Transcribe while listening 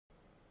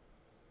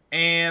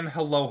And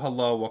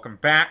hello, welcome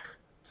back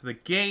to the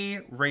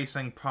Gay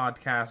Racing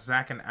Podcast.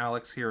 Zach and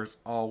Alex here as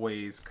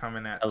always,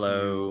 coming at you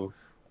Hello.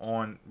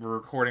 we're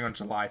recording on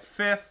July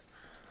 5th,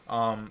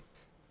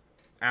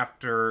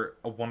 after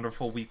a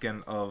wonderful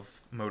weekend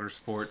of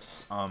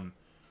motorsports.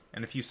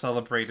 And if you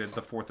celebrated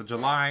the 4th of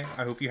July,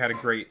 I hope you had a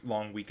great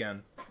long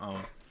weekend.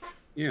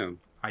 Yeah.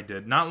 I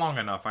did. Not long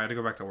enough. I had to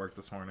go back to work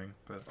this morning,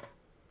 but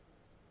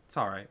it's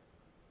alright.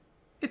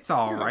 It's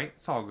alright.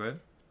 It's all good.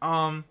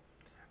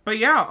 But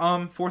yeah,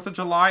 4th of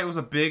July, it was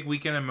a big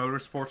weekend in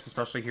motorsports,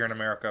 especially here in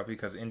America,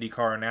 because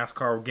IndyCar and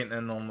NASCAR were getting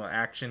in on the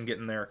action,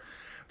 getting their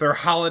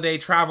holiday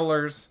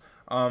travelers.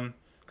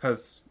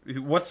 Because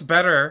what's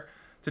better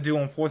to do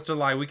on 4th of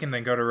July weekend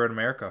than go to Road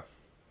America?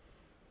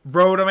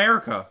 Road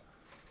America.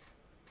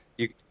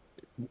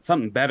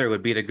 Something better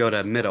would be to go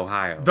to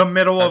Mid-Ohio. The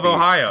middle of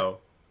Ohio.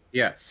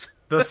 Yes.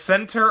 The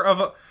center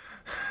of...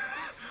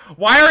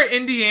 Why are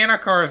Indiana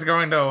cars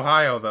going to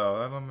Ohio, though?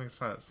 That don't make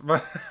sense.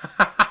 But...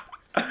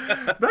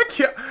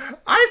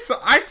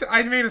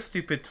 I made a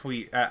stupid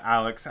tweet at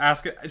Alex,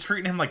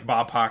 treating him like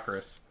Bob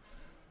Pockrass.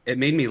 It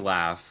made me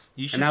laugh.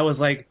 And I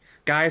was like,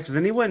 guys, does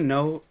anyone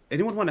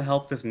want to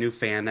help this new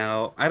fan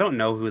out? I don't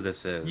know who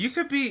this is. You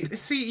could be...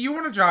 See, you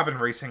want a job in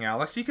racing,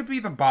 Alex. You could be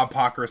the Bob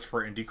Pockrass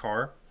for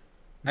IndyCar.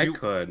 I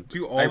could.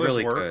 Do all this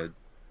really work. Could.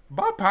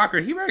 Bob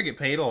Pockrass, he better get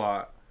paid a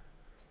lot.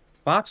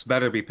 Bob's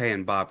better be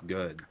paying Bob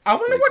good. I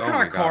wonder what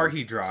kind of car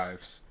he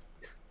drives.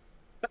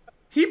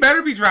 He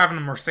better be driving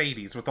a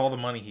Mercedes with all the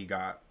money he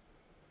got.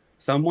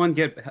 Someone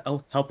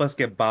help us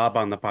get Bob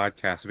on the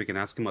podcast so we can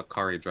ask him what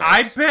car he drives.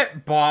 I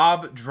bet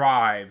Bob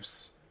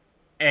drives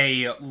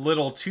a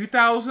little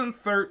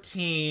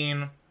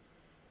 2013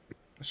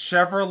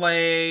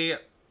 Chevrolet,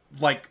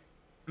 like,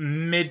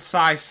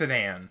 mid-size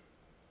sedan.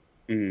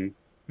 Mm-hmm.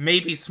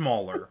 Maybe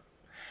smaller.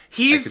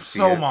 He's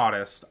so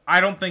modest.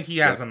 I don't think he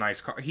has a nice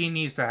car. He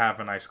needs to have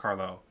a nice car,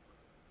 though.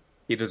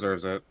 He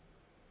deserves it.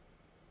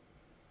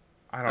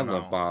 I don't know.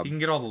 Love Bob. He can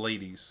get all the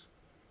ladies.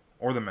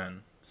 Or the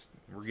men.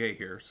 We're gay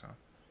here, so.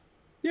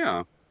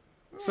 Yeah.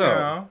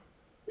 So.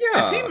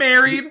 Yeah. Is he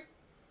married?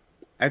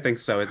 I think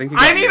so. I think.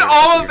 I need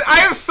all of.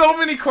 I have so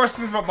many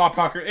questions about Bob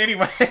Pockrass.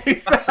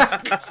 Anyways,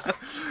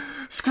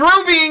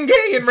 screw being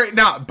gay and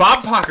no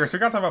Bob Pockrass. We're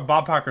gonna talk about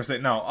Bob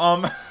Pockrass. No.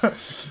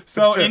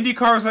 So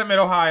IndyCar was at Mid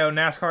Ohio,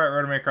 NASCAR at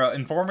Road America,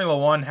 and Formula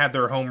One had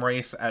their home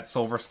race at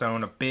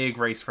Silverstone. A big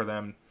race for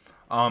them.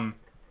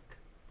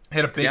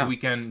 Had a big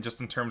weekend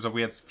just in terms of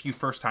we had a few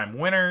first time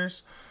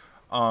winners.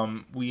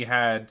 We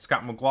had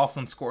Scott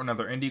McLaughlin score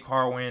another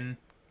IndyCar win.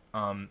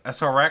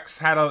 SRX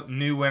had a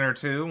new winner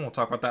too. We'll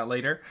talk about that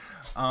later.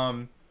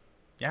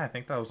 Yeah, I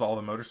think that was all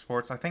the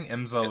motorsports. I think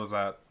IMSA was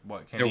at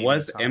what? There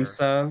was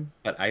IMSA,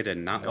 but I did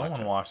not. No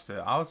one watched it.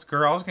 I was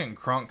getting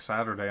crunk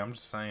Saturday. I'm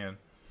just saying.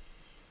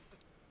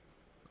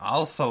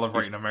 I'll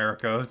celebrate in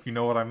America if you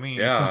know what I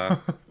mean. Yeah.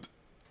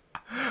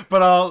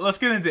 But let's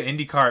get into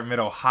IndyCar at Mid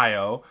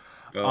Ohio.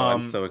 Oh,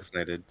 I'm so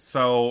excited.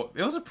 So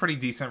it was a pretty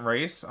decent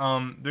race.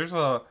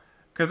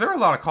 Because there were a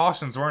lot of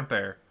cautions, weren't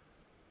there?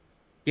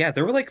 Yeah,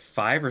 there were like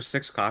 5 or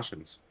 6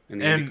 cautions in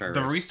the IndyCar And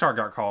the race. restart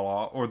got called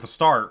off, or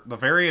the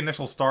very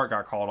initial start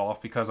got called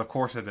off, because of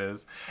course it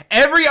is.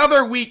 Every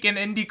other week in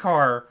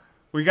IndyCar,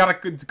 we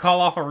got to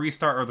call off a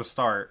restart or the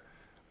start.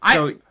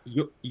 So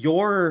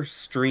your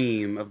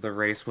stream of the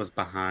race was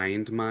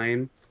behind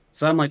mine.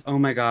 So I'm like, oh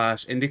my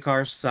gosh,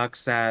 IndyCar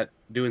sucks at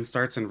doing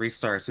starts and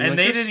restarts. And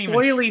they didn't even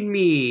spoiling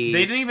me.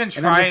 They didn't even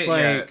try it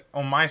yet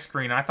on my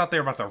screen. I thought they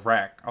were about to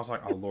wreck. I was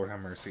like, oh Lord have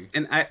mercy.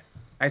 And I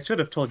should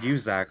have told you,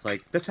 Zach,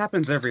 like, this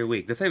happens every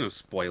week. This ain't a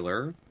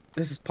spoiler.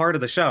 This is part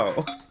of the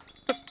show.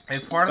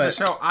 It's part of the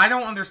show. I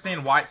don't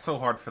understand why it's so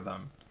hard for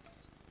them.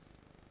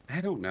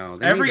 I don't know.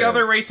 Every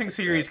other racing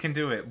series can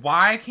do it.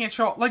 Why can't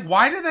y'all... Like,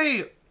 why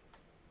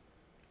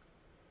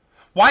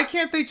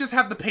can't they just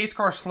have the pace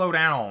car slow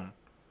down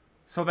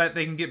so that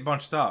they can get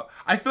bunched up?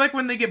 I feel like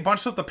when they get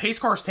bunched up, the pace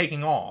car's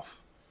taking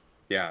off.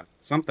 Yeah,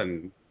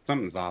 something's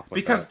off with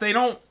because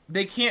that.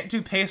 They can't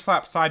do pace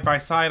laps side by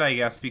side, I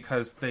guess,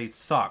 because they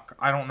suck.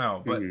 I don't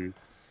know, but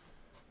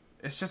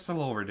it's just a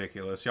little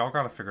ridiculous. Y'all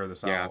got to figure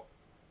this out.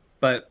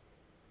 But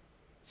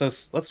so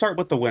let's start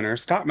with the winner.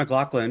 Scott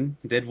McLaughlin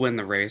did win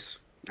the race.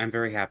 I'm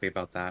very happy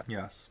about that.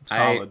 Yes,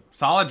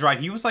 solid drive.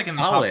 He was like in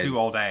the top 2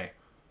 all day.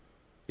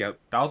 Yep,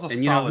 that was a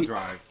solid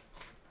drive.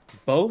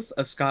 Both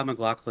of Scott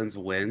McLaughlin's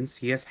wins,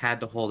 he has had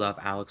to hold off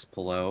Alex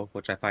Palou,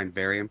 which I find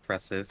very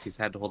impressive. He's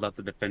had to hold off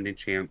the defending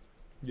champ.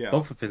 Yeah.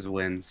 Both of his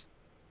wins.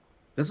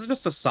 This is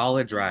just a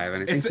solid drive,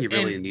 and I think he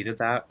really needed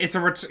that. It's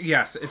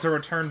a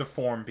return to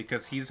form,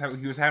 because he was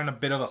having a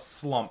bit of a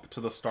slump to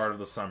the start of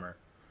the summer.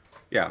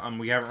 Yeah.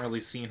 We haven't really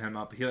seen him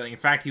up. In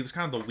fact, he was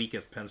kind of the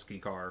weakest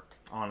Penske car,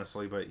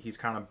 honestly, but he's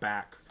kind of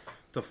back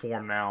to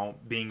form now,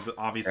 being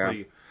obviously...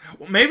 Yeah.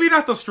 Well, maybe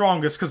not the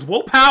strongest, because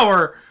Will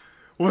Power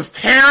was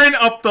tearing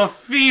up the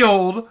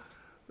field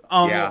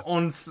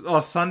on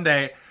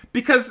Sunday,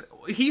 because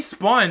he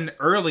spun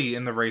early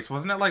in the race.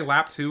 Wasn't it like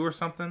lap 2 or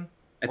something?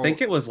 I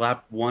think it was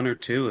lap 1 or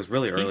 2. It was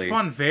really early. He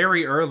spun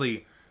very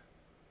early.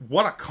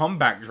 What a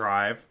comeback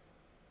drive.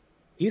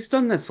 He's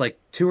done this like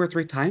 2 or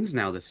 3 times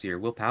now this year.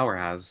 Will Power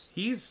has.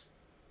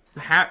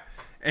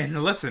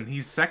 And listen,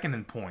 he's second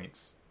in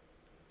points.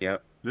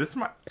 Yep.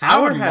 I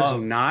Power would has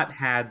love. not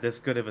had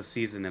this good of a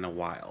season in a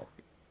while.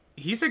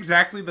 He's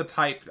exactly the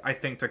type, I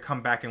think, to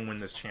come back and win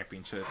this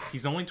championship.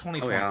 He's only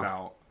 20 points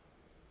out.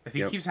 If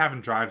he keeps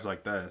having drives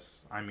like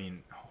this, I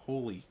mean,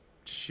 holy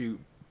shoot,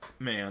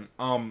 man.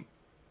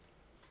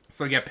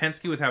 So yeah,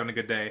 Penske was having a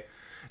good day.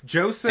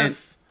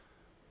 Joseph.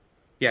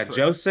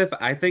 Joseph.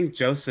 I think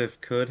Joseph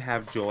could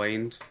have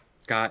joined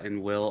Scott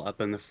and Will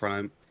up in the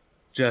front.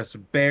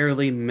 Just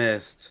barely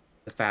missed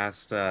the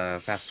fast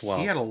 12.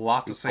 He had a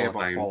lot to say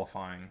about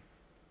qualifying.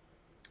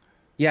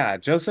 Yeah,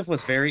 Joseph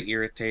was very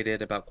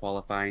irritated about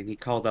qualifying. He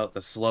called out the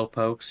slow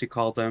pokes, he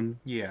called them.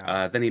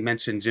 Yeah. Then he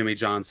mentioned Jimmy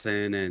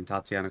Johnson and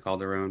Tatiana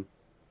Calderon,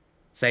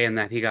 saying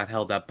that he got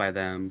held up by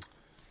them.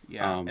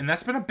 Yeah, and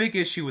that's been a big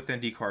issue with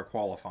IndyCar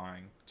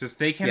qualifying. Just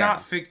they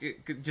cannot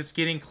just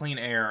getting clean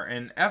air,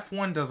 and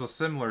F1 does a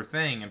similar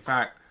thing. In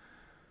fact,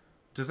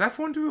 does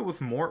F1 do it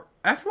with more?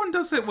 F1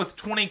 does it with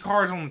 20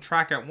 cars on the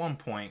track at one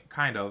point,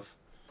 kind of,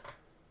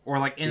 or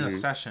like in the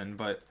session,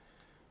 but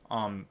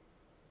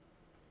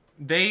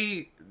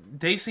they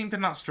seem to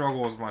not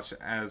struggle as much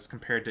as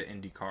compared to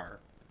IndyCar,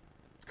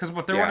 because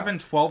there would have been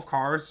 12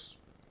 cars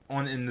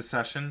in the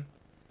session.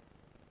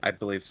 I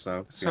believe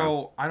so.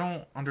 So I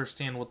don't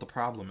understand what the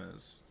problem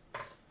is.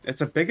 It's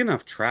a big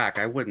enough track.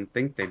 I wouldn't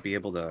think they'd be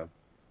able to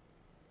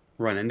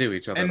run into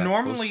each other. And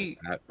normally,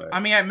 I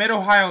mean, at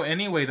Mid-Ohio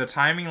anyway, the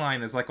timing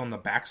line is like on the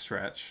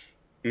backstretch.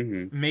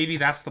 Mm-hmm. Maybe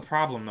that's the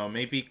problem, though.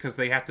 Maybe because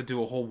they have to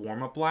do a whole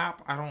warm-up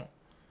lap. I don't...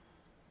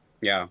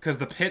 Yeah. Because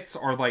the pits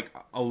are like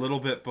a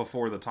little bit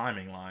before the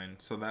timing line,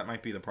 so that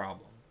might be the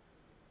problem.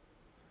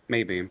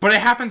 Maybe. But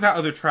it happens at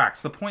other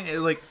tracks. The point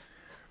is, like...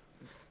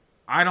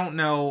 I don't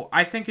know.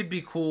 I think it'd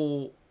be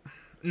cool...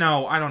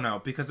 No, I don't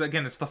know. Because,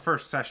 again, it's the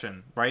first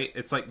session, right?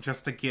 It's like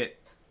just to get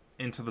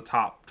into the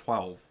top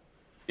 12.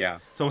 Yeah.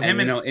 So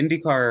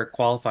IndyCar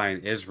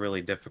qualifying is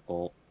really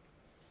difficult.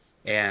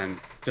 And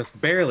just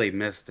barely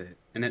missed it.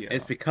 And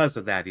it's because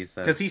of that, he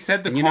said. Because he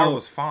said the car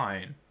was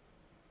fine.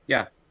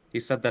 Yeah. He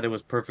said that it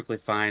was perfectly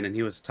fine, and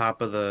he was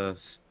top of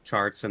the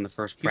charts in the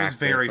first practice.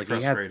 He was very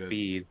frustrated. He had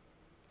speed.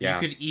 Yeah.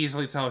 You could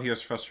easily tell he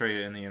was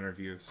frustrated in the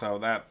interview. So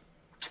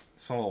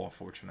it's a little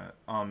unfortunate.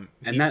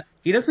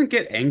 He doesn't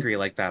get angry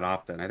like that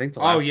often. I think the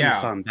last time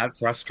I saw him that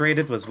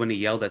frustrated was when he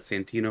yelled at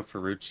Santino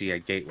Ferrucci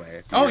at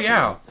Gateway. Oh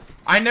yeah,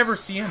 I never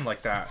see him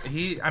like that.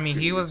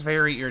 He was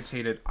very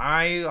irritated.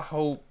 I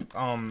hope.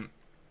 And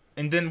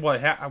then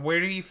what?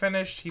 Where did he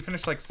finish? He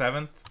finished like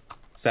seventh.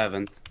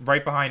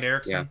 Right behind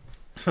Ericsson.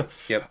 Yeah.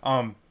 Yep.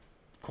 Of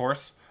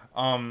course.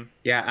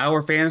 Yeah,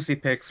 our fantasy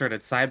picks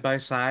started side by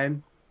side,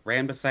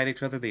 ran beside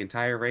each other the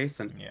entire race,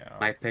 and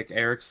my pick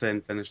Ericsson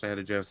finished ahead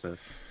of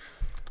Joseph.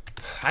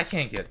 I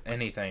can't get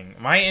anything.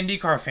 My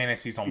IndyCar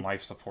fantasy's on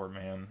life support,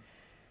 man.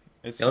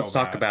 Let's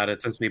talk about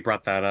it since we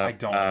brought that up. I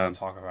don't want to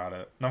talk about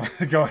it. No,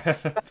 go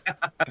ahead.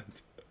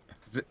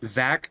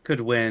 Zach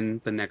could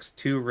win the next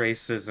 2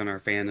 races in our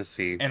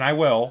fantasy, and I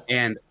will.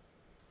 And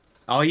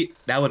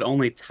that would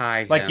only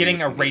tie him like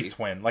getting a race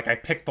win. Like I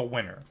picked the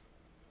winner.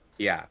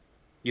 Yeah,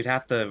 you'd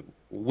have to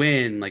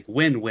win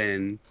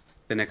the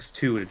next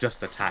 2 just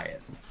to tie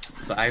it.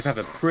 So I have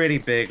a pretty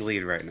big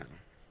lead right now.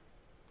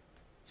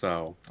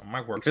 So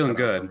my work's feeling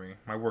cut out good. for me.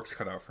 My work's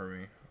cut out for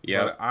me.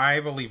 Yeah, but I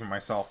believe in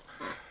myself.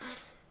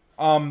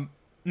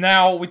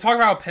 Now we talked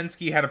about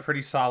Penske had a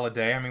pretty solid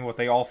day. I mean,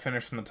 they all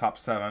finished in the top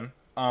 7.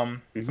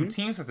 Some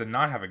teams that did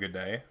not have a good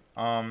day.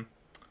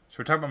 Should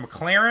we talk about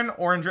McLaren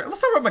or Andretti? Let's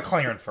talk about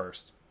McLaren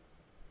first.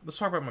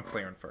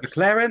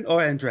 McLaren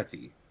or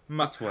Andretti?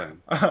 Which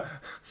one?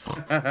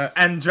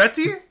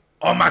 Andretti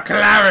or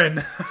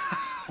McLaren?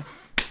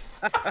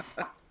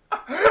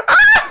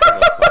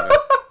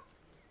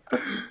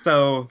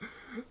 So,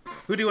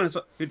 who do you want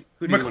to? Who do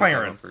you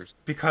McLaren want to first?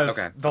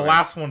 Because the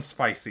last one's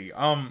spicy.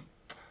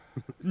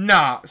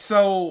 Nah.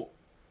 So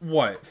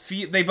what?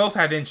 They both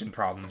had engine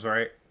problems,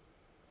 right?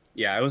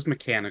 Yeah, it was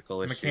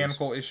mechanical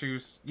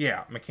issues.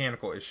 Yeah,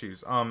 mechanical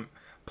issues.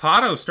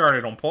 Pato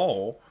started on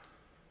pole,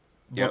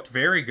 looked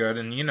very good,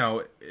 and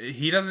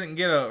he doesn't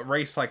get a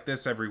race like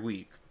this every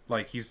week.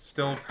 Like he's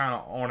still kind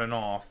of on and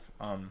off.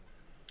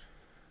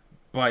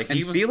 But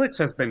Felix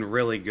has been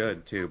really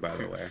good too, by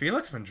the way.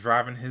 Felix has been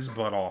driving his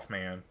butt off,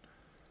 man.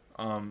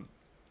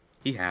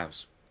 He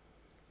has.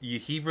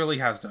 He really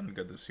has done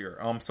good this year.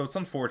 So it's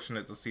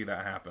unfortunate to see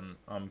that happen.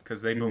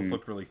 Because they both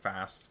looked really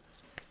fast.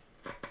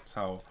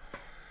 So,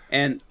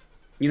 and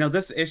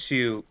this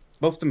issue,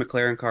 both the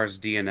McLaren cars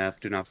DNF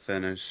do not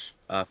finish.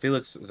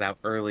 Felix is out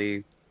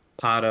early.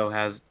 Pato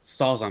has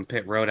stalls on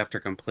pit road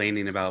after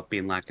complaining about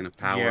being lacking of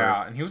power.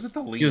 Yeah, and he was at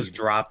the lead. He was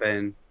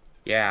dropping.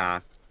 Yeah,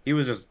 he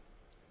was just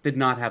did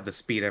not have the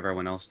speed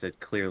everyone else did,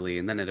 clearly,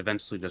 and then it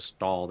eventually just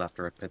stalled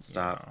after a pit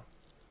stop. Yeah.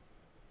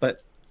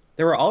 But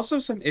there were also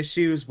some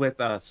issues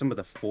with some of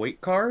the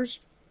Foyt cars,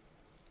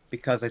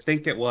 because I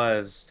think it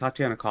was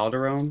Tatiana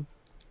Calderon.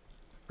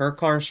 Her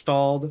car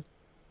stalled,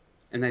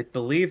 and I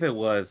believe it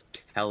was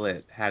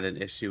Kellett had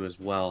an issue as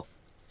well.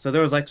 So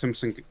there was like some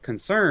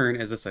concern,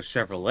 is this a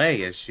Chevrolet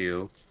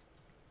issue?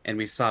 And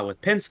we saw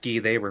with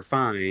Penske, they were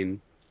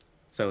fine.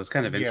 So it's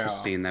kind of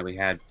interesting that we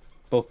had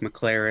both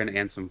McLaren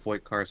and some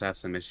Voigt cars have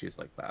some issues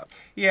like that.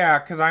 Yeah,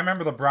 because I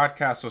remember the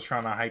broadcast was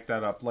trying to hype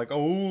that up. Like,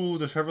 oh,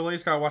 the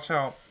Chevrolet's got to watch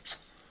out.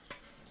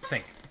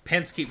 Think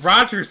Penske.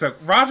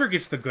 Roger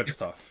gets the good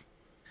stuff.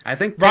 I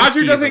think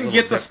Roger doesn't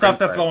get the stuff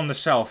that's on the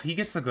shelf. He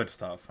gets the good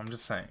stuff. I'm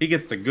just saying. He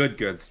gets the good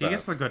stuff. He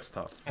gets the good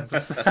stuff.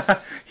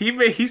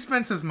 He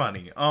spends his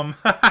money. I'm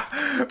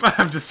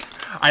just.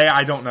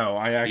 I don't know.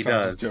 I'm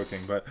just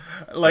joking, but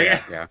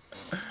like,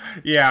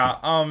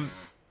 yeah.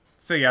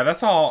 So yeah,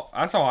 that's all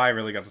I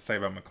really got to say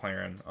about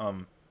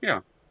McLaren. Yeah.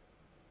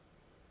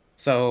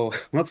 So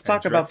let's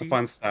talk about the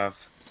fun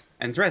stuff.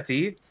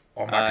 Andretti.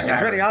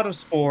 Andretti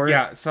Autosport.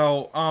 Yeah.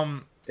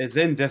 So is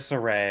in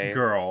disarray.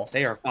 Girl,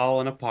 they are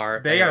falling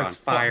apart. They are on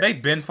fire.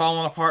 They've been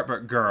falling apart,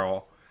 but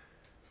girl,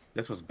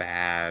 this was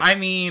bad. I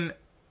mean,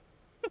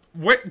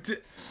 but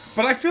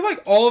I feel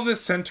like all of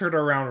this centered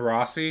around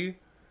Rossi.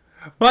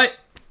 But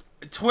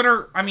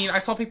Twitter, I mean, I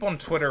saw people on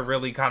Twitter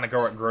really kind of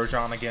go at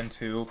Grosjean again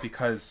too,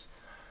 because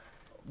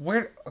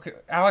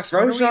Alex,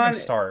 where do we even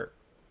start?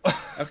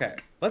 Okay,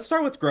 let's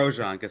start with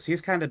Grosjean, because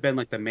he's kind of been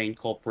like the main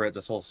culprit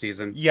this whole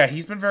season. Yeah,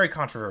 he's been very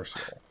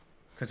controversial.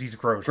 Because he's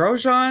Grosjean.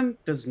 Grosjean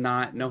does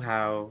not know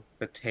how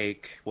to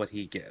take what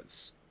he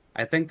gives.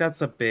 I think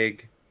that's a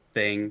big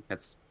thing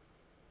that's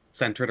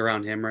centered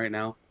around him right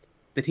now.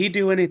 Did he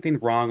do anything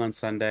wrong on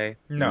Sunday?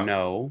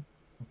 No.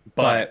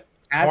 But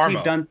has he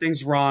done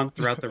things wrong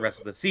throughout the rest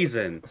of the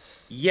season?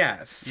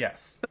 Yes.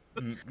 Yes.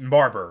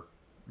 Barber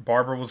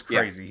was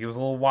crazy. Yeah. He was a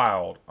little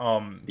wild.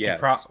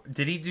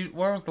 Did he do...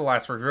 What was the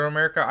last word? Road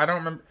America? I don't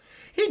remember.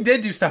 He did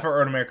do stuff at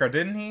Road America,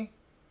 didn't he?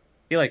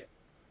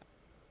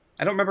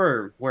 I don't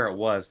remember where it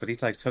was, but he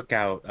took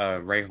out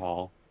Ray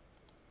Hall.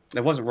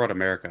 It wasn't Road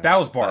America. That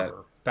was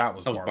Barber. That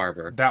was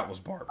Barber. That was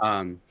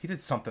Barber. He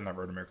did something at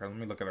Road America. Let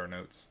me look at our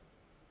notes.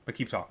 But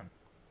keep talking.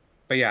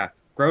 But yeah,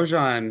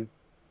 Grosjean,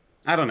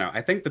 I don't know.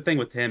 I think the thing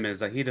with him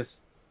is that he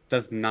just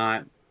does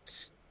not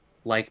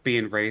like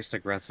being raced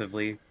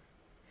aggressively.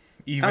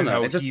 Even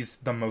though he's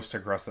the most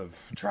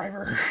aggressive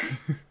driver.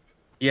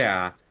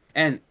 Yeah.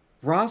 And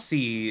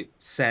Rossi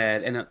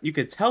said, and you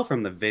could tell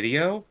from the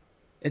video,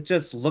 it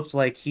just looked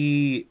like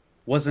he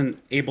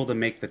wasn't able to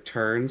make the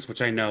turns,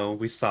 which I know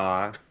we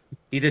saw.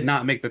 He did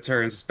not make the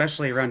turns,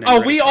 especially around... Oh,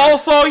 we all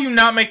saw you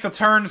not make the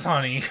turns,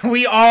 honey.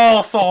 We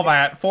all saw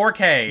that.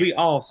 4K. We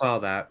all saw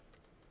that.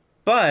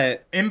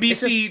 But...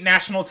 NBC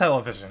National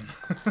Television.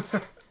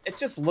 It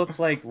just looked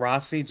like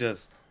Rossi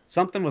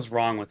something was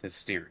wrong with his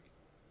steering.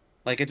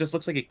 Like, it just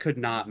looks like he could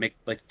not make...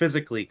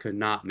 physically could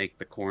not make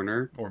the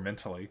corner. Or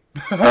mentally.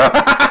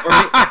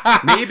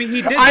 Maybe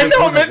he did. I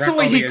know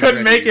mentally he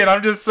couldn't make it.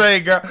 I'm just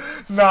saying.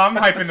 No, I'm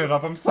hyping it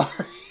up. I'm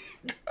sorry.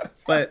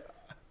 But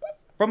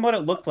from what it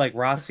looked like,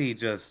 Rossi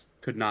just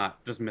could not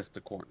miss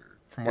the corner.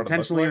 From what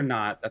intentionally or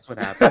not, that's what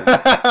happened.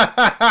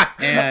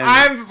 And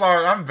I'm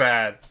sorry. I'm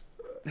bad.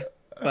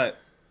 But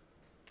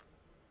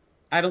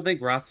I don't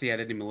think Rossi had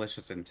any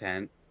malicious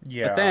intent.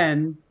 Yeah. But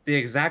then the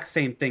exact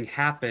same thing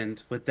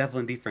happened with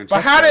Devlin DeFrancesco.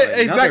 But how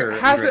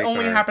has it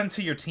only happened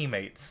to your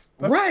teammates?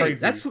 That's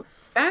crazy.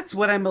 That's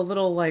what I'm a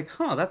little like,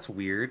 that's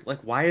weird. Like,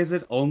 why is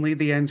it only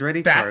the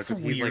Andretti cars that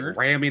he's like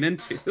ramming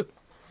into?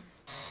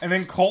 And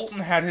then Colton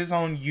had his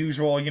own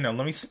usual,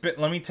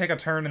 let me take a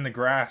turn in the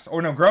grass.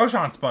 Or no,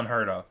 Grosjean spun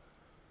Herta.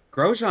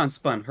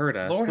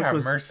 Lord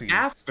have mercy.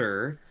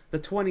 After the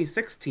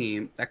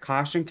 2016, that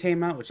caution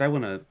came out, which I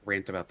want to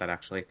rant about that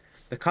actually.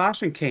 The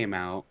caution came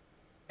out.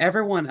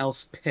 Everyone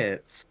else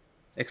pits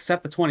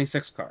except the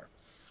 26 car.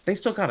 They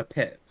still got to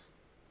pit.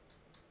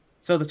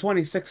 So the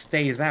 26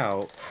 stays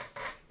out,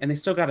 and they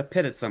still got to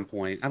pit at some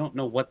point. I don't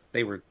know what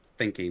they were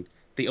thinking.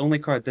 The only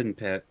car that didn't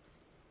pit.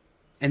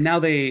 And now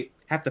they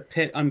have to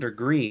pit under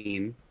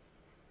green.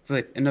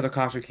 So another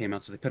caution came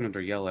out, so they pit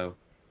under yellow.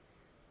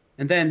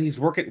 And then he's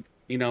working,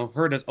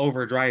 Herta's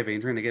over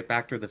driving, trying to get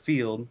back to the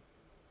field.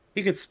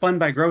 He gets spun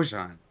by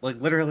Grosjean.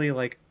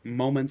 Literally,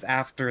 moments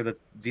after the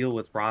deal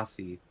with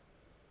Rossi.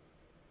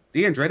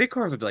 The Andretti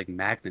cars are like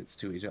magnets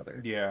to each other.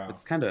 Yeah.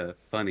 It's kind of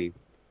funny.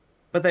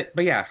 But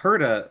yeah,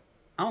 Herta,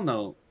 I don't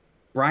know.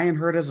 Brian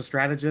Herta's a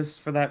strategist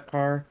for that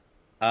car.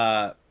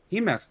 He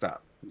messed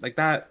up. Like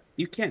that,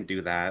 you can't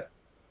do that.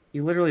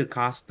 He literally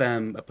cost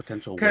them a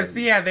potential win. Because,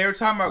 they were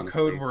talking about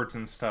code words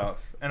and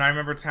stuff. And I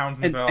remember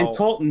Townsend Bell... And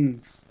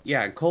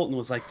Colton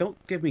was like, don't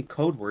give me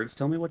code words.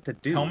 Tell me what to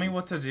do. Tell me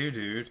what to do,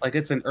 dude. Like,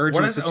 it's an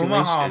urgent situation. What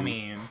does Omaha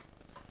mean?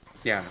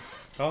 Yeah.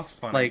 That was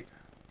funny.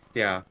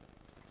 Yeah.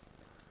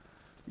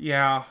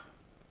 Yeah.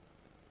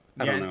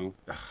 I don't know.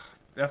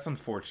 That's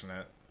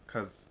unfortunate.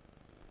 Because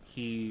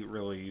he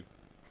really...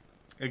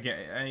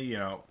 Again,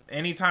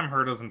 anytime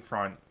Herta's in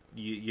front...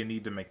 You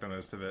need to make the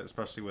most of it,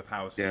 especially with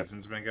how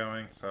season's been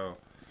going. So,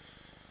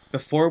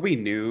 before we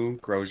knew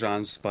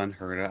Grosjean spun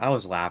Herta, I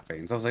was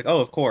laughing. So I was like, "Oh,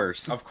 of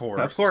course, of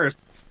course."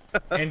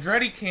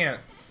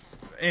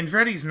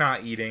 Andretti's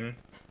not eating.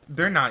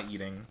 They're not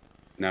eating.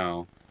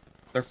 No,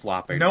 they're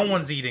flopping. No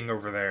one's eating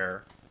over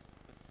there.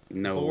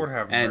 No, Lord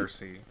have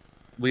mercy.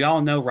 we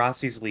all know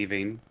Rossi's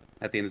leaving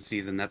at the end of the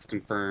season. That's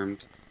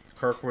confirmed.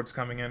 Kirkwood's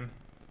coming in.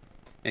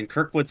 And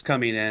Kirkwood's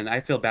coming in. I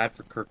feel bad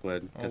for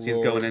Kirkwood Oh because he's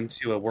going Lord.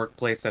 into a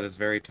workplace that is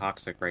very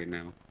toxic right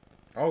now.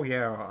 Oh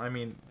yeah, I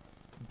mean,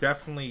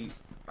 definitely.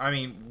 I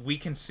mean, we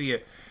can see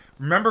it.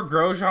 Remember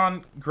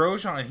Grosjean?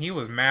 Grosjean, he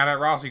was mad at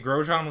Rossi.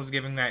 Grosjean was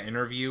giving that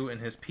interview, and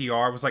his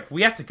PR was like,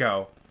 "We have to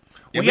go.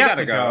 Yeah, we have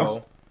to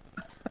go."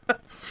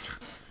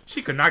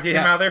 She could not get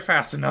him out of there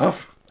fast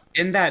enough.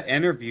 In that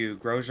interview,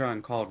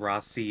 Grosjean called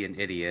Rossi an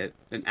idiot,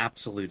 an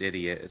absolute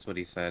idiot, is what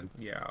he said.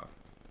 Yeah.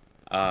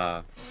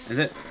 And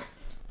then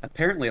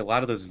apparently a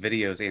lot of those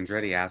videos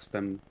Andretti asked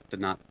them to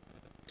not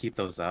keep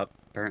those up.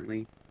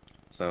 Apparently,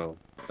 so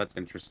that's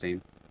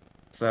interesting.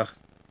 So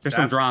there's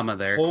some drama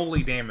there.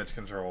 Holy damage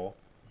control.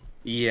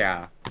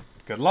 Yeah.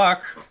 Good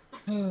luck.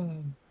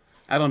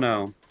 I don't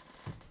know.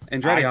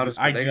 Andretti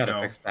Autosport, they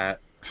gotta fix that.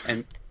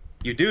 And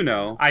you do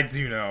know. I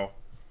do know.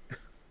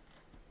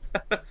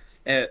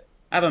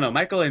 I don't know.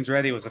 Michael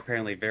Andretti was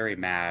apparently very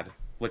mad,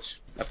 which,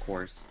 of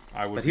course.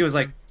 But he was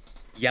like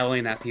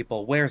yelling at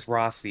people, "Where's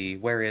Rossi?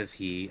 Where is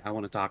he? I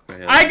want to talk to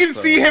him." I can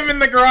see him in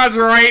the garage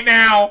right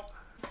now.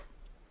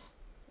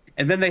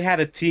 And then they had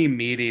a team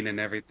meeting and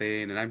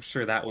everything, and I'm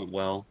sure that went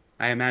well.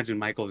 I imagine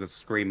Michael just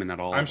screaming at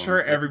all of them. I'm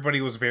sure everybody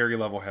was very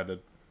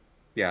level-headed.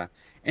 Yeah.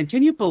 And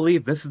can you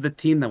believe this is the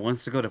team that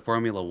wants to go to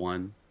Formula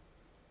 1?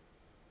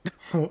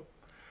 Dude,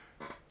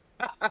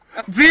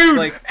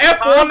 like,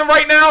 F1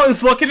 right now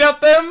is looking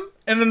at them,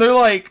 and then they're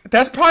like,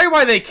 that's probably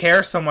why they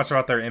care so much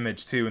about their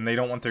image, too, and they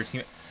don't want their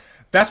team...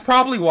 That's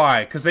probably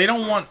why, because they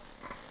don't want...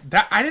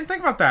 that. I didn't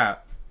think about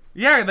that.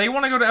 Yeah, they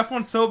want to go to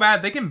F1 so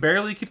bad, they can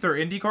barely keep their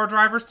IndyCar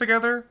drivers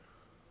together.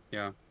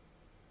 Yeah.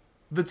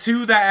 The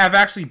two that have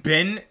actually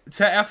been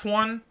to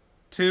F1,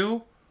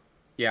 too.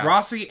 Yeah.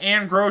 Rossi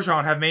and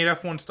Grosjean have made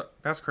F1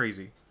 That's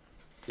crazy.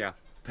 Yeah.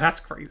 That's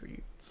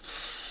crazy.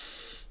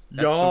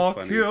 Y'all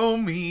so kill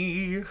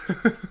me.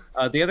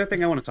 The other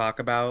thing I want to talk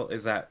about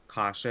is that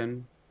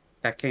caution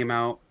that came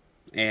out.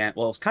 And,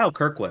 well, it was Kyle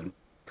Kirkwood.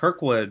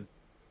 Kirkwood,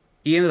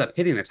 he ended up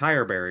hitting a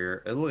tire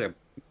barrier. It looked like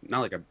not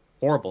like a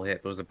horrible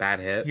hit, but it was a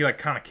bad hit. He, like,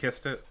 kind of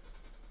kissed it.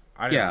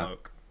 I didn't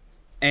look.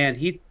 And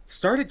he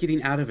started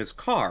getting out of his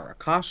car.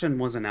 Caution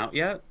wasn't out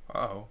yet.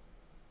 Uh-oh.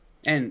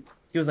 And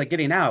he was, like,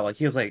 getting out. Like,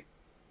 he was, like,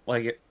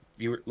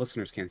 you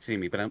listeners can't see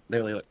me, but I'm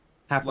literally, like,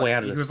 halfway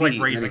out of the seat. He was,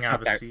 like, raising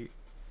out of his seat.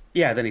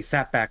 Yeah, then he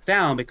sat back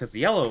down because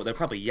they're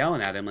probably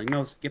yelling at him, like,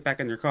 no, get back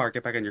in your car,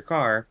 get back in your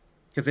car.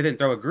 Because they didn't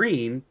throw a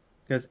green,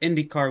 because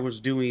IndyCar was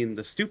doing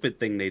the stupid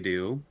thing they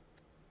do.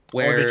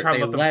 Where they try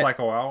to let them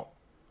cycle out?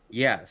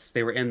 Yes,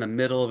 they were in the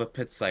middle of a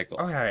pit cycle.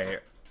 Okay,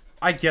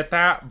 I get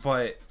that,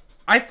 but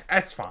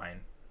it's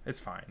fine. It's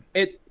fine.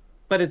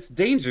 But it's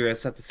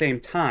dangerous at the same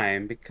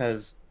time,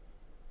 because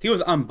he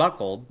was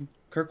unbuckled.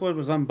 Kirkwood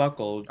was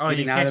unbuckled,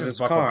 getting out of his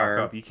car.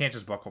 Back up. You can't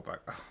just buckle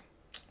back.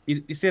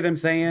 You see what I'm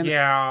saying?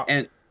 Yeah.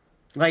 And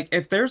like,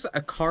 if there's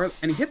a car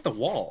and he hit the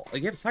wall,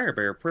 like, he hit a tire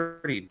barrier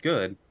pretty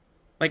good.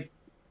 Like,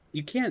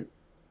 you can't.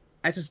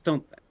 I just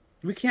don't.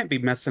 We can't be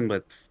messing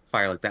with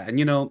fire like that. And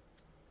you know,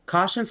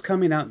 cautions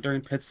coming out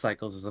during pit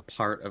cycles is a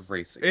part of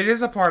racing. It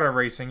is a part of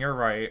racing. You're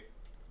right.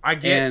 I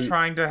get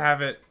trying to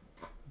have it,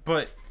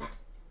 but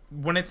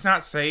when it's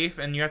not safe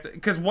and you have to,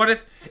 because what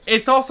if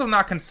it's also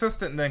not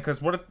consistent then?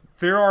 Because what if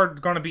there are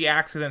going to be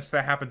accidents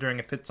that happen during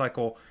a pit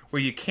cycle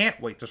where you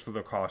can't wait just for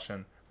the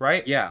caution,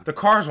 right? Yeah. The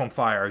car's on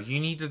fire. You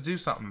need to do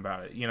something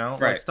about it, you know?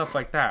 Right. Like stuff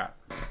like that.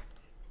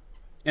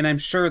 And I'm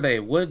sure they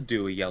would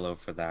do a yellow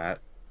for that.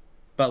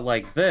 But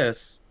like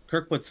this,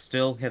 Kirkwood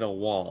still hit a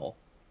wall.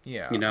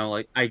 Yeah. You know,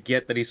 like, I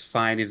get that he's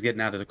fine. He's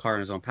getting out of the car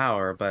in his own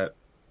power, but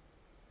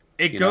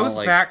it goes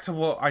back to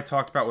what I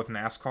talked about with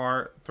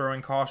NASCAR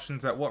throwing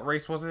cautions. At what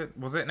race was it?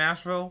 Was it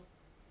Nashville?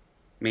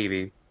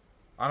 Maybe.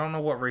 I don't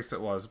know what race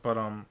it was, but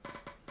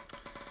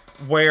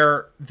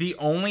where the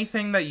only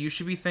thing that you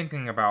should be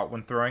thinking about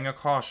when throwing a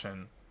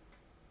caution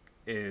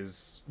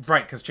is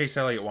right, because Chase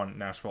Elliott won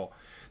Nashville.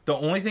 The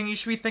only thing you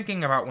should be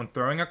thinking about when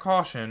throwing a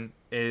caution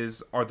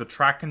is, are the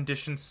track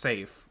conditions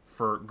safe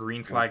for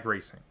green flag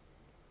racing?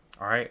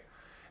 All right,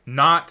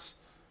 not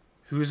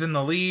who's in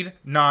the lead,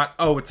 not,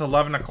 oh, it's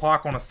 11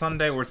 o'clock on a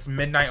Sunday or it's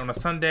midnight on a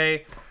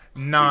Sunday,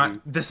 not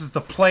this is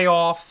the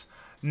playoffs,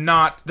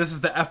 not this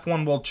is the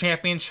F1 World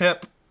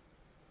Championship.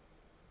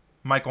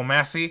 Michael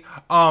Massey.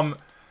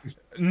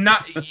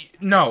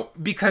 No,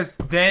 because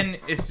then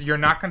you're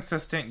not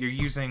consistent. You're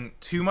using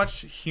too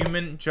much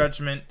human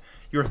judgment.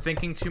 You're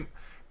thinking too.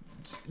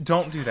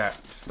 Don't do that.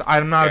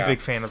 I'm not a big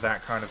fan of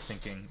that kind of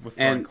thinking with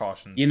throwing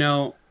cautions. You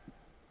know,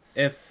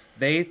 if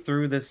they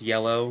threw this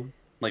yellow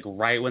like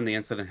right when the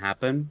incident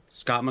happened,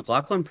 Scott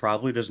McLaughlin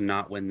probably does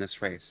not win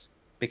this race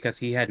because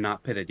he had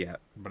not pitted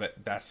yet.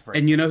 But that's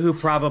and you know who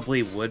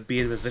probably would be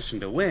in position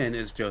to win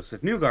is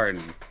Joseph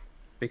Newgarden.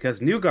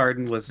 Because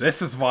Newgarden was...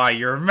 This is why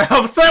you're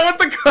upset with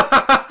the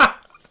car!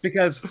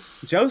 Because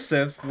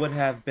Joseph would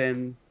have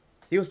been...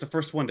 He was the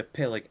first one to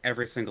pit, like,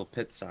 every single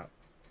pit stop.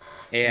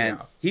 And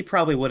he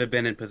probably would have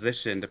been in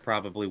position to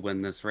probably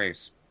win this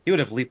race. He would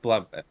have leaped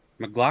up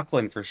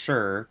McLaughlin for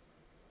sure.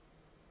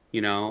 You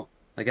know?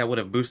 Like, I would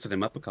have boosted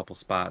him up a couple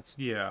spots.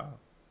 Yeah.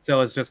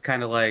 So it's just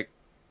kind of like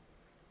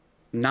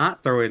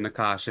not throwing the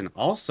caution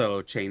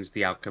also changed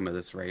the outcome of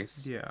this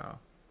race. Yeah.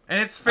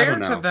 And it's I fair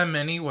don't to know. them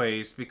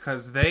anyways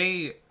because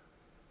they.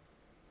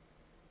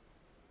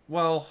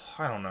 Well,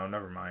 I don't know.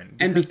 Never mind.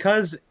 And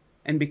because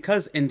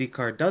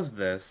IndyCar does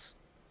this,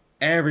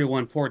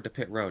 everyone poured to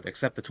pit road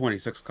except the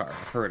 26 car,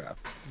 Herta.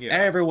 Yeah.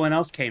 Everyone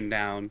else came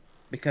down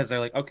because they're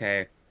like,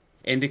 okay,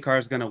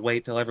 IndyCar's gonna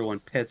wait till everyone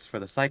pits for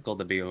the cycle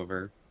to be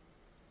over.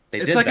 They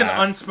It's did like that.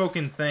 an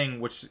unspoken thing,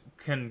 which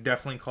can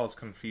definitely cause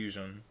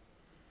confusion.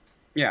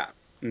 Yeah,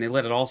 and they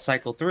let it all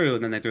cycle through,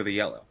 and then they threw the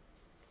yellow.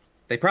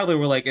 They probably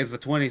were like, "Is the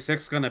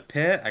 26 gonna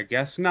pit? I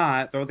guess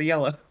not. Throw the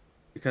yellow,"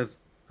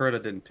 because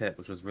Herta didn't pit,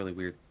 which was really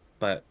weird.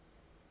 But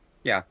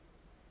yeah,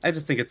 I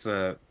just think it's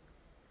a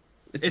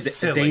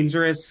Silly.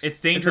 dangerous It's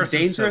dangerous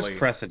and silly.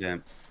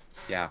 precedent.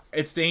 Yeah.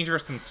 It's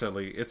dangerous and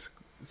silly. It's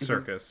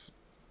circus.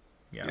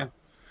 Yeah.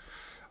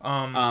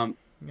 Yeah.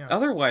 Yeah.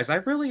 Otherwise, I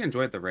really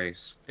enjoyed the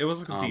race. It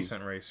was a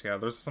decent race. Yeah.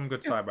 There's some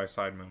good side by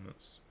side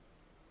moments.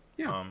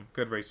 Yeah.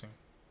 Good racing.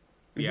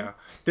 Yeah.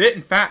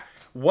 In fact,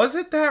 was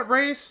it that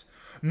race?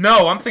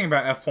 No, I'm thinking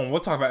about F1. We'll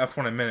talk about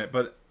F1 in a minute,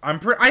 but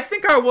I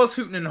think I was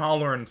hooting and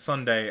hollering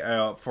Sunday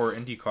for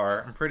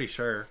IndyCar. I'm pretty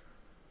sure.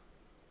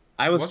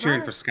 I was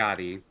cheering for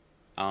Scotty.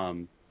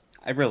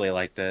 I really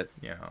liked it.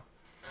 Yeah.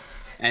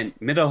 And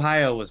Mid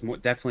Ohio was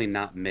definitely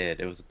not mid.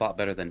 It was a lot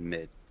better than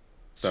mid.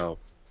 So,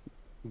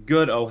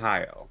 good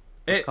Ohio.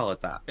 Let's call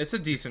it that. It's a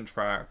decent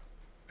track.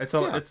 It's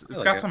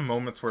got some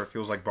moments where it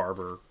feels like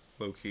Barber,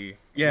 low key.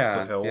 Yeah.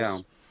 The hills. Yeah.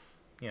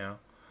 Yeah.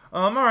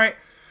 All right.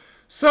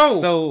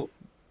 So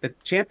the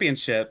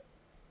championship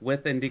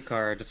with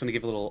IndyCar, just want to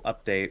give a little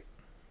update.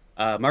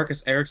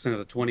 Marcus Ericsson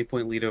has a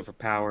 20-point lead over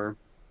Power.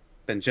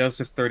 Then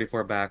Joseph's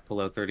 34 back,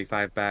 below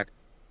 35 back.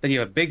 Then you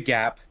have a big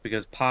gap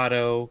because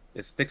Pato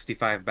is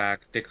 65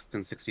 back,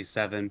 Dixon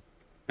 67,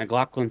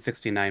 McLaughlin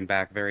 69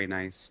 back, very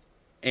nice.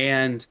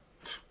 And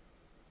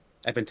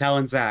I've been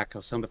telling Zach, I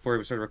was telling before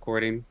we started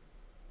recording,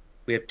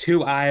 we have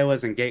 2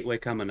 Iowas and Gateway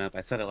coming up.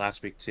 I said it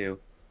last week too.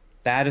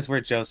 That is where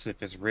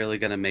Joseph is really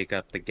going to make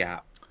up the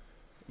gap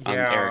on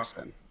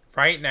Ericsson.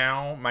 Right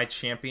now, my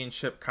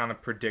championship kind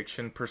of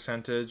prediction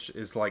percentage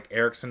is like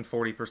Ericsson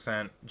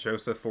 40%,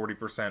 Joseph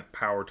 40%,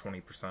 Power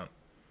 20%.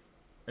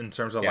 In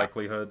terms of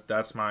likelihood,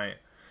 that's my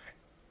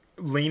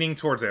leaning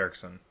towards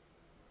Ericsson.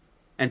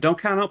 And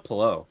don't count out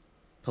Pillow.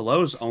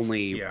 Pillow's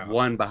only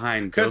one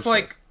behind Joseph. Because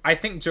like I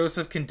think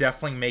Joseph can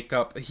definitely make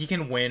up. He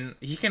can win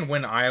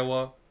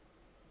Iowa,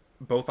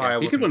 both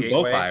Iowas. He can win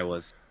Gateway, both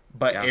Iowas.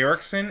 But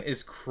Ericsson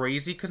is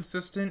crazy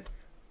consistent.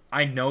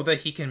 I know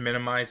that he can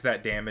minimize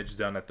that damage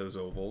done at those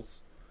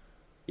ovals.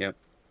 Yep.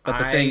 But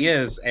the thing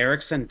is,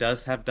 Ericsson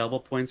does have double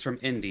points from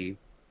Indy.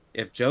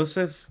 If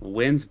Joseph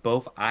wins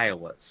both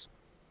Iowas,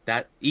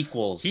 that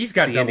equals he's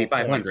got the double Indy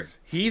 500. points.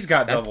 He's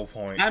got double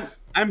points.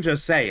 I'm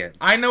just saying.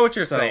 I know what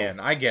you're saying.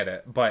 I get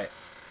it. But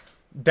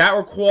that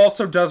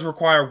also does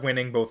require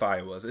winning both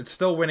Iowas. It's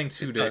still winning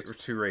two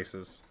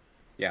races.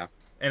 Yeah.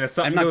 And if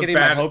something I'm not goes getting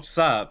bad, my hopes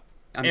up.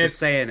 I'm just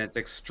saying it's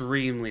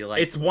extremely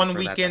likely. It's one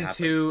weekend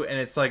too, and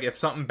it's like if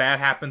something bad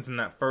happens in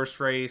that first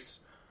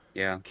race,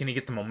 can he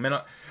get the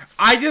momentum?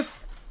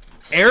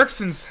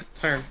 Ericsson's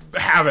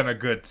having a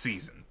good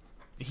season.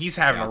 He's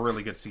having a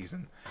really good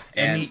season,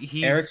 and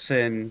he's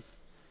Ericsson.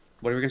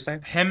 What are we gonna say?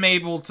 Him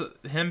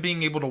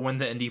being able to win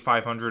the Indy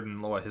 500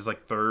 in his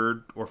like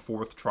 3rd or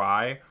 4th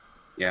try.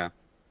 Yeah,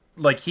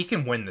 like he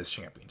can win this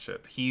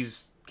championship.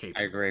 He's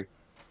capable. I agree.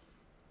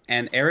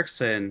 And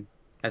Ericsson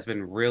has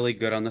been really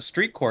good on the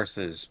street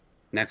courses.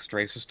 Next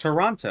race is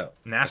Toronto.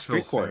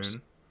 Nashville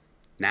soon.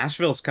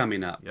 Nashville's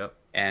coming up. Yep.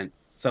 And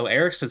so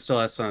Ericsson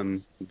still has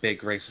some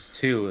big races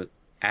too,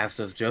 as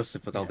does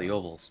Joseph with all the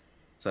ovals.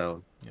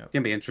 So it's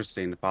gonna be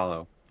interesting to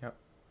follow. Yep.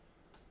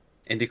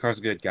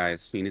 IndyCar's good,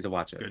 guys. You need to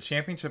watch it. Good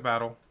championship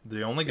battle.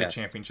 The only good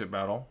championship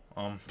battle.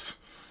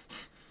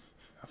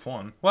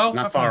 F1. Well,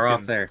 not F1's far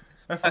off there.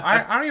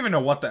 I don't even know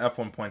what the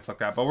F1 points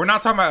look at, but we're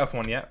not talking about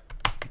F1 yet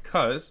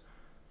because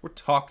we're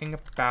talking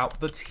about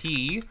the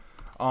T,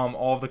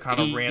 all the kind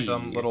of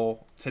random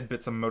little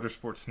tidbits of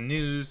motorsports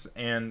news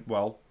and,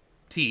 well,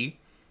 T,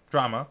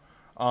 drama,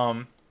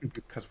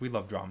 because we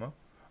love drama.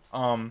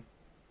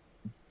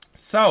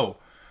 So,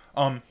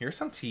 here's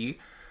some T.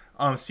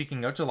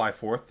 Speaking of July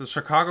 4th, the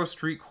Chicago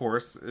Street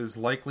Course is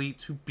likely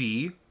to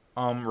be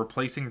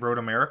replacing Road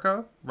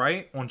America,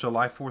 right? On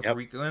July 4th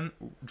weekend.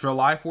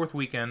 July 4th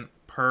weekend,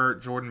 per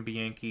Jordan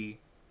Bianchi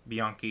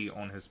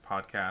on his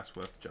podcast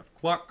with Jeff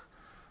Gluck.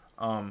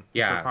 What's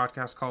their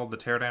podcast called? The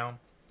Teardown?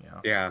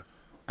 Yeah.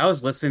 I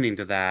was listening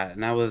to that,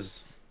 and I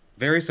was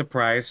very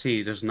surprised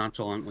he just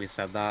nonchalantly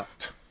said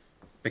that.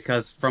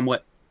 Because from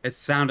what it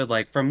sounded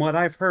like, from what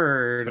I've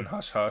heard... It's been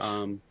hush-hush.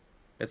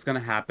 It's going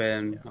to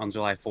happen on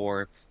July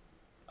 4th.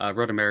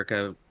 Road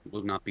America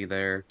will not be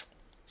there.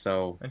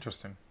 So...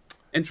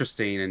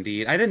 Interesting,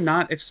 indeed. I did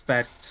not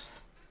expect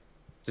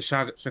the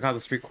Chicago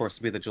Street Course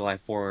to be the July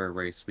 4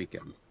 race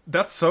weekend.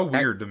 That's so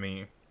weird to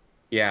me.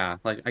 Yeah,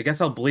 like, I guess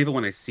I'll believe it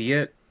when I see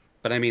it.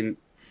 But I mean,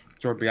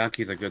 Jordan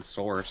Bianchi's a good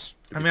source.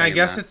 I mean, I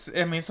guess it's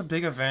a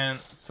big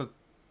event, so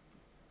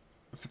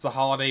if it's a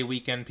holiday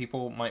weekend,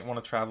 people might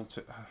want to travel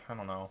to. I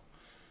don't know.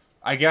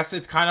 I guess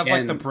it's kind of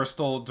like the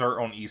Bristol Dirt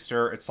on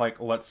Easter. It's like,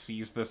 let's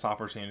seize this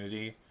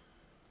opportunity.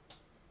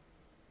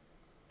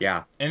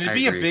 Yeah, and it'd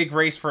be a big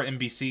race for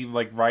NBC,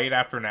 like right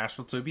after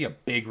Nashville. So it'd be a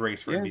big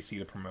race for NBC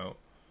to promote.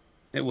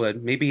 It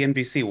would. Maybe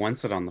NBC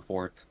wants it on the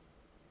 4th.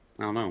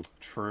 I don't know.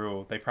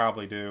 True, they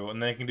probably do,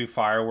 and they can do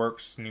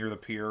fireworks near the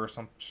pier or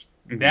something.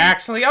 Mm-hmm.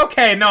 Actually,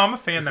 okay, no, I'm a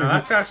fan now.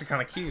 That's actually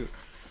kind of cute.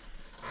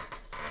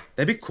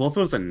 That'd be cool if it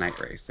was a night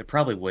race. It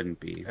probably wouldn't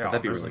be. But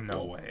that'd be really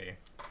cool. Way.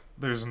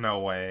 There's no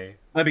way.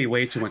 That'd be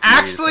way too much.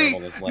 Actually,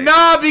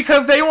 no,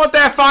 because they want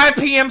that 5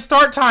 p.m.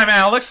 start time,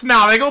 Alex.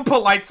 No, they gonna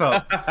put lights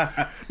up.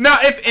 Now,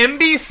 if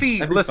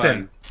NBC,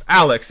 listen,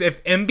 Alex,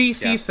 if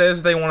NBC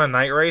says they want a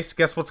night race,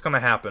 guess what's gonna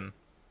happen?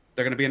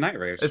 They're gonna be a night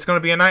race. It's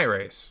gonna be a night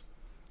race.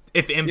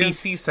 If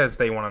NBC says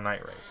they want a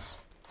night race.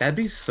 That'd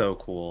be so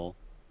cool.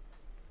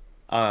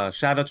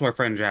 Shout out to our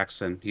friend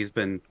Jackson. He's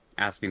been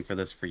asking for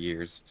this for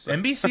years. So.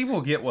 NBC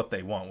will get what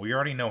they want. We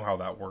already know how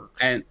that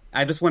works. And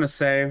I just want to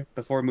say,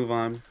 before we move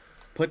on,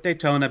 put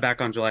Daytona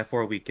back on July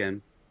 4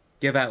 weekend.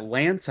 Give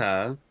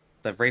Atlanta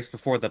the race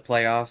before the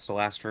playoffs, the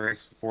last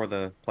race before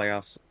the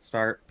playoffs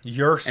start.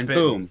 And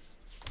boom,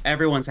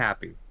 everyone's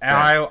happy.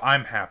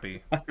 I'm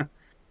happy.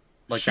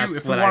 Like, shoot,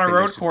 if we want a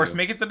road course,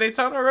 make it the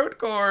Daytona road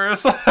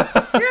course.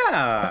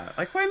 Yeah,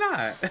 like, why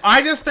not?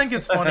 I just think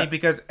it's funny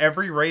because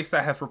every race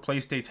that has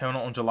replaced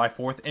Daytona on July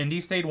 4th, Indy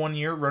stayed 1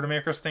 year, Road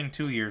America's staying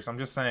 2 years. I'm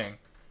just saying.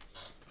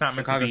 It's not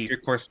meant to be.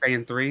 Street Course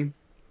staying 3?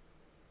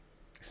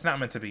 It's not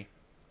meant to be.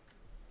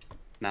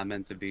 Not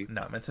meant to be.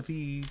 Not meant to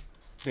be.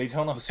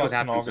 Daytona sucks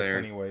in August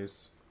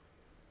anyways.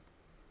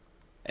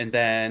 And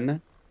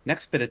then,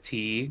 next bit of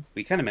tea,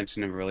 we kind of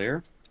mentioned him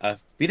earlier.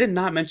 We did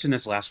not mention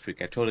this last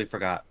week. I totally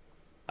forgot.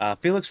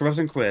 Felix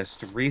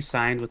Rosenqvist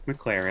re-signed with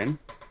McLaren.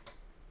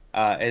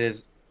 It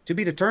is to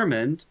be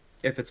determined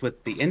if it's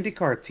with the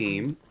IndyCar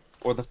team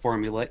or the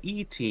Formula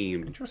E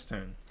team.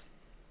 Interesting.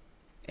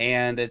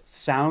 And it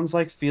sounds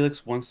like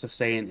Felix wants to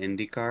stay in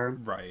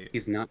IndyCar. Right.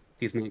 He's not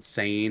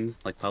saying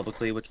like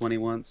publicly which one he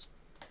wants,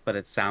 but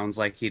it sounds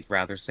like he'd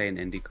rather stay in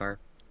IndyCar.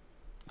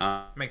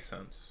 Makes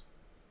sense.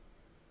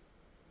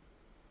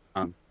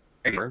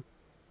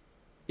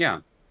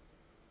 Yeah.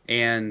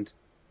 And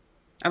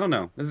I don't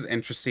know. This is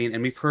interesting.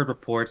 And we've heard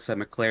reports that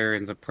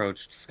McLaren's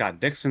approached Scott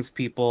Dixon's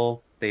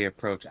people. They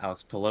approached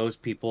Alex Palou's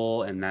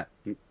people, and that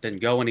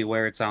didn't go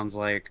anywhere, it sounds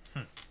like.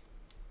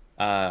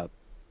 The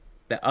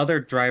other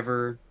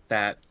driver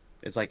that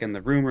is like in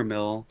the rumor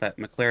mill that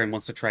McLaren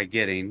wants to try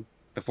getting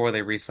before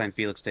they re-sign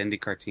Felix to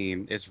IndyCar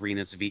team is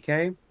Rinus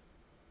VeeKay.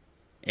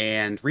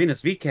 And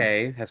Rinus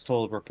VeeKay has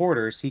told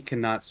reporters he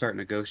cannot start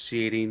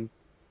negotiating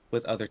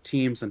with other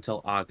teams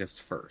until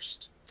August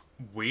 1st.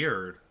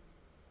 Weird.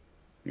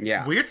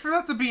 Yeah. Weird for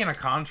that to be in a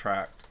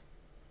contract.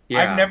 Yeah.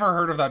 I've never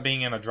heard of that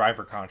being in a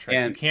driver contract.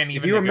 And you can't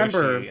even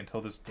negotiate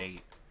until this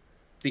date.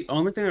 The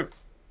only thing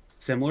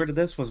similar to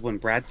this was when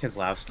Brad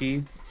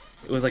Keselowski,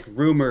 it was like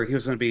rumored he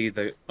was going to be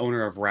the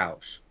owner of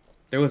Roush.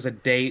 There was a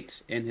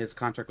date in his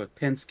contract with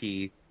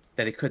Penske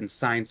that he couldn't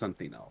sign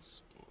something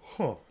else.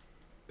 Huh.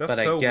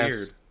 That's so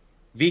weird.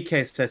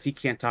 VeeKay says he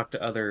can't talk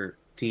to other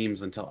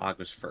teams until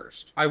August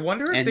 1st. I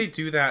wonder if they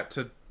do that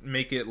to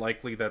make it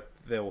likely that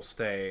they'll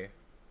stay.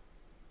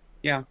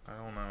 Yeah. I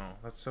don't know.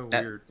 That's so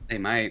weird. They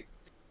might.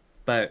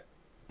 And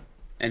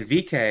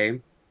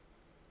VeeKay,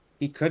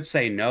 he could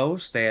say no,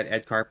 stay at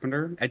Ed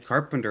Carpenter. Ed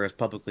Carpenter has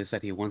publicly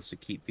said he wants to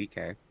keep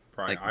VeeKay.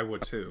 Right, like, I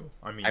would too.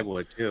 I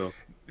would too.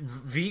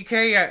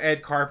 VeeKay at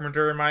Ed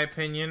Carpenter, in my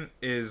opinion,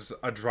 is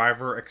a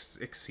driver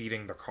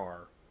exceeding the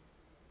car.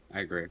 I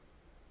agree.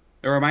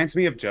 It reminds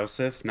me of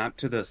Joseph, not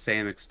to the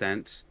same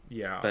extent.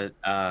 Yeah.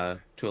 But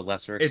to a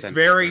lesser extent. It's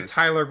very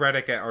Tyler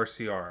Reddick at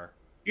RCR.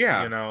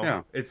 Yeah. You know?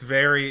 Yeah. It's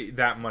very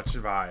that much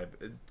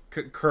vibe.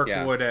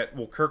 Kirkwood at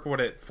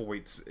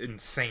Foyt's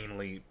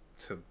insanely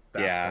to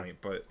that point,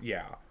 but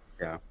yeah.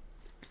 Yeah.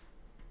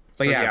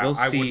 But so, we'll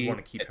see. I would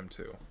want to keep him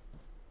too.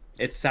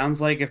 It sounds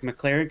like if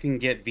McLaren can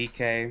get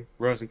VeeKay,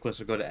 Rosenqvist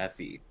will go to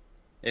FE.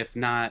 If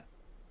not,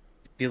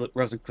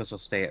 Rosenqvist will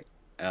stay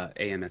at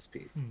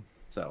AMSP.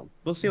 So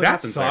we'll see what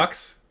happens. That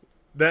sucks.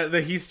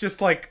 That he's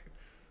just like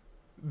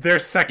their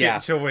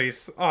second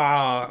choice.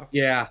 Ah.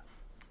 Yeah.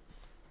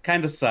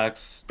 Kind of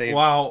sucks. They've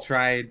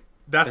tried.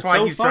 That's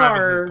why he's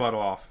driving his butt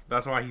off.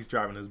 That's why he's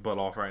driving his butt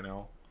off right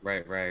now.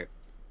 Right.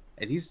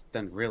 And he's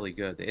done really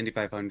good. The Indy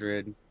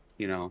 500,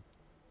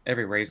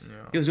 every race.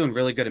 Yeah. He was doing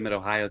really good in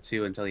Mid-Ohio,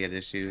 too, until he had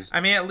issues. I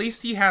mean, at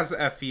least he has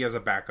FE as a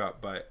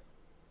backup, but...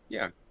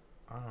 Yeah.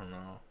 I don't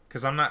know.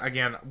 Because I'm not...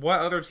 Again, what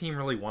other team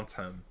really wants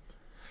him?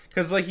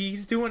 Because, like,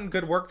 he's doing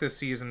good work this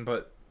season,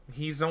 but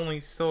he's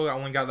still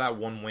only got that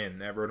one win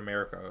at Road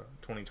America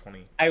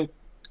 2020.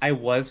 I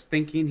was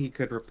thinking he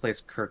could replace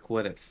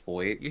Kirkwood at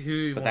Foyt.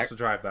 Who wants to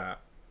drive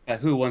that?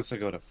 Who wants to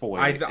go to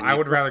Foyt? I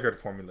would rather go to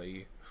Formula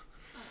E.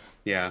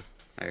 Yeah,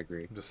 I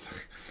agree. It's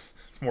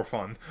more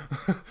fun.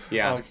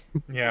 Yeah.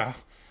 Yeah.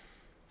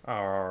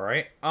 All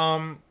right.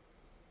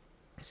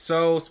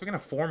 So speaking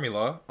of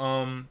Formula,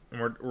 and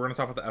we're gonna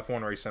talk about the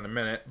F1 race in a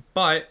minute,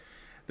 but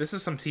this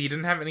is some tea.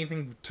 Didn't have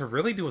anything to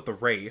really do with the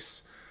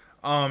race.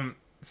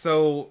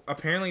 So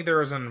apparently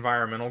there is an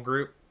environmental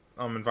group,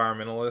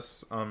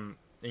 environmentalists. And,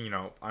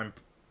 I'm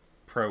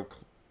pro,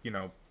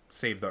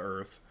 save the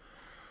Earth,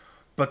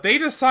 but they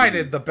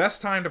decided the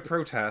best time to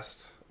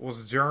protest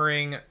was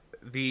during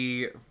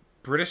the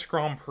British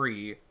Grand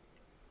Prix,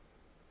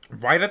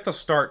 right at the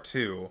start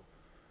too.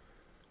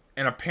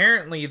 And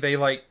apparently they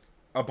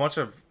a bunch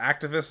of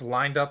activists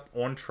lined up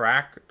on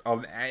track,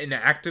 an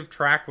active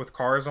track with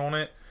cars on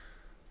it.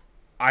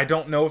 I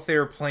don't know if they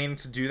were planning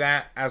to do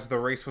that as the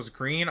race was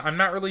green. I'm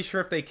not really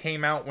sure if they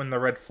came out when the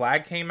red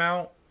flag came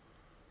out.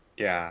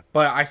 Yeah.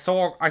 But I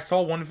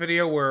saw one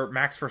video where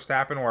Max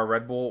Verstappen or a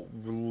Red Bull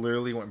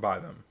literally went by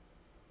them.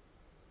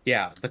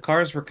 Yeah, the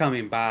cars were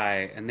coming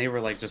by, and they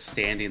were just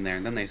standing there,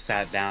 and then they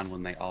sat down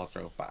when they all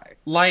drove by.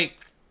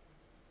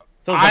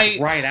 So it was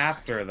right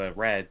after the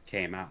red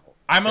came out.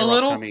 I'm a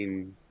little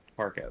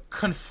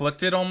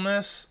conflicted on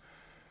this.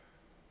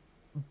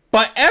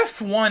 But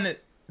F1,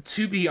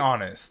 to be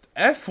honest,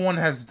 F1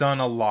 has done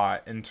a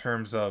lot in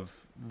terms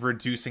of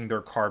reducing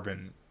their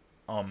carbon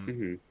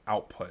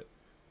output.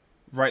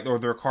 Right, or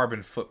their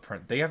carbon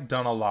footprint. They have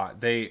done a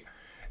lot. The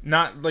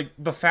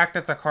fact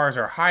that the cars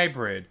are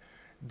hybrid,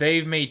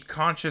 they've made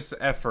conscious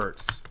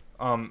efforts.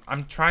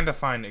 I'm trying to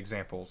find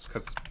examples,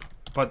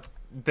 but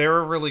they're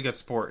a really good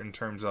sport in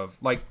terms of,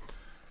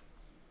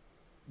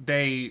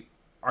 they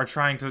are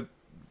trying to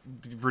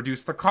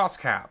reduce the cost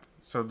cap,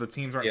 so the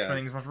teams aren't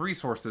spending as much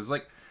resources.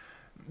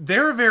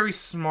 They're very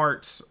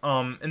smart,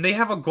 and they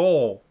have a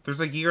goal. There's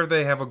a year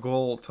they have a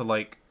goal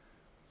to,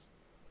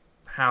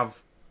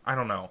 have, I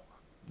don't know.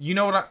 You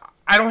know what?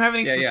 I don't have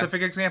any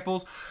specific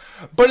examples,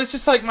 but it's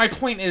just my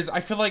point is, I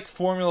feel like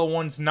Formula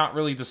One's not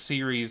really the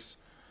series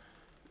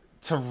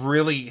to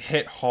really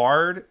hit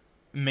hard.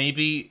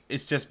 Maybe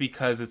it's just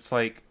because it's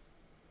a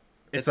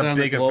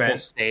big event.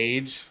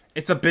 Stage.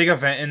 It's a big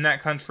event in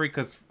that country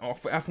because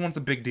F1's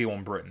a big deal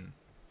in Britain.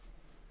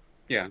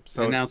 Yeah,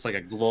 so and now it's a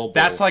global.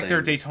 That's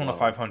their Daytona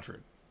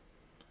 500.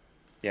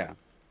 Yeah.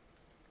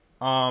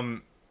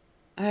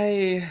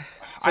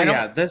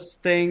 This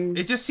thing...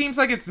 It just seems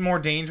like it's more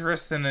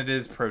dangerous than it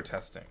is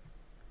protesting.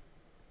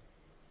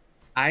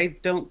 I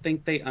don't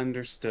think they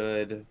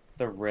understood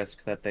the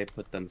risk that they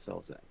put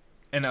themselves in.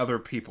 And other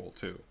people,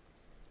 too.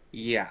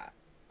 Yeah.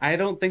 I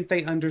don't think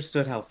they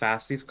understood how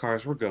fast these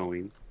cars were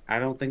going. I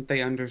don't think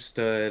they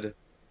understood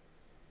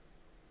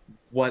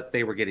what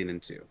they were getting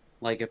into.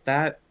 If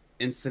that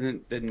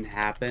incident didn't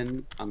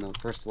happen on the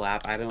first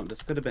lap,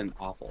 this could have been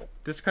awful.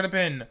 This could have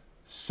been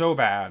so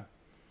bad.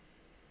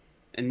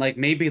 And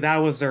maybe that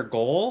was their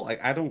goal.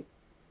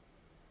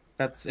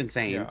 That's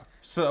insane. Yeah.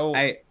 So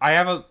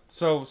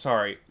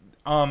sorry.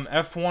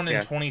 F1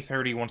 in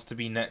 2030 wants to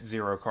be net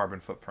zero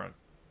carbon footprint.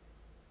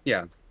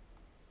 Yeah.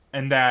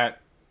 And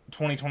that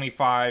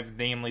 2025,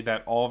 namely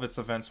that all of its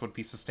events would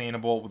be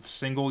sustainable with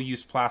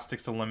single-use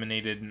plastics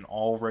eliminated and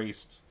all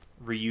reused,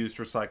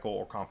 recycled,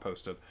 or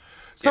composted.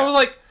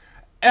 So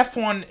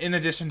F1, in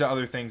addition to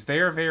other things, they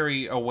are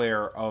very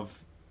aware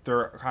of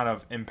their kind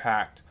of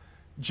impact.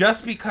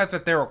 Just because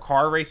that they're a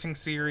car racing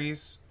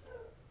series,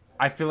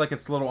 I feel like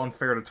it's a little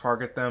unfair to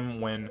target them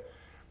when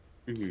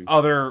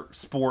other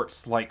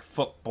sports like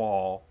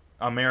football,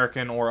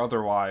 American or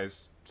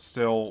otherwise,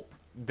 still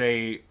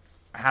they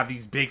have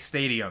these big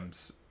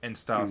stadiums and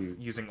stuff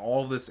using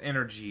all this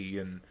energy,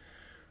 and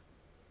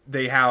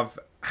they have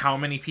how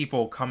many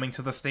people coming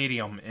to the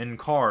stadium in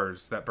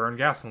cars that burn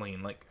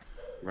gasoline,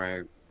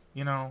 right?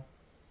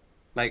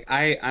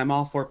 I'm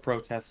all for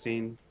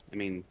protesting.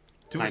 Do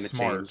it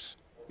smart. Change.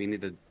 We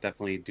need to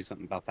definitely do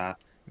something about that.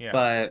 Yeah.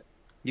 But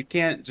you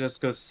can't just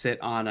go sit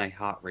on a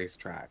hot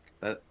racetrack.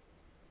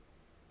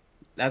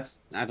 That's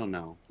I don't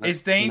know.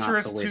 It's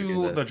dangerous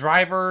to the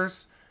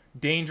drivers.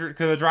 Because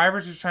the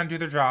drivers are trying to do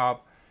their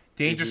job.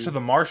 Dangerous to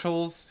the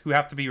marshals who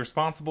have to be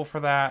responsible for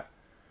that.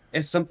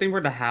 If something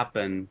were to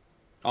happen,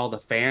 all the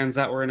fans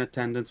that were in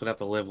attendance would have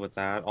to live with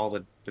that. All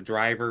the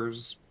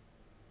drivers,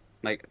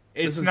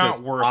 it's not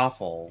just worth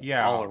awful.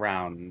 Yeah, all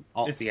around.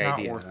 It's the not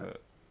idea. Worth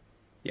it.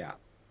 Yeah.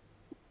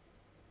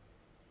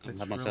 It's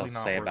not much really else to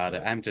not say worth about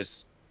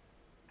it.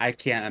 I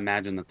can't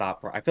imagine the thought.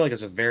 I feel like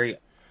it's just very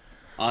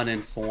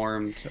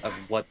uninformed of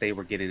what they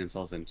were getting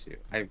themselves into.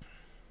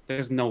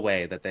 There's no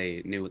way that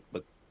they knew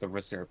what the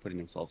risk they were putting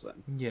themselves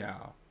in.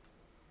 Yeah.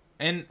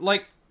 And,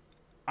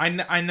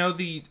 I know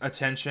the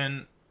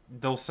attention,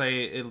 they'll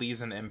say it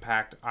leaves an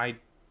impact. I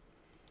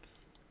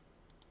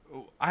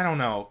don't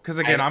know. Because,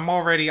 again, I'm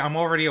already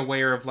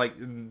aware of,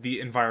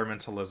 the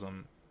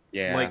environmentalism.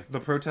 Yeah. The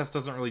protest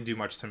doesn't really do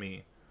much to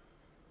me.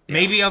 Yeah.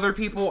 Maybe other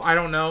people, I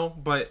don't know,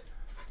 but...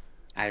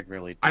 I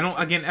really don't.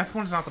 Again,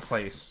 F1's not the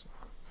place.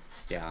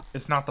 Yeah.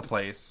 It's not the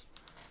place.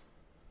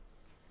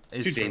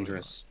 It's too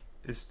dangerous.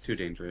 It's too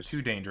dangerous.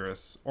 Too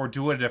dangerous. Or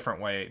do it a different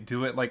way.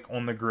 Do it,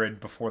 on the grid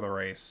before the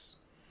race.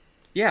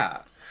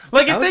 Yeah.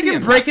 If they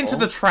can break into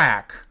the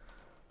track...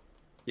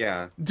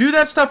 Yeah. Do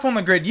that stuff on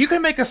the grid. You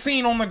can make a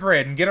scene on the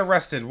grid and get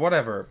arrested,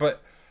 whatever.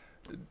 But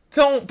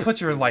don't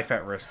put your life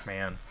at risk,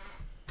 man.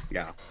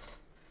 Yeah.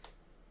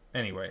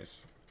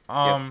 Anyways,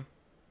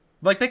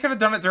 like they could have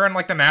done it during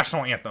like the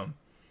national anthem.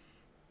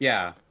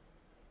 Yeah.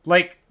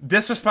 Like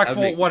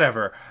disrespectful,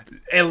 whatever.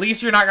 At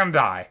least you're not gonna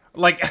die.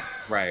 Like.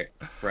 Right.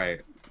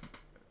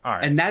 All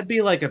right. And that'd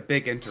be like a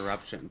big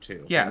interruption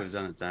too. Yes.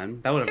 If done it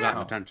then. That would have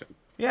gotten attention.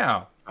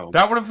 Yeah. Oh.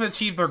 That would have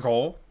achieved their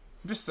goal.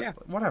 Just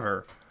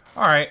whatever.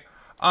 All right.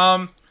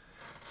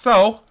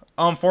 So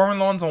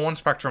Formula One's on one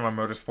spectrum on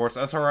motorsports.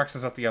 SRX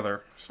is at the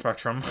other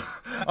spectrum.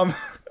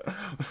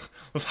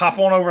 Let's hop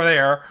on over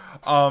there.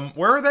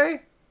 Where are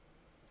they?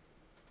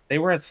 They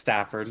were at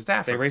Stafford.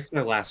 They raced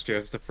there last year.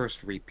 It's the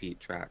first repeat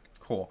track.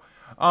 Cool.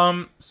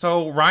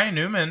 So Ryan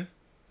Newman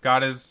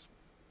got his.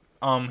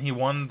 He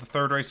won the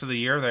third race of the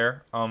year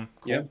there.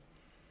 Cool.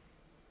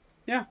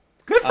 Yeah.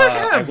 Good for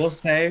him. I will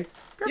say.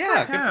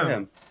 Good for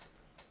him.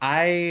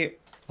 I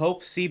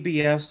hope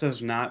CBS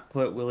does not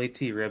put Willie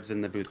T. Ribbs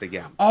in the booth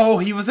again. Oh,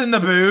 he was in the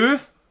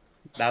booth?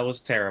 That was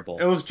terrible.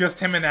 It was just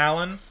him and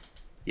Allen?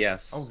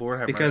 Yes. Oh, Lord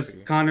have because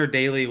mercy. Connor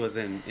Daly was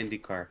in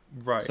IndyCar.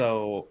 Right.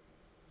 So,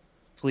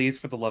 please,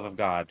 for the love of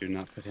God, do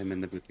not put him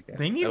in the booth again.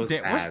 They need. What's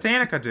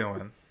Danica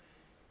doing?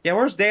 Yeah,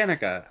 where's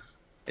Danica?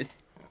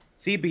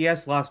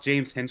 CBS lost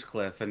James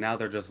Hinchcliffe, and now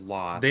they're just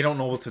lost. They don't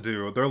know what to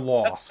do. They're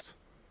lost.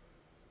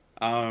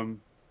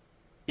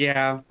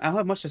 Yeah, I don't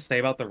have much to say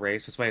about the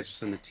race. That's why it's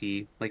just in the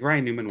T. Like,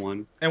 Ryan Newman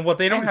won. And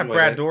they don't have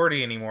Brad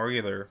Doherty anymore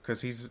either,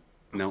 because he's...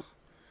 Nope.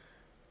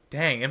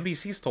 Dang,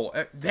 NBC stole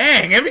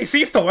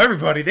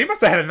everybody. They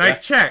must have had a nice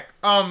check.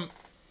 Yeah,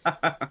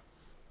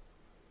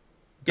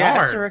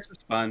 SRX was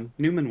fun.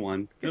 Newman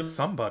won. Get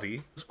somebody.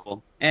 It was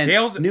cool. And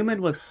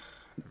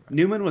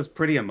Newman was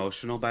pretty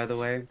emotional, by the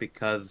way,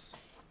 because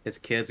his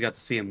kids got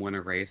to see him win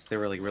a race. They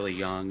were like really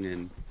young,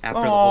 and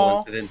after the whole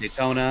incident in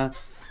Daytona,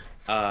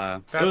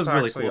 it was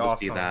really cool to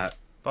see that.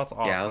 That's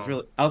awesome.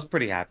 Yeah, I was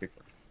pretty happy for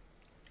him.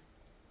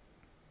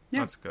 Yeah.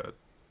 That's good.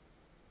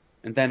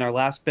 And then our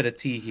last bit of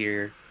tea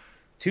here,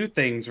 2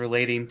 things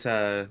relating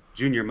to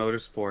junior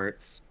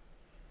motorsports.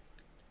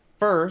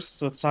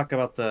 First, let's talk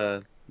about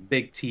the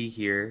big T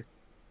here,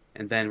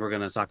 and then we're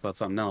going to talk about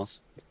something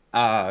else.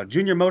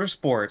 Junior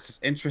motorsports is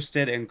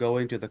interested in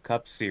going to the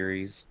Cup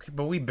Series.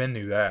 But we've been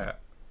to that.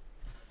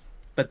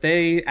 But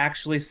they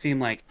actually seem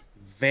like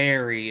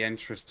very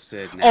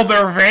interested now. Oh,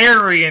 they're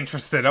very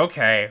interested.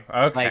 Okay.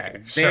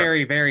 Like,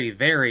 very, very,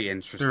 very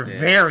interested. They're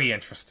very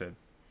interested.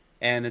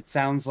 And it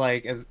sounds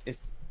like as if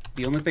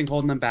the only thing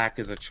holding them back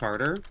is a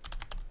charter,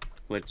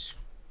 which,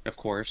 of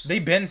course.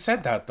 They've been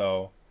said that,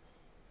 though.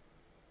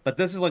 But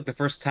this is like the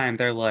first time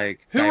they're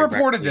like... Who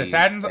reported this?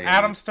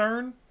 Adam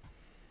Stern?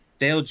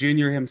 Dale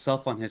Jr.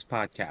 himself on his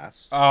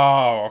podcast.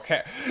 Oh,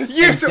 okay.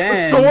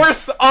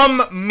 Source,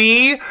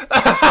 me?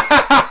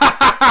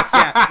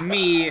 Yeah,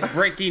 me,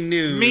 breaking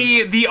news.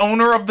 Me, the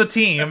owner of the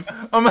team.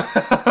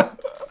 But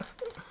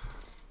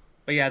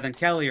yeah, then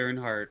Kelly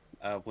Earnhardt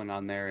went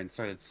on there and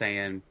started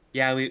saying,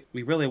 yeah, we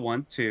really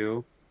want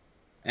to,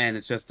 and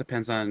it just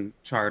depends on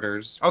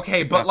charters.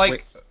 Okay, but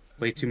like...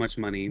 Way too much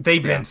money.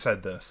 They've been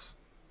said this.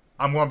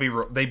 I'm going to be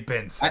real. They've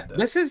been said this.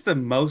 This is the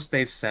most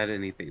they've said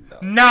anything, though.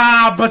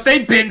 Nah, but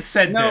they've been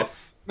said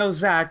this. No,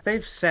 Zach,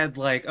 they've said,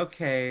 like,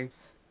 okay,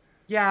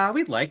 yeah,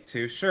 we'd like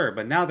to, sure.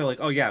 But now they're like,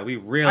 oh, yeah, we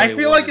really I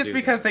feel like it's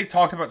because they've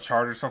talked about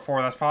charters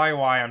before. That's probably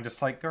why I'm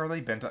just like, girl,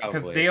 they've been...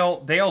 Because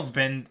Dale's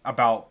been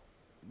about,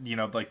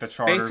 like, the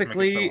charters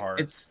basically, make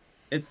it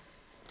so hard.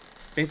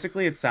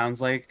 Basically, it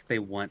sounds like they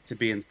want to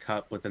be in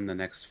Cup within the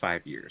next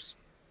 5 years.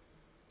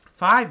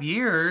 5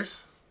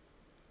 years?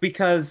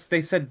 Because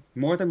they said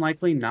more than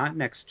likely not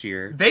next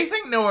year. They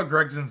think Noah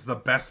Gregson's the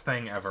best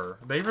thing ever.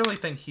 They really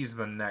think he's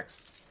the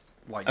next,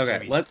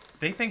 Jimmy.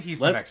 They think he's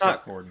the next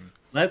Jeff Gordon.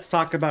 Let's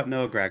talk about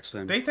Noah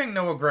Gragson. They think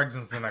Noah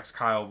Gregson's the next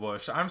Kyle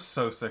Busch. I'm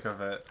so sick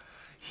of it.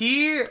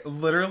 He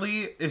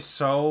literally is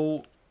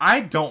so... I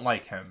don't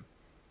like him.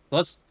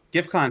 Let's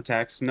give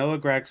context. Noah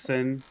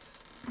Gragson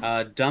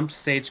dumped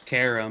Sage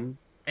Karam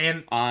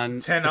and on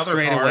 10 the other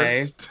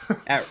straightaway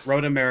cars at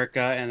Road America,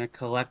 and it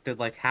collected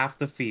like half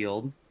the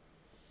field.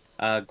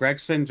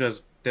 Gregson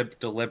just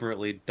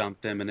deliberately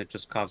dumped him, and it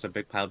just caused a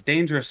big pile.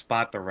 Dangerous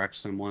spot to wreck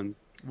someone.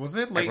 Was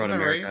it late in the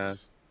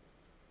race?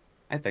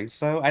 I think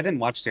so. I didn't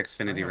watch the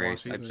Xfinity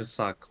race. I just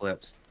saw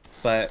clips.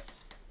 But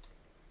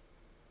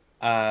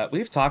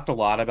we've talked a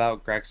lot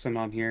about Gregson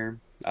on here.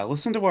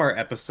 Listen to our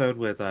episode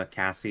with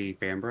Cassie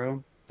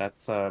Fambro.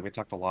 That's we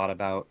talked a lot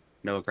about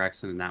Noah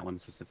Gregson in that one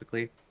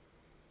specifically.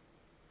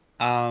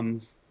 No,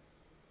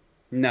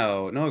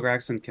 Noah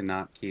Gregson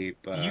cannot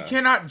keep... you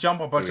cannot jump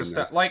a bunch of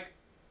steps. Like...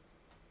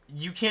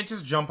 You can't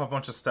just jump a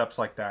bunch of steps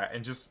like that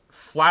and just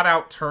flat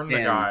out turn the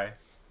guy.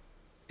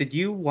 Did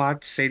you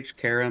watch Sage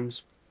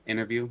Karam's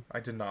interview? I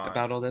did not.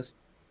 About all this?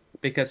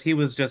 Because he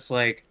was just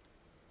like...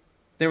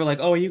 They were like,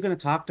 oh, are you going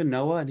to talk to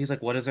Noah? And he's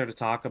like, what is there to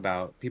talk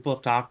about? People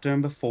have talked to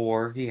him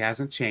before. He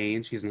hasn't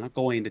changed. He's not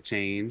going to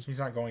change. He's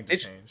not going to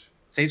change.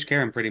 Sage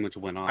Karam pretty much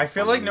went on. I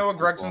feel like Noah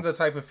Gregson's the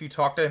type, if you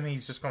talk to him,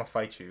 he's just going to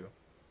fight you.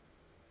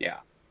 Yeah.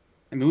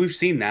 I mean, we've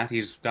seen that.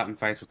 He's gotten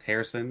fights with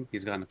Harrison.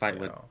 He's gotten a fight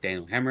with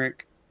Daniel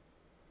Hemrick.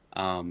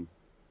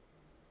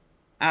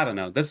 I don't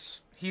know.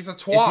 This He's a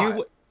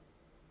twat.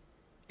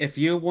 If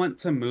you want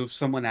to move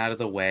someone out of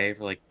the way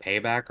for like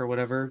payback or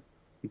whatever,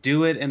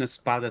 do it in a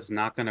spot that's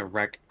not going to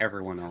wreck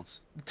everyone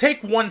else.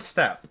 Take one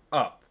step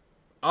up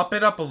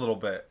it up a little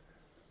bit.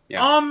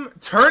 Yeah.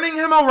 Turning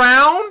him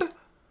around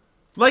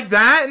like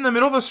that in the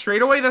middle of a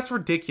straightaway, that's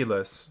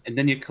ridiculous. And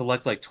then you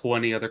collect like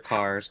 20 other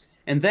cars,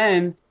 and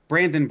then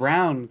Brandon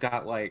Brown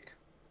got like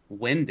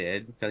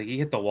winded. Like, he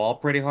hit the wall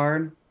pretty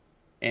hard,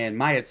 and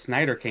Myatt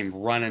Snyder came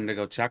running to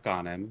go check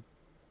on him.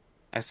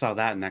 I saw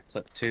that in that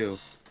clip too.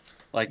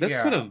 Like,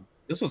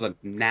 this was a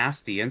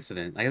nasty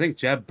incident. I think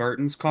Jeb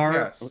Burton's car,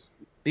 yes.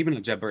 Even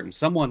not Jeb Burton,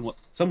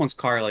 someone's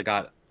car like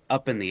got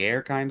up in the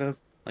air, kind of.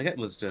 Like, it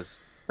was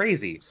just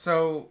crazy.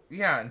 So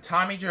yeah, and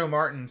Tommy Joe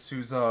Martins,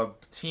 who's a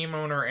team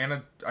owner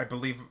and I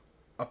believe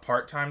a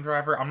part-time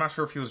driver. I'm not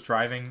sure if he was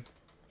driving.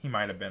 He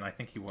might have been. I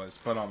think he was.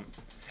 But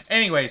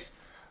anyways,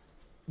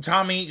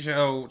 Tommy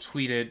Joe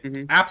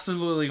tweeted,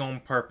 absolutely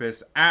on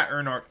purpose, at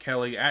Earnhardt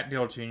Kelly, at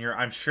Dale Jr.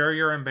 I'm sure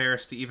you're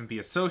embarrassed to even be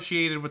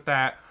associated with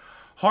that.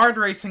 Hard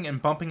racing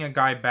and bumping a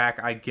guy back,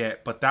 I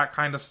get, but that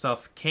kind of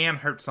stuff can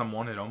hurt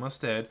someone. It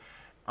almost did.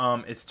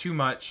 It's too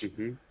much.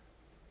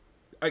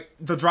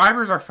 The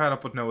drivers are fed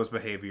up with Noah's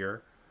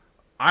behavior.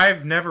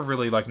 I've never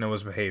really liked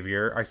Noah's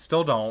behavior. I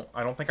still don't.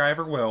 I don't think I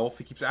ever will if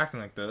he keeps acting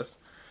like this.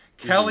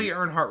 Kelly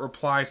Earnhardt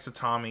replies to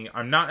Tommy,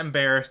 I'm not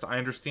embarrassed. I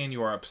understand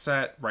you are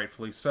upset,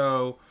 rightfully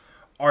so.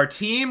 Our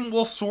team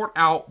will sort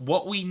out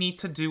what we need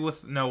to do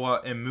with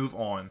Noah and move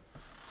on.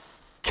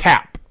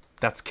 Cap.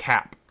 That's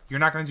cap. You're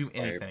not going to do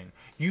anything.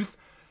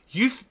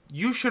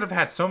 You should have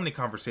had so many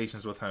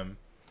conversations with him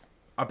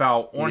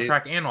about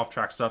on-track and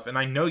off-track stuff, and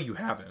I know you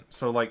haven't.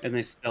 So, like... And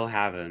they still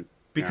haven't.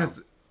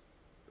 Because...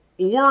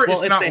 No. Or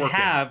it's not working. If they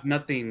have,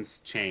 nothing's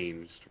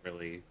changed,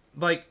 really.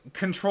 Like,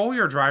 control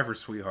your driver,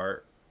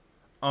 sweetheart.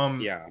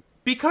 Yeah.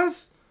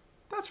 Because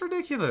that's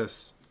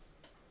ridiculous.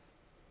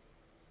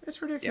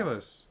 It's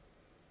ridiculous.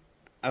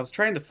 Yeah. I was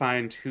trying to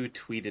find who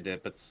tweeted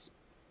it, but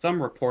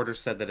some reporter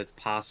said that it's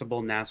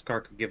possible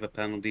NASCAR could give a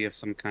penalty of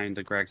some kind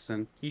to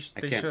Gregson. They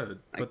should,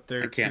 but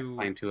I can't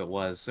find who it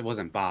was. It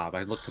wasn't Bob.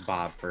 I looked to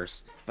Bob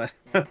first, but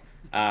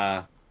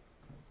I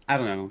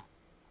don't know.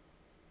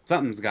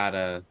 Something's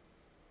gotta.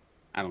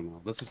 I don't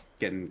know. This is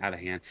getting out of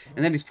hand.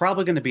 And then he's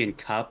probably going to be in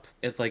Cup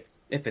if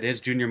it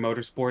is Junior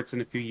Motorsports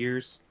in a few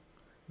years.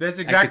 That's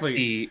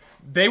exactly.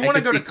 They want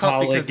to go to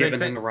Cup because they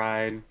think him a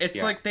ride.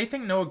 It's like they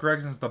think Noah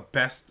Gregson's the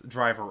best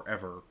driver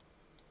ever.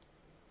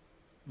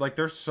 Like,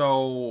 they're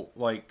so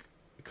like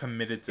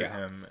committed to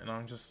him, and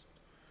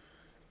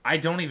I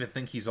don't even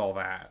think he's all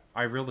that.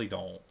 I really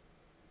don't.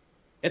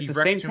 It's the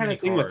same kind of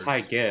thing with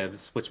Ty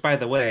Gibbs, which, by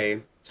the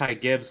way, Ty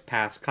Gibbs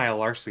passed Kyle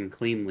Larson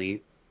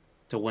cleanly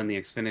to win the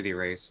Xfinity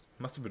race.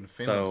 Must have been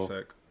feeling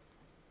sick.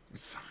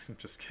 I'm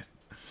just kidding.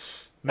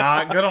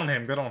 Nah, good on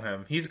him. Good on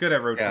him. He's good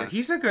at road course.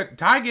 He's a good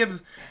Ty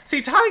Gibbs.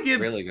 See, Ty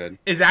Gibbs really good.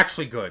 Is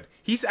actually good.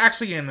 He's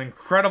actually an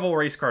incredible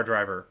race car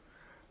driver.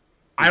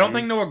 I don't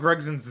think Noah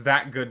Gregson's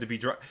that good to be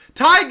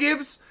Ty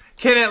Gibbs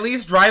can at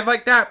least drive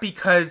like that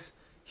because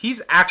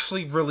he's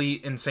actually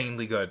really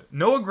insanely good.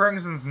 Noah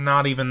Gregson's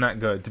not even that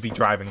good to be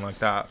driving like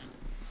that.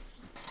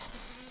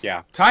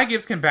 Yeah. Ty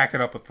Gibbs can back it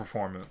up with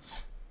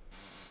performance.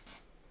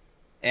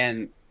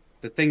 And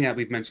the thing that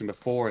we've mentioned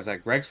before is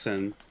that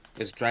Gregson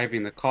is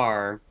driving the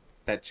car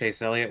that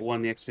Chase Elliott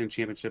won the Xfinity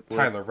Championship with.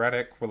 Tyler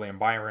Reddick, William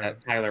Byron.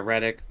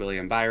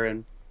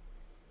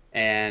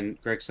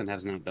 And Gregson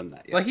has not done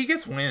that yet. Like, he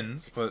gets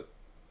wins, but...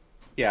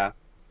 Yeah.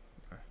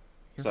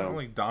 He doesn't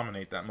really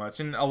dominate that much.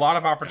 And a lot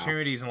of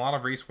opportunities and a lot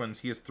of race wins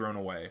he has thrown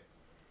away.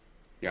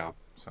 Yeah.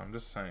 So I'm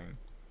just saying.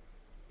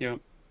 Yeah.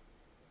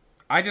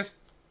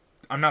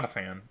 I'm not a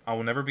fan. I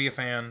will never be a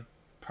fan,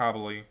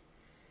 probably.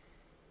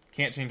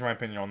 Can't change my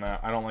opinion on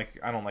that. I don't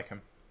like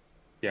him.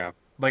 Yeah.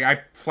 Like,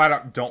 I flat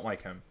out don't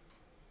like him.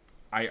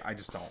 I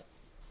just don't.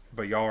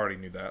 But y'all already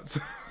knew that.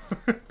 So.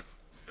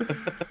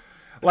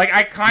 Like,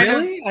 I kind of...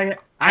 Really?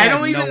 I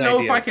don't even know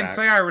if I can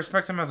say I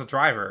respect him as a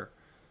driver.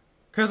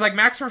 Because, like,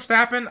 Max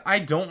Verstappen, I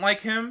don't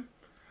like him.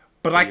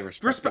 But I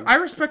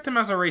respect him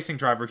as a racing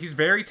driver. He's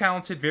very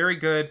talented, very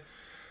good.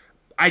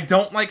 I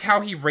don't like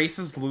how he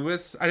races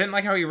Lewis. I didn't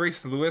like how he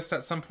raced Lewis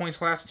at some points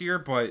last year,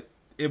 but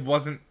it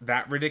wasn't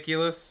that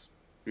ridiculous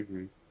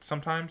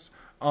sometimes.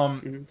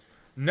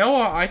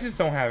 Noah, I just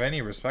don't have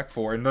any respect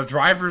for, and the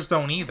drivers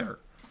don't either.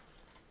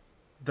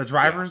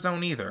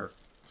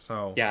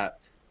 So yeah,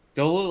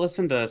 go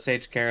listen to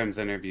Sage Karam's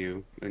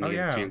interview when you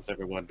get a chance,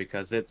 everyone,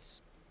 because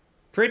it's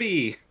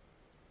pretty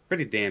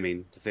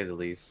damning to say the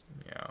least.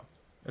 Yeah,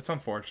 it's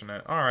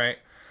unfortunate. All right,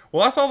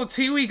 well, that's all the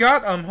tea we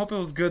got. Hope it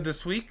was good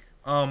this week.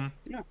 Yeah,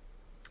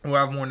 we'll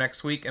have more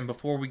next week. And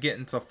before we get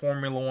into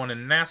Formula One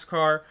and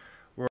NASCAR,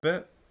 we're a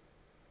bit.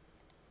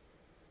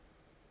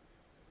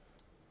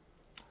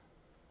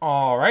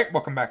 All right,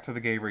 welcome back to the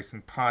Gay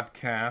Racing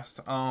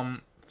Podcast.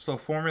 So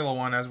Formula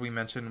One, as we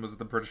mentioned, was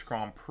the British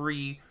Grand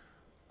Prix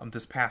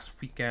this past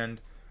weekend.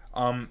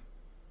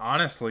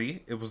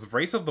 Honestly, it was the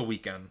race of the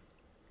weekend.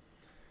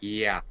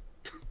 Yeah,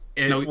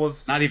 it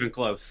was not even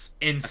close.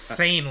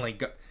 Insanely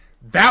good.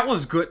 That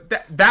was good.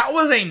 That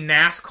was a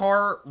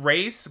NASCAR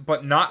race,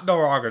 but not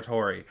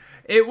derogatory.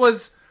 It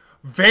was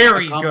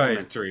very a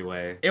good.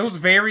 Way. It was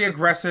very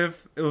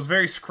aggressive. It was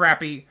very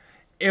scrappy.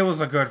 It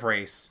was a good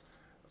race.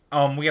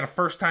 We had a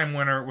first-time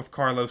winner with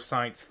Carlos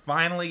Sainz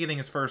finally getting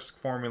his first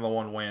Formula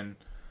One win.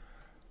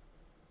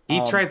 He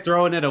tried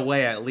throwing it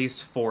away at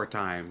least 4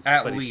 times,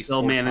 but he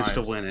still managed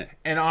to win it.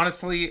 And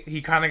honestly,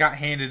 he kind of got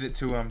handed it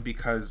to him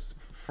because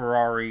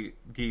Ferrari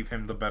gave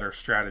him the better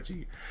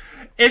strategy.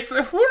 What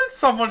did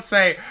someone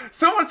say?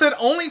 Someone said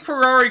only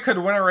Ferrari could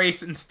win a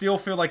race and still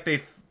feel like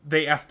they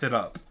effed it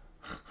up.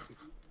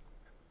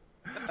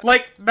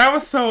 Like, that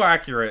was so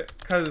accurate,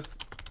 because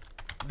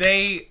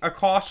a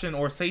caution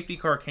or safety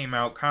car came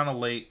out kind of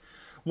late.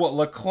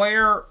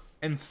 Leclerc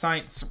and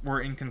Sainz were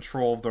in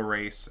control of the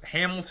race.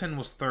 Hamilton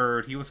was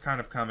third. He was kind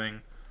of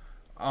coming.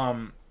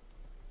 And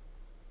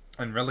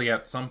really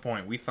at some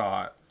point we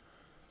thought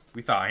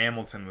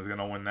Hamilton was going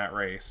to win that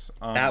race.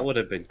 That would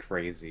have been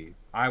crazy.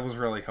 I was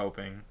really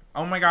hoping.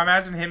 Oh my god,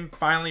 imagine him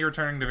finally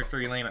returning to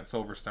victory lane at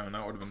Silverstone.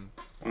 That would have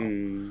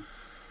been...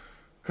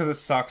 Because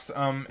it sucks.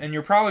 And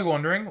you're probably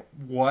wondering,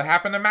 what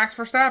happened to Max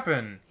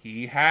Verstappen?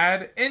 He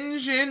had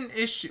engine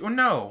issue.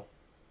 No,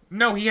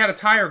 he had a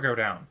tire go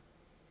down.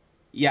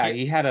 Yeah,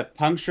 he had a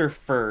puncture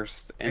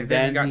first, and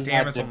then he got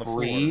damage on the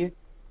floor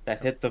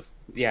that hit the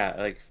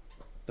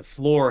the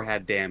floor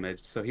had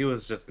damage, so he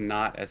was just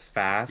not as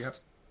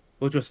fast,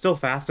 which was still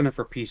fast enough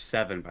for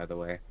P7, by the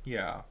way.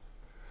 Yeah,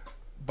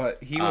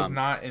 but he was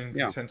not in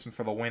contention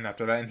for the win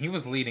after that, and he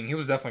was leading. He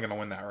was definitely going to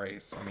win that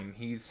race. I mean,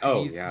 he's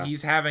going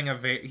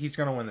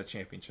to win the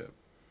championship.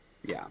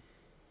 Yeah,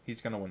 he's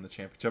going to win the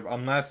championship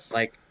unless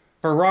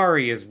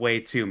Ferrari is way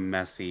too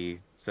messy.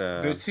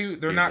 So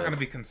they're not going to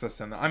be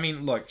consistent. I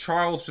mean, look,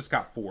 Charles just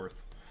got 4th.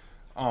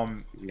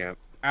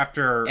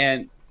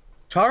 And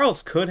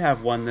Charles could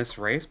have won this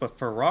race, but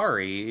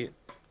Ferrari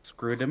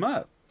screwed him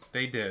up.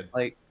 They did.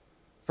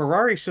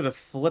 Ferrari should have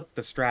flipped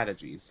the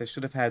strategies. They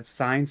should have had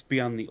Sainz be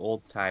on the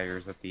old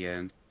tires at the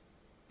end,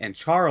 and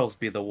Charles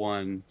be the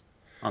one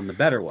on the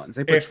better ones.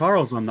 They put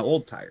Charles on the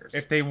old tires.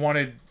 If they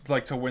wanted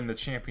to win the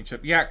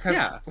championship,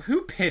 because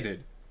who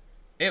pitted?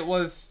 It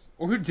was,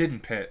 or who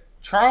didn't pit?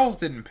 Charles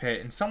didn't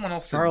pit, and someone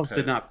else didn't pit. Charles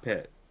did not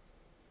pit.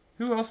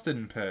 Who else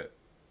didn't pit?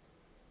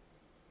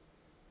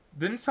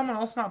 Didn't someone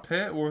else not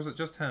pit, or was it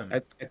just him?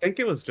 I think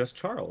it was just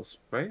Charles,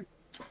 right?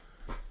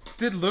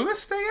 Did Lewis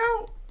stay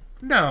out?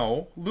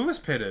 No, Lewis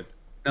pitted.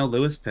 No,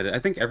 Lewis pitted. I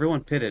think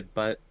everyone pitted,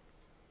 but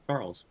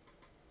Charles.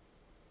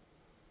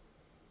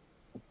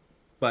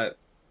 But...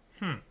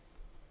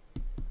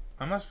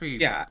 I must be...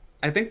 Yeah,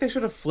 I think they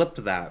should have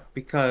flipped that,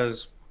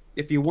 because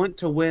if you want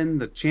to win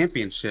the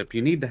championship,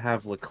 you need to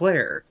have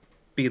Leclerc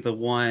be the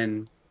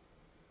one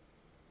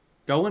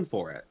going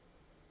for it.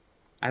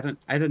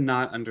 I did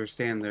not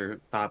understand their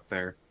thought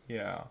there.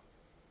 Yeah.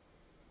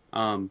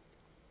 But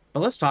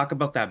let's talk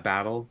about that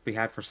battle we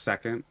had for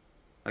second.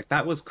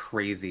 That was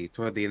crazy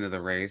toward the end of the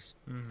race.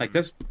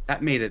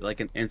 That made it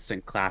an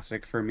instant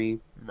classic for me.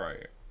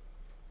 Right.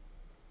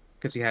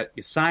 Because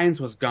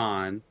Sainz was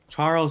gone.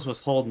 Charles was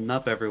holding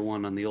up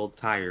everyone on the old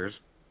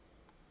tires.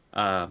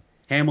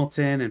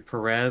 Hamilton and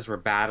Perez were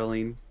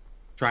battling,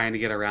 trying to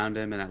get around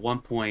him, and at one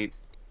point,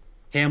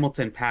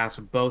 Hamilton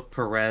passed both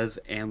Perez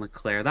and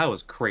Leclerc. That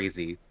was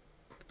crazy.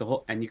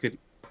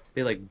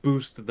 They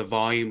boosted the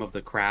volume of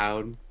the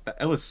crowd.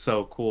 That was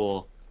so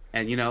cool.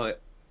 And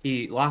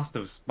he lost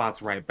those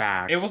spots right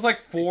back. It was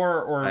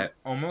 4 or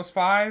almost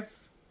 5.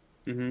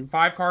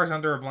 5 cars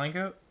under a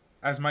blanket,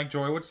 as Mike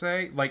Joy would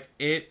say.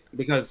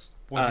 Because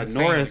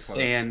Norris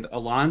and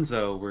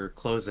Alonso were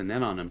closing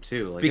in on him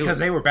too. Because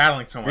they were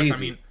battling so much. Crazy. I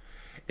mean,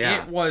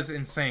 it was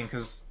insane.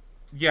 Because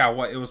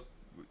it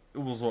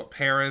was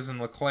Perez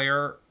and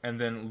Leclerc, and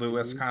then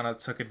Lewis kind of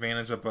took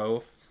advantage of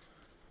both.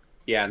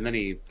 Yeah, and then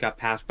he got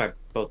passed by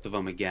both of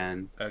them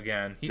again.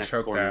 He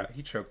choked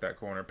that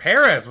corner.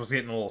 Perez was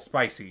getting a little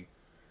spicy.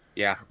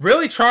 Yeah.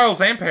 Really,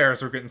 Charles and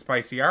Perez were getting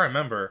spicy. I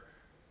remember.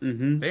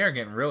 They are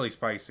getting really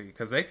spicy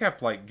because they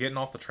kept getting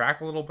off the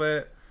track a little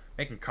bit,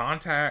 making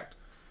contact.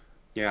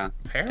 Yeah.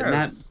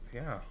 Perez.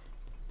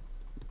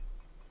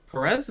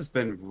 Perez has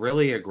been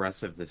really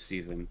aggressive this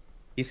season.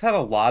 He's had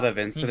a lot of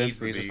incidents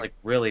where he's just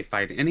really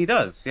fighting, and he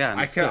does. Yeah.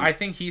 I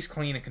think he's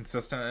clean and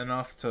consistent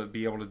enough to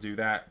be able to do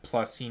that.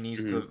 Plus, he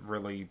needs to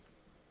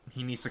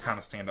kind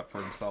of stand up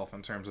for himself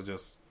in terms of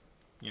just,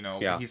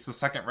 he's the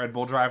second Red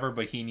Bull driver,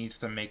 but he needs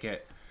to make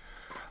it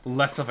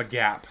less of a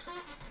gap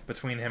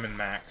between him and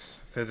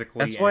Max physically.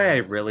 That's why I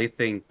really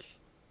think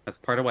that's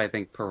part of why I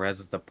think Perez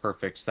is the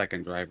perfect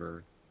second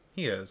driver.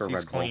 He is.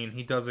 He's clean.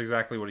 He does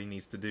exactly what he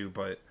needs to do,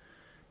 but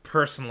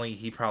personally,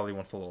 he probably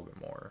wants a little bit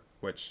more,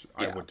 which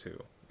I would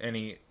too.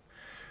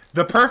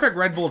 The perfect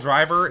Red Bull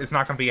driver is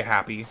not going to be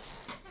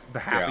the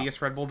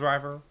happiest Red Bull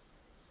driver,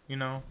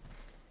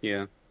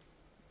 Yeah.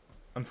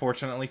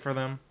 Unfortunately for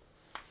them,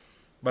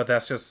 but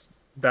that's just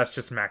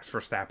Max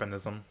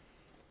Verstappenism.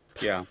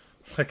 Yeah.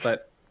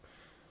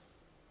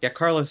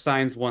 Carlos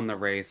Sainz won the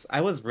race. I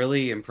was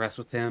really impressed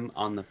with him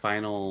on the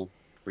final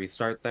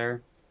restart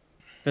there.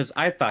 Because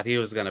I thought he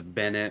was gonna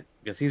bin it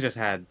because he's just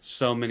had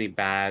so many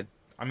bad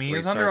I mean,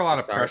 he's under a restarts and lot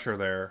of starts. pressure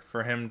there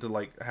for him to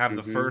like have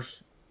the Hmm.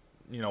 first,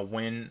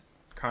 win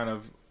kind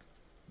of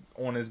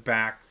on his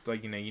back.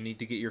 Like, you need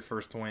to get your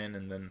first win,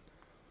 and then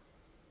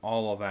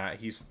all of that.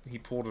 He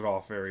pulled it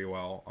off very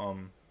well.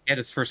 He had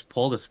his first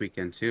pull this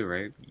weekend too,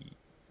 right? Did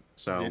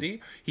So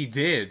he? He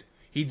did.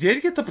 He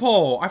did get the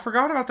pole. I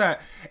forgot about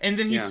that. And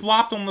then he yeah,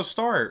 flopped on the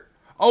start.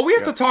 Oh, we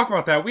have to yep, talk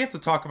about that. We have to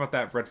talk about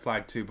that red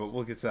flag too, but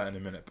we'll get to that in a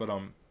minute. But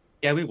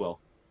yeah, we will.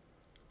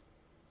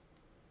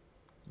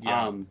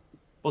 yeah. Um,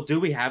 well, do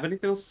we have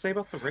anything else to say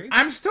about the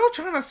I'm race? still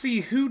trying to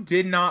see who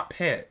did not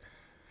pit.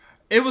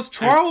 It was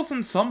I Charles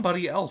and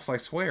somebody else, I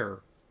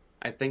swear.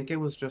 I think it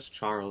was just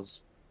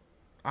Charles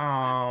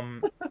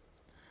Um,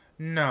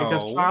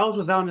 because no. Charles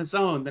was out on his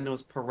own. Then it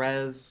was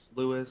Perez,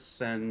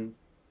 Lewis, and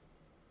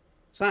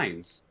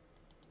Sainz.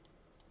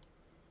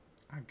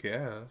 I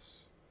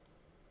guess.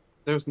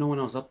 There's no one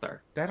else up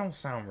there, That don't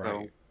sound so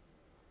right.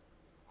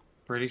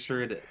 pretty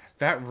sure it is.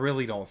 That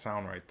really don't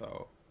sound right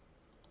though.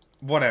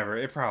 Whatever,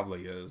 it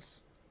probably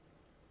is.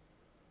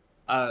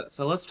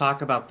 So let's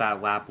talk about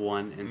that lap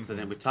one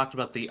incident. Hmm. We talked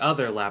about the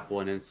other lap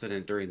one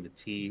incident during the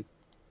T.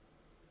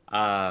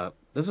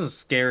 This was a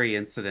scary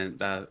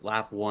incident.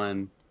 Lap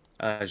one,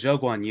 Zhou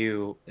Guan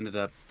Yu ended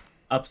up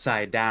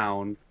upside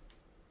down,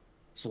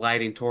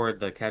 sliding toward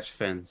the catch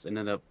fence,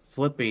 ended up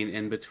flipping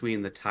in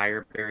between the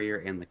tire barrier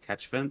and the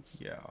catch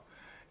fence. Yeah.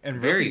 And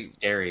Very really,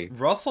 scary.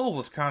 Russell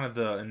was kind of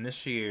the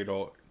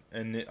initiator.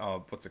 And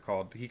what's it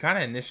called? He kind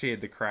of initiated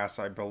the crash,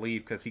 I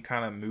believe, because he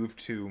kind of moved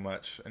too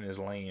much in his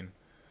lane.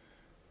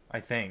 I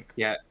think.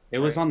 Yeah, it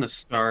was Right. on the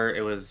start.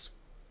 It was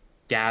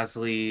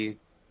Gasly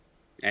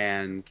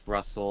and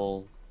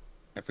Russell.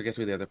 I forget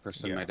who the other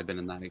person Yeah. might have been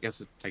in that.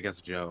 I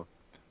guess Joe.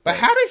 But But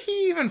how did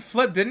he even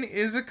flip? Didn't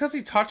Is it because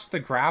he touched the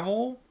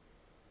gravel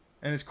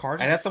and his car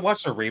I'd just? have to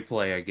watch the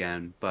replay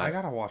again. I But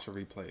gotta watch a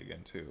replay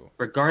again too.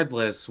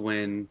 regardless,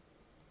 when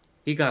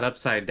he got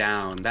upside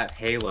down, that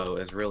halo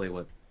is really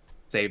what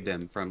saved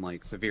him from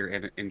like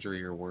severe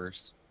injury or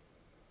worse.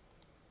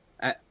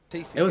 I,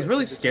 it was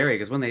really scary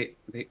because when the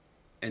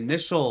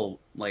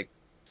initial like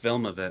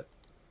film of it,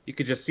 you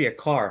could just see a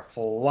car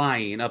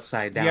flying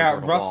upside down Yeah,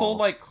 toward a Russell wall.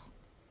 like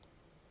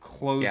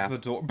closed Yeah. the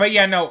door. But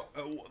yeah, no,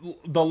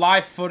 the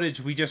live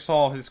footage we just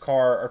saw his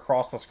car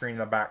across the screen in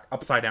the back,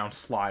 upside down,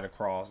 slide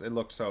across. It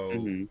looked so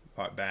Hmm.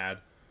 bad.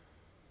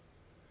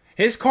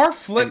 His car And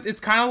flipped.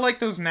 It's kind of like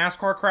those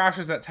NASCAR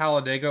crashes at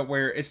Talladega,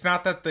 where it's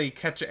not that they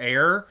catch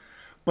air,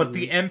 but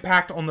the mhm.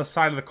 impact on the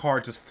side of the car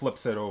just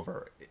flips it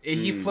over.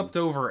 He Mm. flipped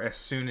over as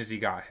soon as he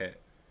got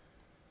hit,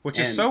 which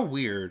is and so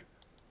weird.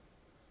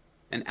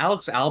 and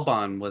Alex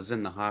Albon was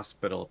in the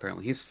hospital.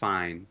 Apparently, he's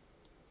fine,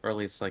 or at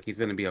least like he's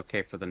gonna be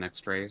okay for the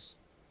next race.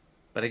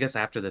 But I guess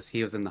after this,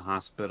 he was in the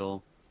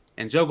hospital,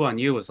 and Zhou Guan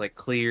Yu was like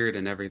cleared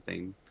and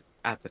everything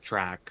at the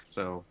track.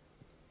 So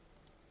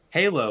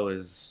Halo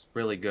is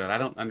really good. I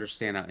don't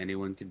understand how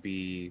anyone could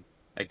be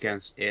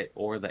against it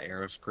or the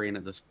aero screen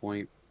at this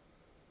point,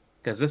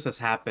 because this has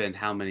happened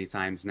how many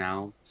times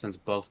now since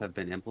both have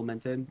been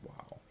implemented.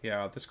 Wow.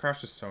 Yeah, this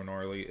crash is so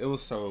gnarly. It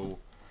was so.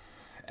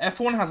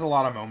 F1 has a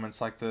lot of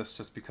moments like this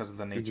just because of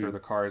the nature of Hmm. the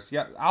cars.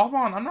 Yeah,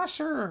 Albon, I'm not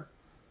sure.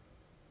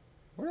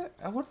 What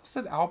else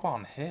did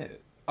Albon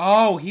hit?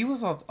 Oh, he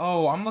was a.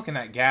 Oh, I'm looking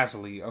at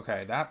Gasly.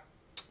 Okay, that.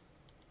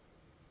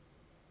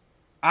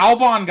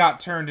 Albon got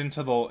turned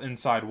into the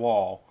inside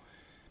wall Okay.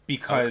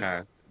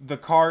 because the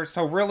car.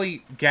 So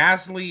really,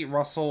 Gasly,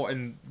 Russell,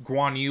 and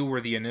Guan Yu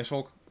were the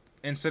initial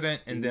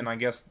incident, and Hmm. then I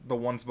guess the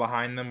ones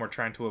behind them were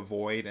trying to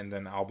avoid, and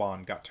then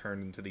Albon got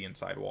turned into the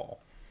inside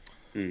wall.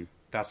 Mm.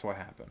 That's what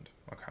happened.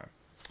 Okay.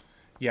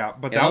 Yeah,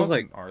 but Yeah, that that was was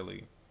like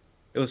gnarly.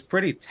 it was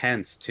pretty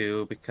tense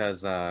too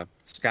because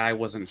Sky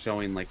wasn't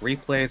showing like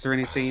replays or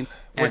anything,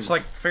 Which, and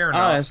like, fair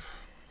us,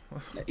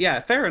 enough. yeah,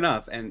 fair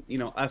enough. And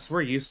us,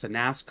 we're used to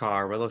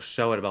NASCAR where they'll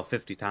show it about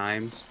 50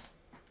 times,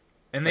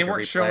 And they like a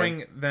weren't replay.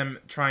 showing them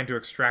trying to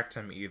extract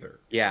him either.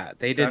 Yeah,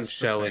 they didn't That's the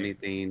show thing.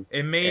 anything,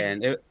 It made,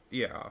 and it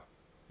yeah,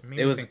 it made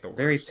it me was think the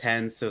very worst.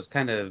 tense. It was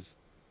kind of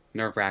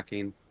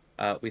nerve-wracking.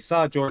 We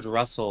saw George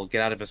Russell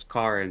get out of his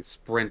car and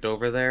sprint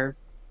over there,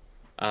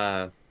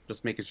 uh,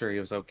 just making sure he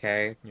was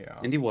okay, Yeah.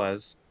 and he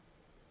was.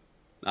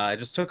 It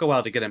just took a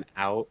while to get him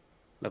out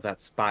of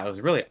that spot. It was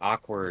a really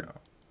awkward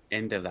Yeah.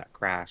 end of that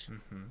crash,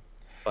 Hmm.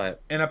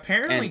 but And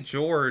apparently, and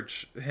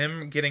George,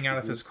 him getting out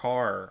of mhm, his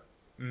car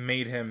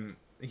made him,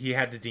 he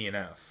had to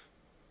DNF.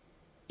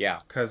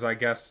 yeah, Because I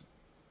guess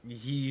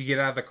you get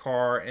out of the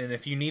car, and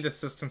if you need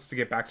assistance to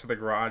get back to the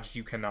garage,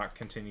 you cannot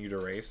continue to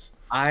race.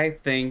 I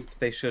think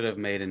they should have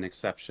made an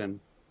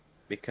exception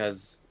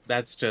because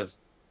that's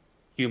just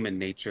human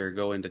nature.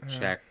 Going to Uh,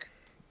 check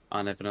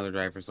on if another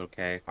driver's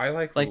okay. I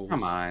like Like,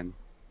 come rules. on.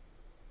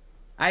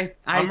 I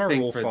I'm a think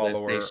rule for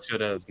this they follower.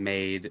 should have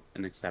made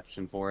an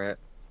exception for it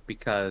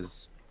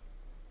because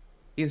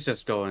he's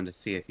just going to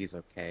see if he's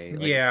okay.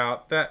 Yeah,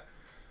 that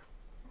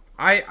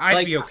I'd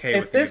Like be okay if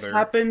with this either.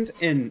 happened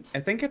in I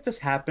think if this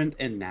happened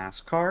in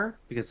NASCAR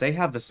because they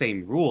have the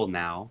same rule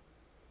now.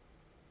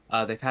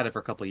 They've had it for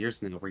a couple of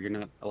years now, where you're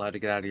not allowed to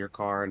get out of your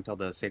car until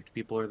the safety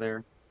people are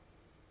there.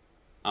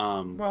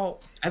 Well,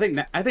 I think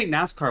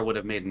NASCAR would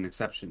have made an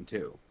exception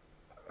too.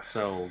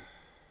 So,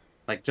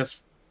 like,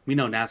 just we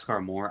know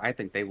NASCAR more. I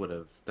think they would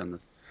have done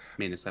this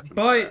main exception.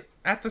 But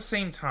at the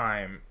same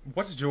time,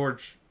 what's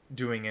George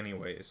doing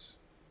anyways?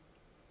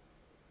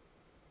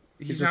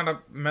 He's not a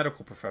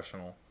medical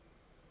professional.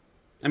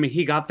 I mean,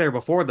 he got there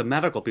before the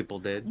medical people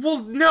did.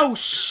 Well, no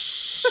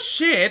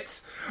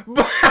shit. He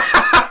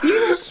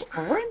was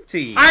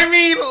sprinting. I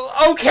mean,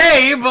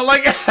 okay, but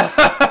like,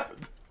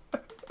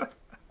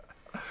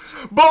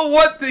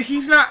 but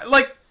he's not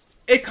like.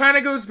 It kind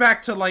of goes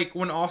back to like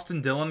when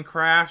Austin Dillon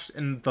crashed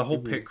and the whole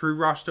pit crew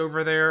rushed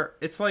over there.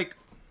 It's like,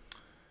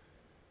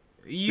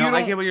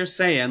 I get what you're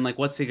saying. Like,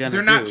 what's he gonna do?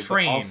 They're not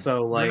trained.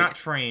 Also, like, they're not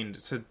trained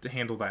to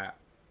handle that.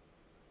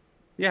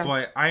 Yeah,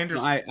 but I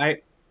understand.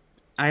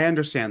 I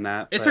understand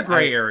that. It's a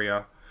gray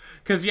area,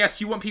 because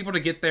yes, you want people to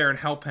get there and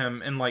help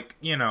him, and like,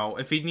 you know,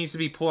 if he needs to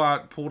be pulled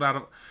out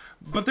of,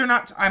 but they're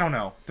not. I don't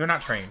know. They're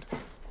not trained.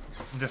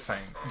 I'm just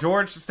saying,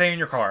 George, stay in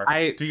your car.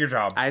 Do your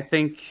job. I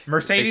think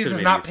Mercedes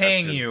is not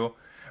paying you.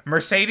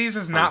 Mercedes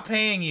is not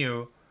paying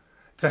you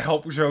to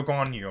help joke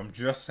on you. I'm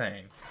just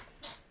saying.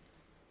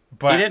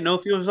 But he didn't know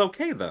if he was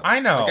okay though. I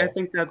know. Like, I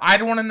think that's.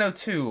 I'd want to know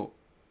too.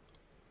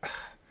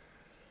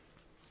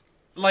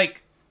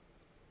 Like,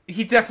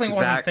 he definitely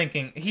wasn't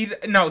thinking. He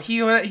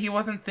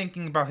wasn't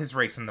thinking about his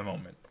race in the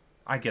moment.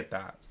 I get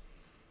that.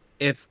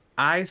 If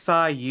I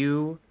saw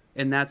you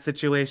in that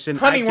situation,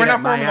 honey, we're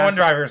not Formula One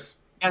drivers.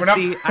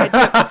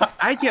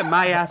 I get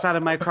my ass out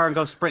of my car and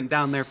go sprint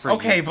down there for you.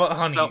 Okay, but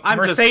honey, so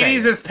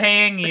Mercedes is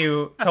paying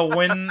you to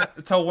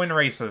win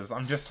races.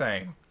 I'm just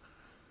saying.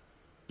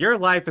 Your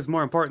life is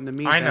more important to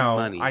me than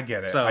money. I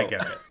get it. So. I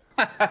get it.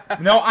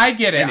 No, I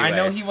get it. Anyway. I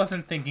know he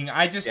wasn't thinking.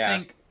 I just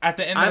think at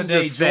the end of the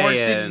day, George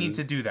didn't need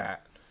to do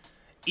that.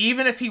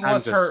 Even if he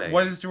was hurt,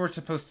 what is George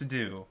supposed to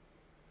do?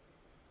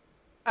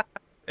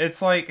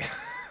 It's like,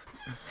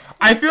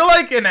 I feel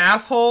like an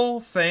asshole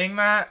saying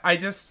that.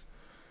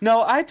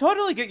 No, I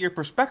totally get your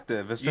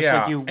perspective. It's just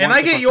like you want and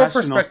I get your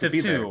perspective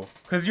to too,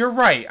 because you're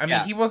right. I mean,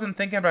 he wasn't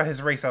thinking about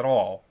his race at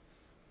all.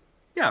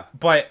 Yeah,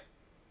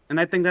 and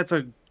I think that's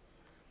a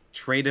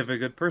trait of a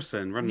good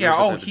person.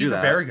 He's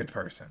a very good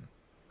person.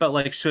 But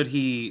like, should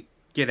he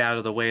get out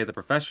of the way of the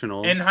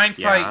professionals? In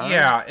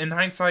hindsight, in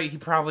hindsight, he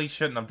probably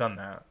shouldn't have done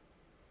that.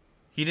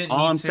 He didn't.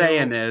 All I'm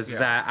saying is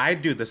that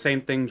I'd do the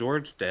same thing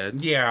George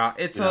did. Yeah,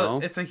 it's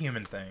a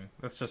human thing.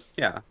 That's just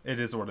it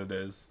is what it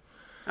is.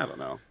 I don't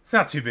know. It's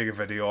not too big of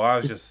a deal. I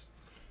was just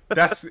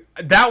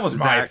that was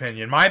my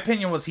opinion. My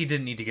opinion was he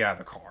didn't need to get out of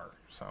the car.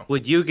 So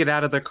would you get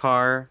out of the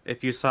car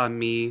if you saw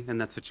me in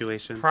that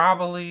situation?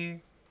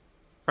 Probably.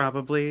 I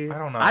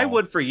don't know. I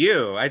would for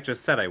you. I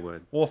just said I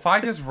would. Well, if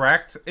I just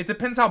wrecked, it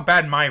depends how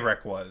bad my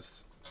wreck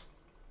was.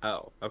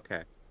 Oh,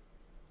 okay.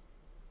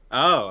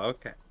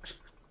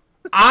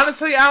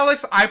 Honestly,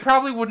 Alex, I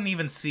probably wouldn't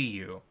even see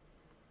you.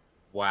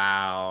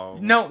 Wow.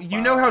 No,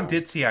 you know how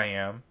ditzy I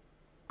am.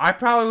 I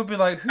probably would be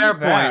like, who's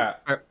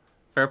that?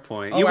 Fair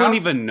point. You wouldn't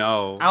even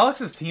know.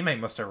 Alex's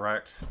teammate must have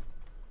wrecked.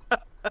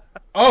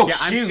 Oh,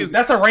 shoot.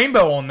 That's a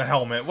rainbow on the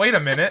helmet. Wait a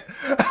minute.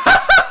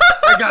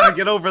 I gotta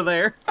get over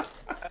there.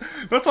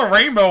 That's a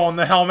rainbow on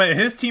the helmet.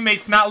 His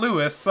teammate's not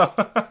Lewis, so...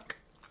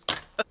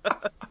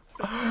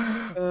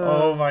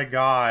 Oh my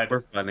god. We're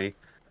funny.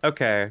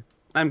 Okay.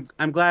 I'm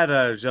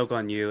glad joke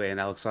on you and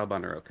Alex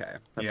Albon are okay.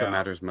 That's what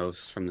matters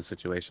most from the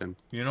situation.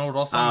 You know what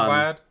else I'm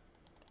glad?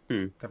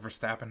 That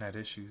Verstappen had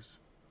issues.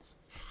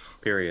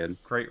 Period.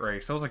 Great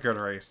race. It was a good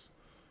race.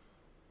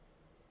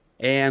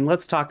 And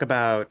let's talk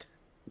about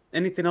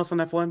anything else on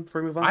F1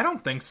 before we move on? I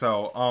don't think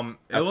so.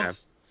 It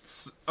was,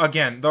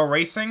 again, the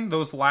racing,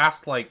 those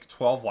last,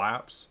 12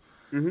 laps,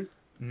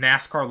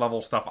 NASCAR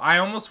level stuff. I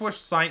almost wish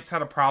Sainz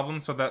had a problem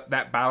so that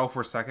battle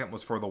for second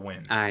was for the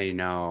win. I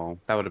know.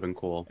 That would have been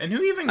cool. And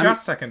who even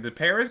got second? Did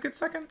Perez get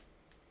second?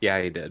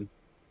 Yeah, he did.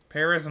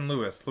 Perez and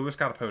Lewis. Lewis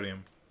got a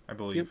podium, I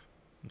believe. Yep.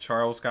 And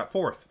Charles got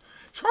fourth.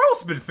 Charles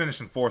has been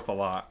finishing fourth a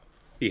lot.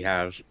 He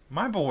has.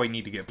 My boy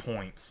need to get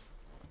points.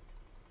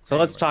 So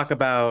let's talk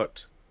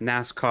about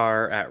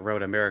NASCAR at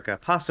Road America,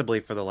 possibly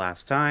for the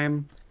last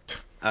time.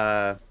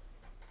 Tyler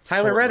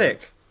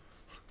Reddick.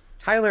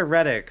 Tyler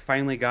Reddick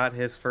finally got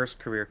his first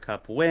career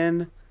cup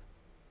win.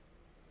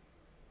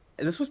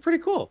 This was pretty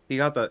cool. He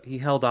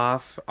held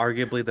off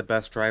arguably the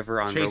best driver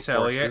on Chase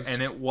Elliott,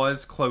 and it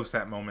was close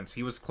at moments.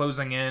 He was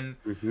closing in.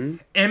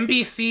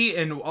 NBC,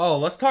 and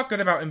let's talk good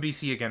about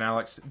NBC again,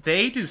 Alex.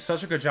 They do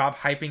such a good job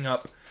hyping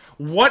up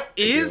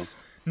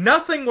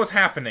nothing was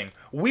happening.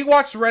 We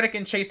watched Reddick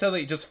and Chase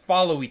Elliott just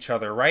follow each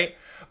other, right?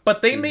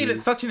 But they made it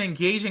such an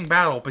engaging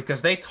battle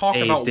because they talk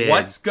about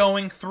what's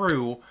going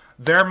through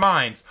their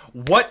minds,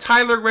 what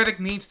Tyler Reddick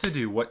needs to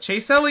do, what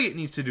Chase Elliott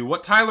needs to do,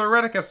 what Tyler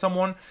Reddick as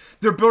someone,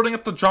 they're building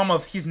up the drama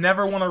of he's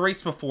never won a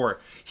race before.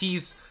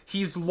 He's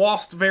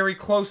lost very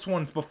close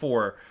ones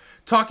before.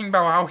 Talking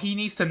about how he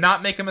needs to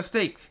not make a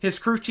mistake. His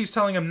crew chief's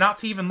telling him not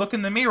to even look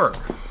in the mirror.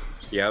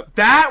 Yep.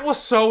 That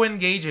was so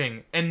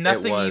engaging, and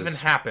nothing even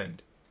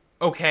happened.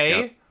 Okay?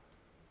 Yep.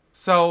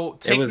 So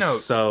take it was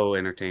notes. So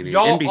entertaining.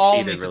 Y'all NBC all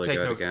did need really to take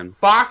good notes. again.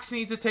 Fox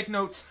needs to take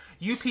notes.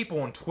 You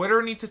people on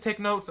Twitter need to take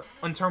notes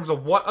in terms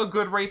of what a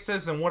good race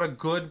is and what a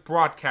good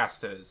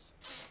broadcast is.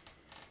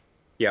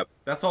 Yep.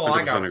 That's all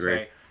I gotta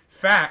say.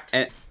 Fact,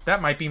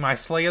 that might be my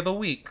Slay of the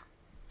Week.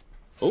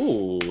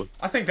 Ooh.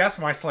 I think that's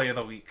my Slay of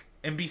the Week.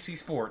 NBC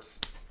Sports.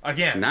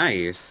 Again.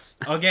 Nice.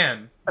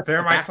 Again.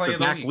 They're my Slay of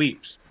the Week.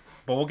 Weeks.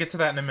 But we'll get to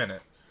that in a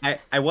minute.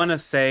 I want to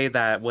say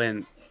that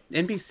when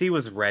NBC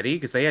was ready,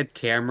 because they had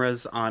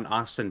cameras on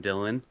Austin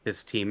Dillon, his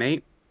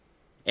teammate,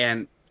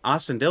 and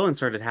Austin Dillon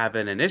started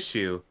having an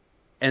issue,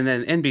 and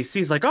then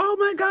NBC's like, oh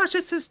my gosh,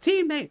 it's his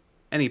teammate,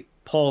 and he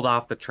pulled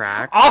off the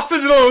track.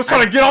 Austin Dillon was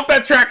trying to get off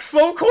that track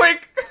so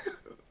quick.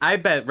 I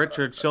bet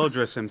Richard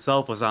Childress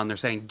himself was on there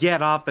saying,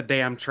 get off the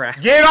damn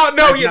track. Get off,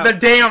 the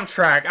damn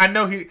track. I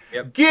know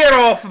get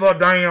off the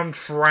damn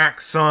track,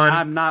 son.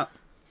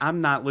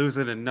 I'm not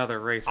losing another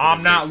race.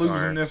 I'm not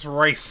losing this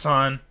race,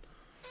 son.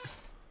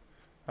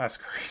 That's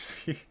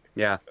crazy.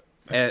 Yeah.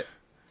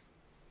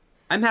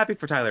 I'm happy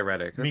for Tyler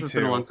Reddick. This has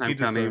been a long time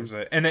coming.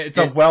 It. And it's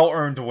a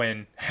well-earned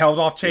win. Held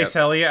off Chase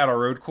Elliott at a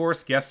road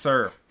course. Yes,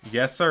 sir.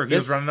 Yes, sir. He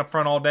was running up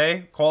front all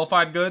day.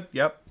 Qualified good.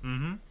 Yep.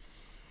 Mm-hmm.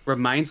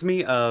 Reminds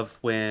me of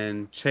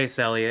when Chase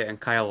Elliott and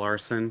Kyle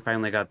Larson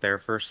finally got their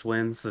first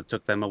wins. It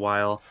took them a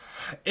while.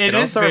 It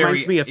also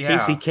reminds me of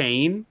Casey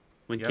Kane.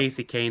 When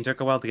Casey Kane took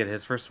a while to get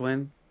his first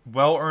win.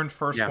 Well-earned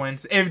first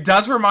wins. It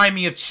does remind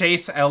me of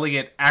Chase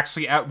Elliott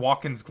actually at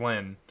Watkins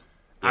Glen.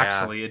 Yeah.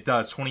 Actually, it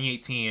does.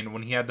 2018,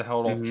 when he had to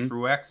hold off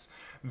Truex.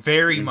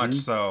 Very much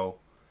so.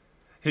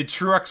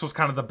 Truex was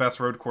kind of the best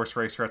road course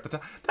racer at the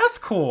time. That's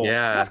cool.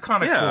 Yeah. That's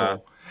kind of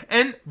cool.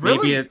 And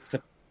really,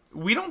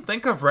 we don't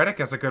think of Reddick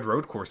as a good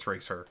road course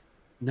racer.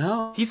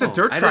 No. He's a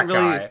dirt track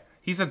guy.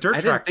 He's a dirt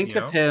track. I didn't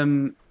think of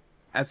him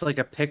as like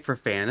a pick for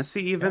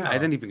fantasy even. I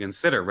didn't even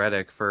consider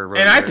Reddick for road.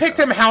 And I picked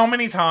him how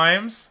many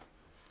times?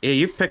 Yeah,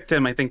 you've picked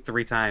him, I think,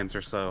 3 times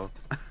or so.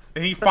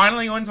 And he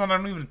finally wins when I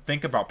don't even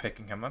think about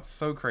picking him. That's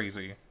so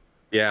crazy.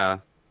 Yeah.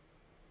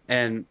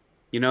 And,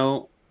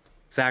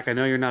 Zach, I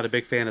know you're not a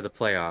big fan of the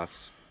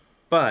playoffs,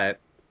 but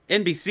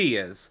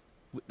NBC is.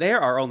 There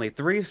are only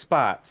 3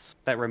 spots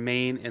that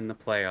remain in the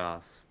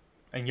playoffs.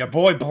 And your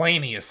boy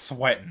Blaney is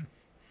sweating.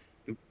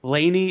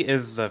 Blaney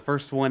is the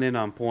first one in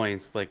on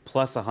points, like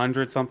plus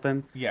 100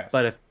 something. Yes.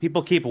 But if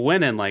people keep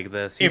winning like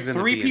this, if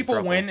 3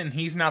 people win and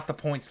he's not the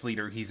points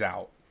leader, he's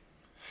out.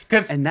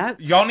 Because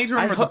y'all need to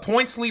remember, the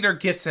points leader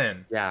gets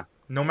in. Yeah.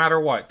 No matter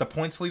what. The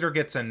points leader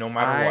gets in no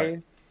matter what.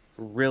 I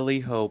really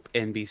hope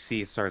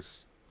NBC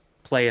starts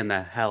playing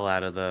the hell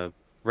out of the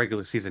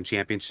regular season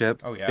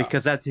championship. Oh, yeah.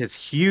 Because that is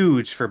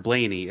huge for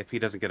Blaney if he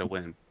doesn't get a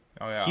win.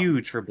 Oh, yeah.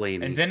 Huge for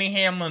Blaney. And Denny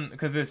Hamlin,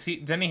 because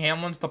Denny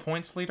Hamlin's the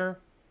points leader?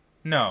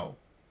 No.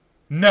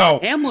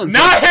 Hamlin's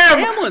not him!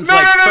 Hamlin's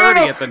like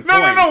 30th in points.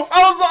 No.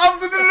 I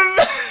was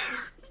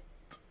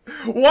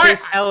what?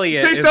 Chase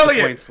Elliott is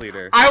the points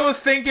leader. I was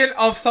thinking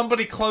of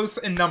somebody close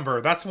in number.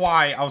 That's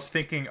why I was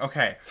thinking,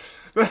 okay.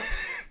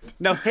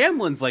 No,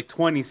 Hamlin's like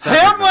 27.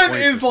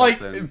 Hamlin is like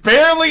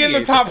barely in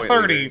the top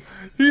 30.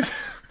 He's.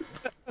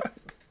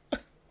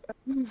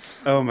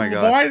 Oh my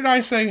god. Why did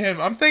I say him?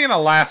 I'm thinking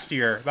of last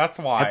year. That's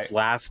why. That's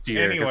last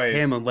year. Anyways.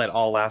 Hamlin led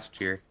all last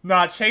year.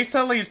 Nah, Chase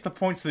Elliott's the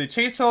points leader.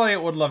 Chase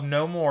Elliott would love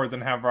no more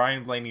than have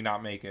Ryan Blaney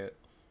not make it.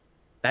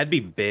 That'd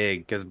be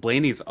big, because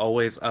Blaney's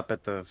always up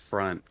at the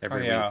front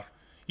every week.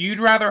 You'd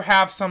rather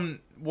have some...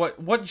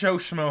 What Joe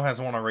Schmo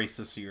has won a race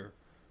this year?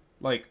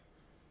 Like,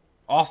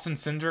 Austin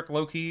Cindric,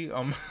 low-key?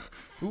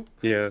 Oop.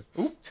 Yeah.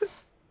 Oop.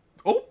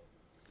 Oh.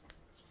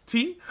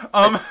 T?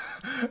 But,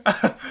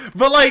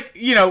 like,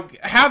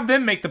 have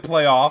them make the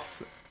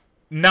playoffs,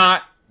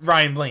 not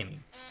Ryan Blaney.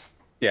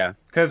 Yeah.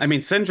 Because I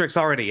mean, Cindric's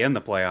already in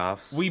the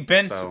playoffs. We've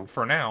been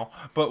for now.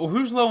 But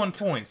who's low in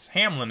points?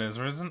 Hamlin is,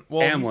 or isn't?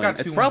 Well, Hamlin. He's got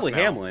 2 it's probably wins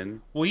now.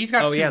 Hamlin. Well, he's got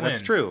 2 wins. Oh, yeah,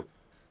 that's true.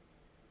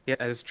 Yeah,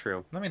 that is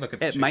true. Let me look at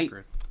the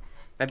grid.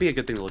 That'd be a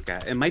good thing to look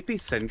at. It might be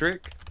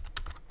Cindric,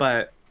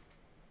 but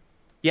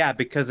yeah,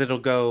 because it'll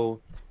go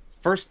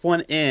first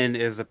one in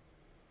is a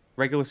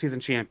regular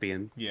season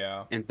champion.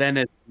 Yeah. And then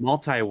it's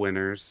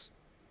multi-winners.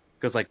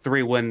 Goes like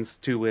 3 wins,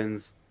 2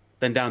 wins,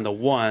 then down to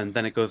 1,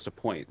 then it goes to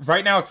points.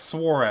 Right now it's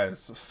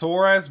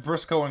Suarez,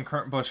 Briscoe, and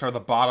Kurt Busch are the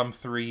bottom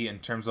 3 in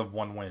terms of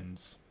 1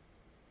 wins.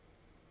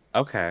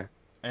 Okay.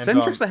 And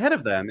Cindric's ahead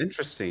of them.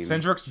 Interesting.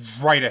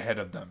 Cindric's right ahead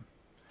of them.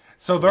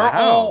 So they're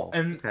all...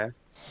 And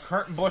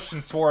Kurt Busch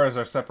and Suarez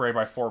are separated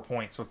by 4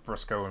 points with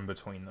Briscoe in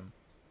between them.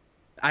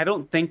 I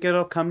don't think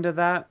it'll come to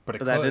that, but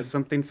that is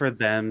something for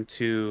them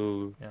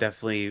to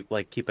definitely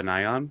keep an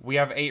eye on. We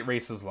have 8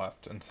 races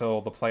left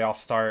until the playoffs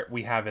start.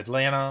 We have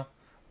Atlanta,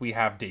 we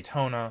have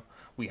Daytona,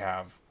 we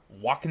have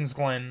Watkins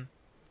Glen,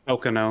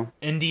 Pocono,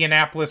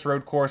 Indianapolis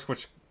road course,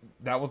 which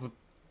that was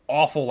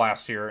awful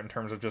last year in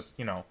terms of just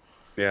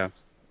Yeah.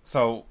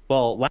 So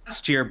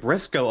last year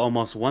Briscoe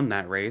almost won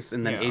that race,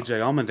 and then AJ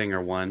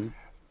Allmendinger won.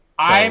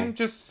 So. I'm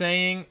just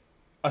saying,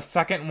 a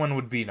second one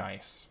would be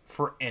nice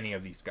for any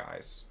of these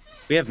guys.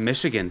 We have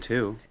Michigan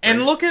too.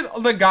 And look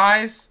at the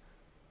guys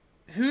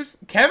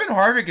Kevin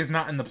Harvick is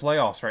not in the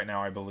playoffs right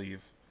now, I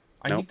believe.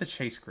 I need the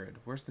chase grid.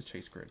 Where's the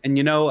chase grid? And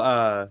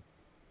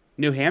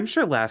New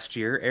Hampshire last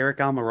year, Eric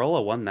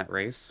Almirola won that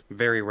race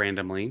very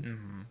randomly.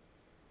 Mm-hmm.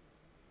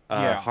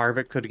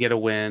 Harvick could get a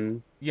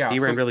win. Yeah, he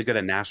ran really good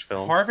at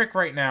Nashville. Harvick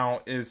right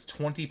now is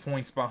 20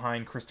 points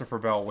behind Christopher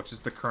Bell, which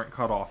is the current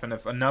cutoff. And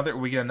if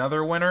we get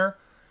another winner,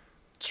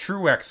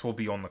 Truex will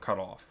be on the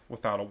cutoff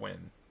without a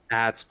win.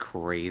 That's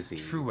crazy.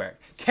 Truex.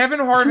 Kevin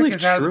Harvick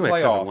is out of the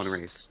playoffs. Won a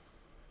race.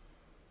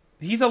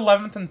 He's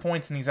 11th in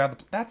points and he's out of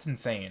the... That's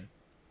insane.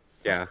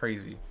 That's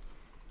crazy.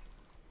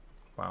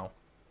 Wow.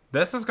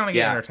 This is going to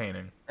get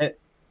entertaining.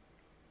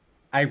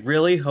 I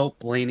really hope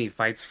Blaney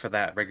fights for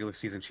that regular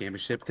season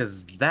championship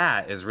because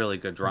that is really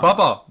good drama.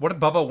 Bubba. What if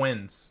Bubba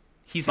wins?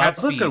 He's had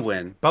speed. Bubba could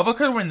win. Bubba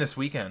could win this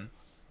weekend.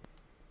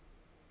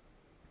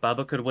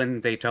 Bubba could win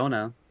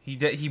Daytona. He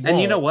won't. And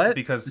you know what?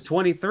 Because the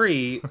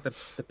 23,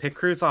 the pit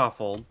crew's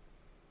awful.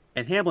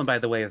 And Hamlin, by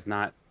the way, is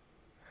not...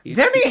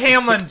 Demi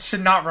Hamlin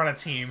should not run a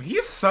team. He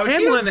does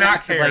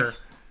not care. Like,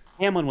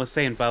 Hamlin was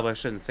saying Bubba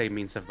shouldn't say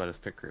mean stuff about his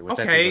pit crew. Which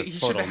okay, he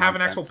should have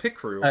an actual pit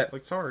crew.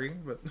 Sorry,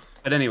 but...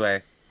 But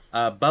anyway...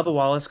 Bubba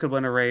Wallace could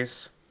win a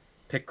race.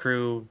 Pit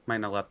crew might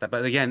not let that.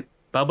 But again,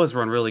 Bubba's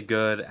run really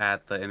good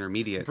at the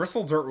intermediates.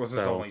 Bristol Dirt was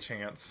his only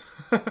chance.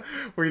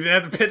 Where he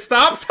didn't have the pit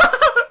stops.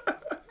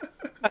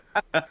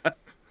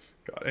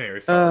 God,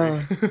 anyway,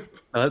 sorry.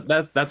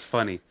 That's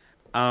funny.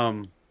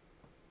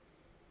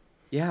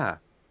 Yeah.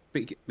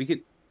 We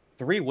could...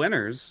 3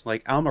 winners.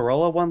 Like,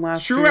 Almirola won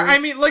last year. I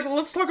mean, like,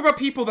 let's talk about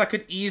people that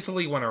could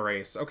easily win a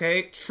race,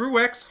 okay?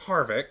 Truex,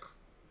 Harvick.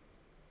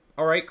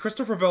 Alright,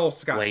 Christopher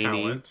Bell's got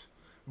talent.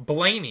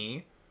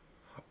 Blaney.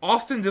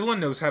 Austin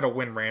Dillon knows how to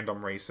win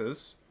random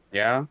races.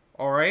 Yeah.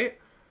 All right.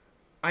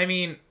 I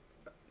mean,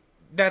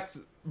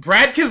 that's...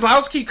 Brad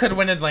Keselowski could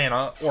win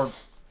Atlanta or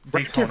Daytona.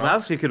 Brad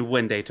Keselowski could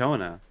win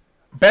Daytona.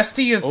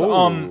 Bestie is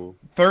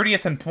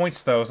 30th in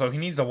points, though, so he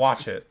needs to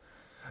watch it.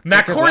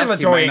 Matt Corey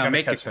LaJoie ain't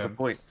gonna catch him.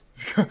 Points.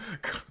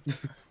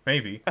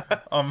 Maybe.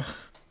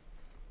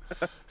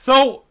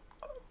 So...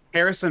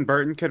 Harrison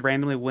Burton could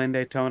randomly win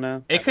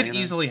Daytona. It could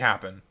easily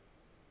happen.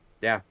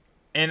 Yeah.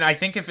 And I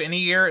think if any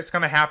year it's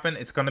going to happen,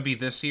 it's going to be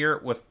this year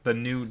with the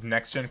new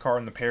next-gen car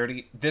and the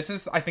parity. This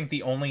is, I think,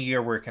 the only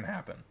year where it can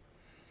happen.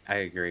 I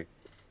agree.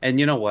 And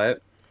you know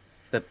what?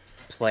 The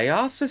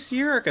playoffs this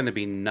year are going to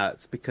be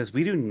nuts because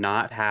we do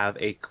not have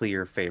a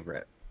clear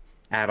favorite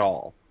at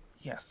all.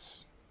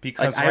 Yes.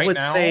 Because I would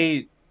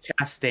say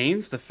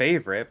Chastain's the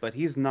favorite, but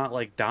he's not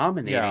like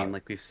dominating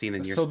like we've seen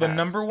in years past. So the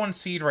number 1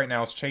 seed right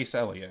now is Chase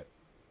Elliott.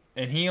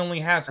 And he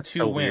only has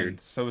 2 wins. Weird.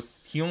 So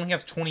he only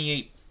has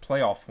 28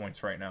 playoff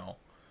points right now.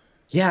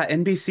 Yeah,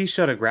 NBC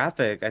showed a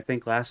graphic, I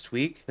think, last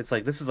week. It's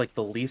like, this is like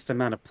the least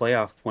amount of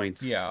playoff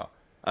points. Yeah.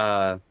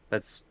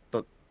 That's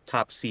the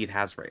top seed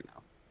has right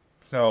now.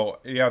 So,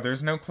 yeah,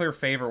 there's no clear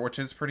favorite, which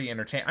is pretty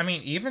entertaining. I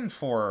mean, even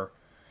for...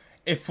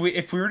 If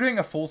we were doing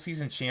a full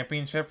season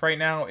championship right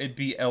now, it'd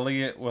be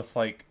Elliott with,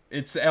 like...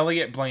 It's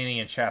Elliott, Blaney,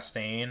 and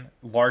Chastain.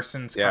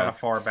 Larson's kind of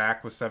far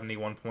back with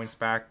 71 points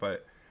back,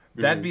 but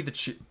that'd be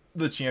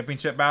the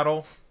championship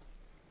battle.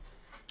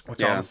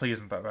 Which honestly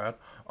isn't that bad.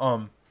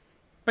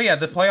 But yeah,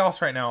 the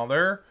playoffs right now,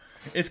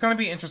 it's going to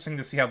be interesting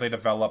to see how they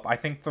develop. I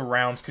think the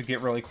rounds could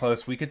get really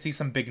close. We could see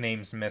some big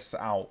names miss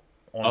out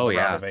on the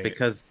round of 8.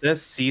 Because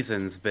this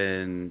season's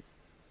been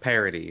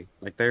parity.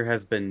 Like, there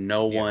has been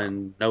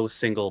no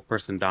single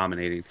person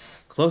dominating.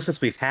 Closest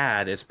we've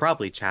had is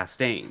probably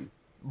Chastain.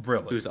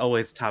 Really? Who's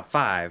always top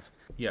 5.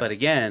 Yes. But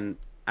again,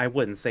 I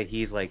wouldn't say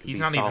he's not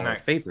even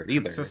that favorite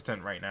either.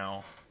 Consistent right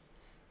now.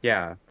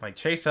 Yeah. Like,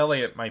 Chase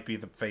Elliott might be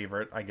the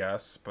favorite, I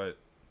guess, but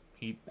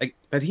he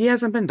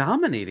hasn't been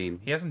dominating.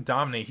 He hasn't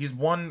dominated. He's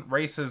won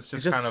races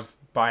just kind of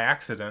by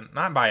accident.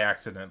 Not by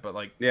accident, but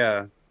like...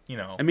 Yeah. You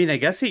know. I mean, I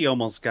guess he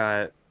almost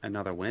got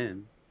another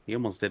win. He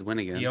almost did win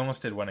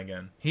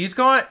again. He's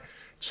got...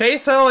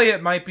 Chase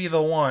Elliott might be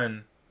the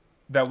one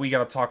that we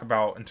got to talk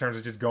about in terms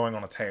of just going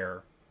on a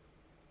tear.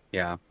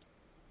 Yeah.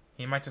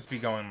 He might just be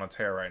going on a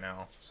tear right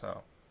now,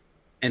 so...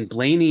 And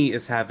Blaney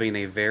is having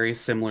a very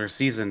similar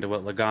season to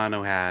what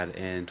Logano had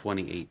in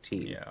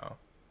 2018. Yeah.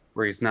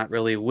 Where he's not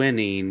really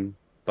winning,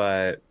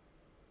 but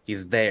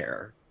he's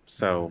there.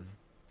 So,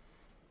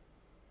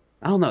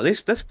 I don't know.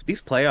 These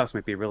playoffs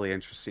might be really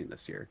interesting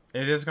this year.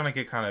 It is going to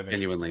get kind of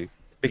interesting. Genuinely.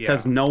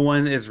 Because no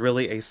one is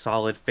really a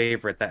solid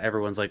favorite that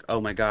everyone's like, oh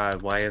my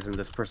god, why isn't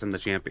this person the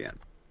champion?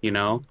 You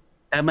know?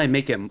 That might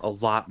make it a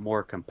lot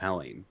more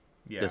compelling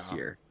this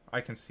year.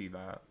 I can see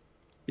that.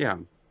 Yeah.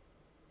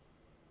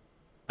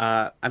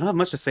 I don't have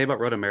much to say about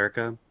Road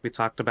America. We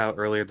talked about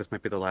earlier, this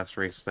might be the last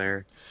race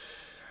there.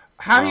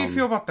 How do you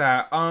feel about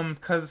that?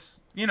 Because,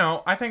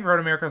 I think Road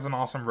America is an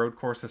awesome road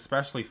course,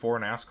 especially for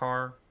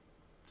NASCAR.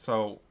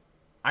 So,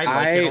 I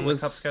like it on the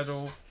Cup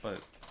schedule, but...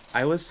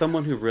 I was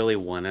someone who really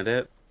wanted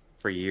it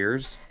for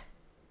years.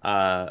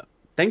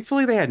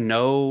 Thankfully, they had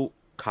no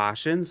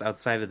cautions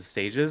outside of the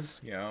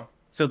stages. Yeah.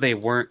 So they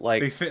weren't,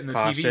 like, they fit in the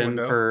TV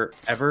window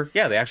forever.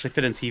 Yeah, they actually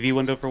fit in TV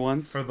window for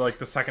once. For, like,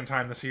 the second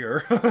time this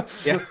year.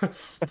 Yeah.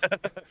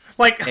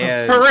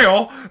 For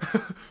real.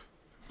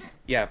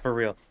 Yeah, for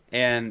real.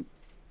 And...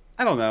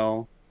 I don't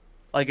know.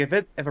 like if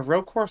a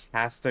road course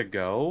has to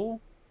go,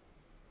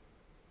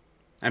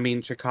 I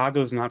mean,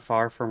 Chicago's not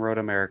far from Road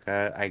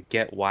America. I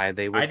get why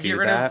they would I'd get do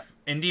rid that. of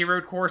Indy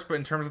Road Course, but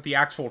in terms of the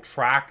actual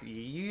track,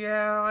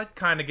 yeah, I'd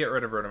kind of get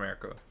rid of Road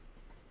America.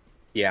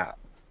 Yeah.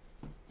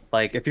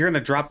 Like if you're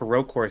gonna drop a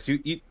road course,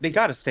 they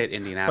got to stay at But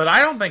Indianapolis.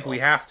 I don't think we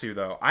have to,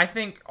 though. I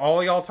think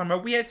all y'all talking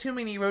about we had too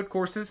many road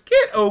courses.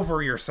 Get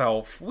over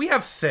yourself. We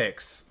have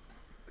 6.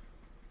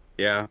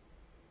 Yeah.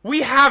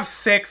 We have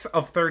 6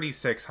 of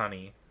 36,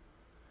 honey.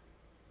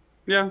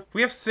 Yeah.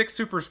 We have 6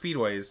 super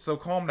speedways, so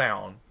calm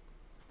down.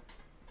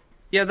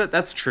 Yeah,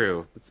 that's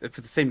true. If it's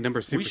the same number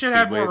of super We should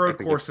have more speedways, road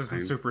courses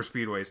than super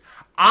speedways.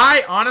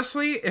 I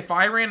honestly, if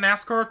I ran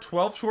NASCAR,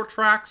 12 short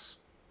tracks,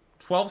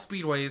 12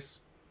 speedways,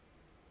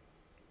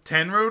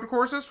 10 road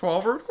courses,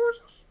 12 road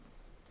courses.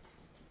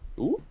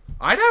 Ooh.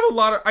 I'd have a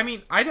lot of. I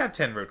mean, I'd have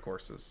 10 road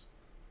courses.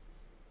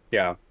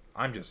 Yeah.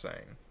 I'm just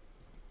saying.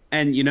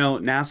 And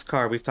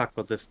NASCAR, we've talked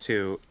about this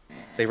too.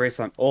 They race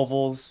on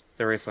ovals,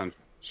 they race on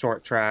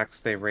short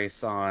tracks, they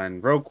race on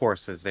road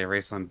courses, they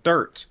race on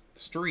dirt.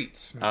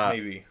 Streets,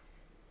 maybe.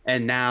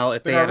 And now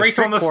if they race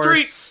on the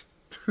streets.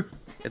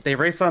 If they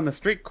race on the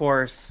street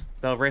course,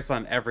 they'll race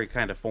on every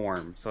kind of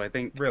form. So I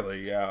think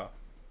really, yeah.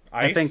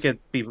 Ice? I think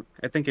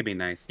it'd be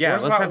nice. Yeah,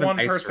 let's that have one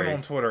person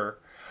race. on Twitter.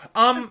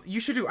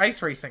 You should do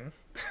ice racing.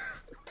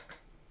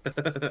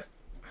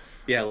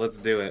 Yeah, let's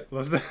do it.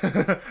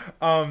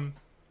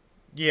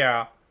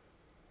 Yeah.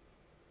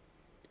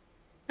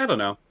 I don't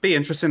know. Be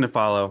interesting to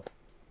follow.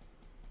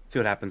 See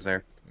what happens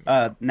there.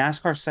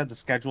 NASCAR said the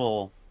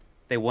schedule,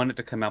 they want it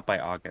to come out by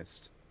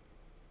August.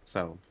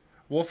 So.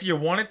 Well, if you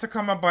want it to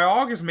come out by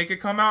August, make it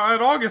come out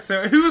at August.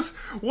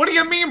 What do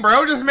you mean,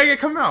 bro? Just make it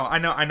come out. I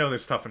know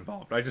there's stuff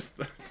involved. I just.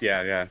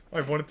 Yeah.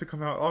 I want it to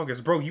come out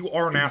August. Bro, you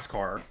are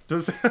NASCAR.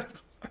 Does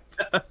it?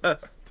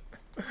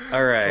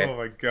 All right. Oh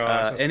my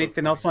gosh.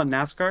 Anything else on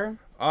NASCAR?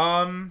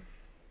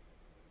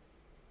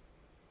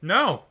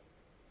 No.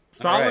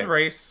 Solid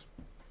race.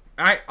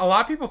 A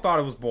lot of people thought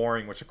it was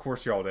boring, which of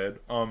course y'all did.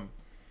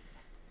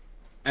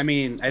 I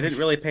mean, I didn't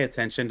really pay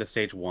attention to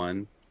stage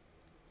 1,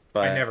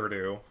 but I never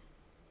do.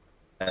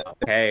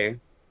 Okay.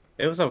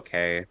 It was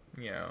okay.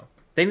 Yeah.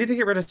 They need to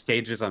get rid of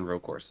stages on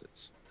road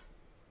courses.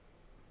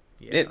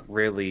 Yeah. It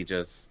really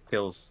just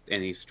kills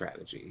any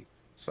strategy.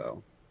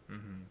 So.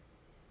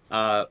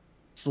 Mm-hmm.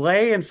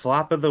 Slay and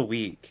flop of the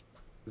week.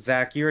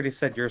 Zach, you already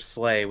said your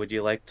slay. Would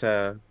you like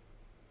to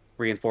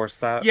reinforce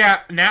that?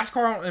 Yeah,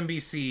 NASCAR on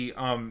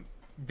NBC.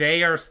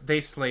 They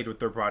slayed with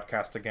their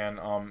broadcast again.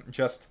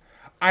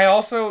 I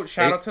also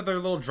shout out to their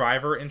little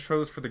driver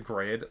intros for the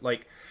grid.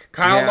 Like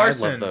Kyle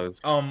Larson. I love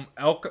those.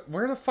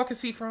 Where the fuck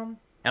is he from?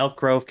 Elk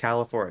Grove,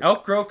 California.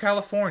 Elk Grove,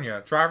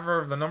 California. Driver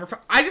of the number 5.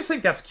 I just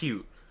think that's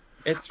cute.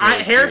 It's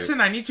really Harrison,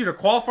 cute. I need you to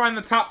qualify in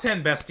the top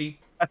 10, bestie.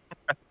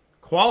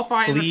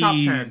 Qualify in the top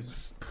 10.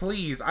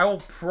 Please. I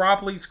will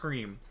probably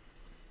scream.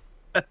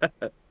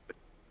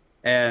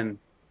 And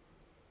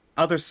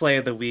other slay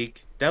of the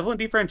week, Devlin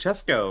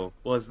DeFrancesco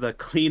was the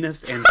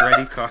cleanest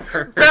Andretti car.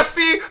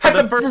 Bestie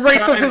had the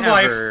race of his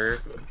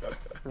life.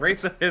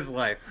 Race of his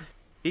life.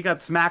 He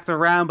got smacked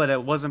around, but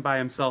it wasn't by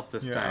himself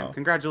this time.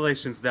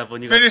 Congratulations,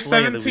 Devlin. You finished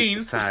got 17th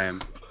this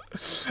time.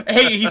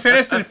 Hey, he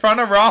finished in front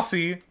of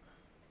Rossi.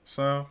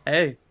 So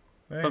hey,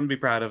 something to be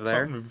proud of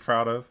there. Something to be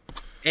proud of.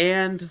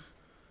 And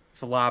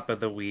flop of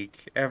the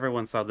week.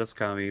 Everyone saw this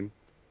coming.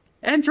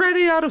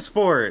 Andretti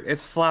Autosport.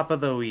 It's flop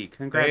of the week.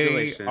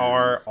 Congratulations. They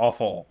are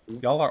awful.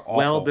 Y'all are awful.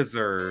 Well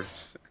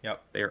deserved.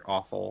 Yep. They're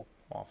awful.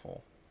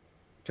 Awful.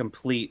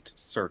 Complete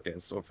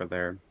circus over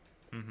there.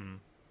 Mm-hmm.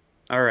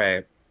 All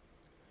right.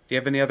 Do you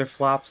have any other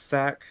flops,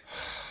 Zach?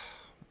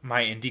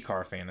 My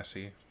IndyCar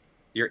fantasy.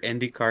 Your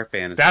IndyCar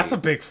fantasy. That's a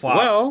big flop.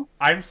 Well,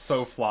 I'm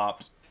so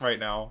flopped right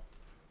now.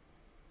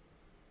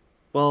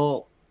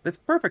 Well, it's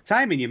perfect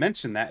timing you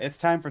mentioned that. It's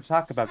time for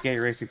talk about Gay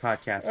Racing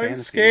Podcast Fantasy. I'm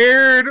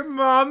scared.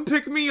 Mom,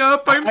 pick me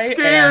up. I'm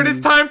scared. It's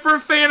time for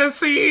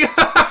fantasy.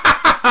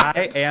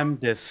 I am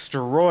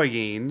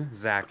destroying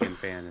Zach in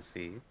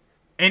fantasy.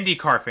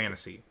 IndyCar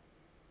fantasy.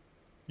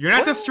 You're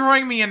not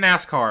destroying me in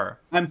NASCAR.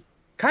 I'm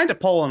kind of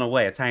pulling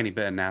away a tiny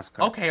bit in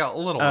NASCAR. Okay, a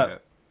little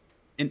bit.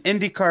 In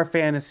IndyCar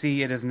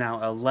fantasy, it is now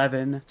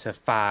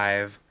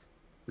 11-5.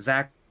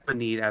 Zach would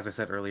need, as I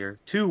said earlier,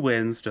 2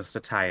 wins just to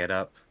tie it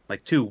up.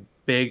 Like 2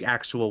 big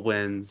actual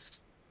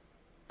wins.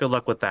 Good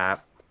luck with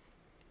that.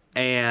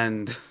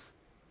 And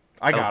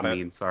I got it.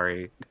 Mean,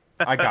 sorry.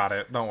 I got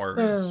it. Don't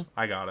worry.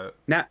 I got it.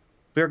 Now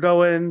we're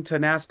going to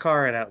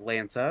NASCAR at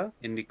Atlanta.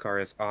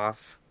 IndyCar is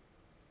off.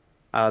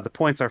 The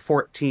points are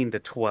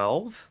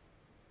 14-12.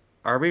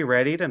 Are we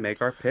ready to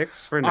make our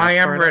picks for NASCAR? I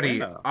am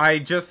ready. I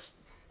just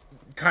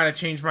kind of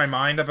changed my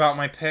mind about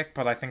my pick,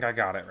 but I think I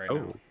got it right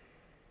now.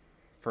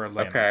 For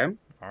Atlanta. Okay.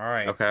 All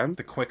right. Okay.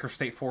 The Quaker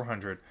State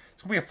 400.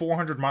 It's going to be a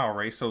 400-mile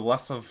race, so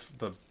less of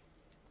the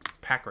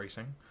pack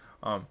racing.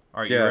 All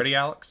right, you ready,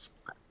 Alex?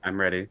 I'm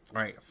ready.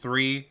 All right,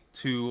 3,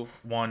 2,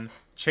 1.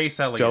 Chase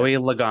Elliott. Joey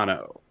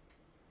Logano.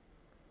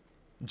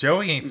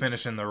 Joey ain't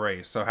finishing the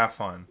race, so have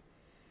fun.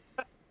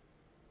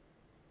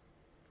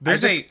 I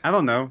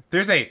don't know.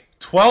 There's a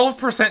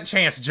 12%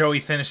 chance Joey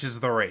finishes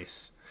the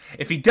race.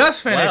 If he does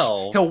finish,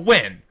 he'll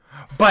win.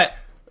 But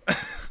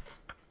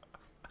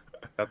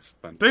that's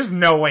fun. There's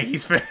no way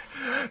he's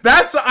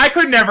I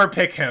could never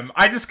pick him.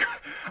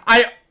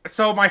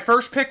 So my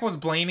first pick was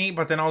Blaney,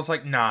 but then I was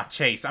like, nah,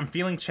 Chase. I'm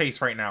feeling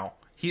Chase right now.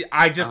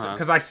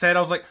 Because I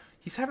was like,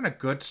 he's having a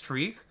good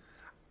streak.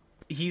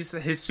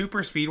 His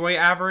super speedway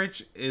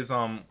average is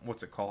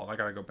what's it called? I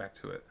gotta go back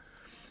to it.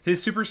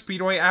 His super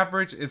speedway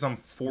average is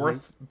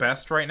fourth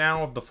best right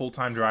now of the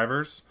full-time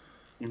drivers.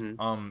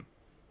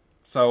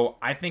 So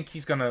I think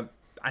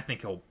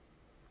he'll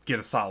get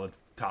a solid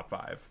top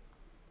 5.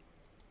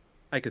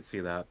 I could see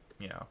that.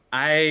 Yeah.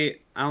 I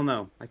don't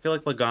know. I feel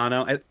like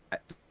Logano.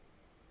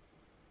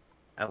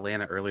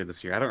 Atlanta earlier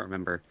this year. I don't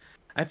remember.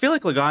 I feel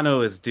like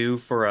Logano is due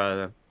for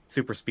a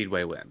super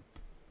speedway win.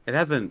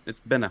 It's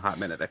been a hot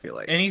minute, I feel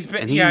like. And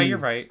you're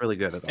right. Really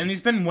good at it. And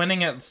he's been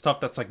winning at stuff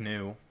that's like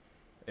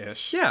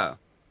new-ish. Yeah.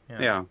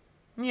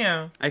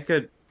 I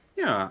could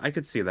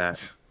see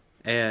that.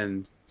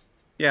 And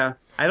yeah,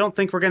 I don't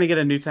think we're going to get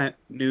a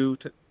new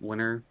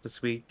winner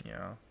this week.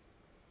 Yeah.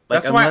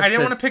 That's why I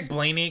didn't want to pick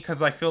Blaney,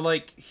 because I feel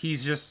like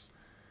he's just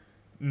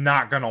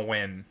not going to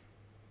win.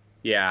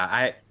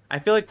 Yeah, I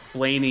feel like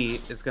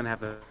Blaney is going to have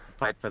to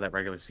fight for that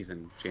regular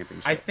season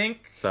championship. I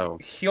think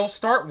he'll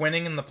start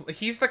winning in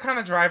he's the kind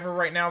of driver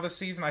right now this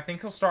season. I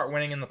think he'll start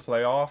winning in the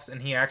playoffs,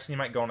 and he actually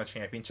might go on a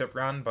championship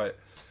run, but...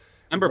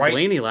 Remember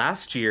Blaney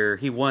last year,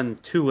 he won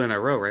 2 in a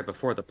row right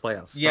before the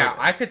playoffs started. Yeah,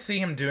 I could see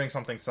him doing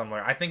something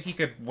similar. I think he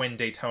could win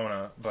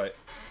Daytona, but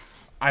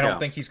I don't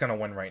think he's going to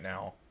win right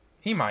now.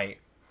 He might.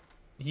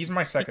 He's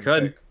my second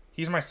pick.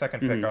 He's my second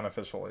pick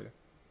unofficially.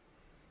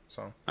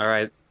 So. All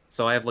right.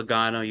 So I have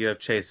Logano. You have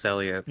Chase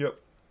Elliott. Yep.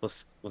 We'll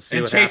see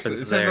what happens there.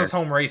 This is his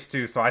home race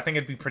too, so I think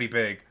it'd be pretty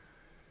big.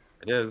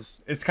 It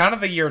is. It's kind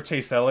of the year of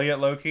Chase Elliott,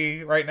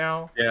 low-key, right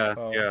now. Yeah,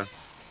 yeah.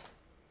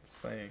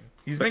 Saying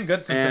he's been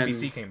good since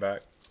NBC came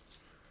back.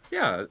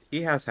 Yeah,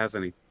 he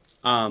hasn't he?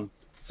 So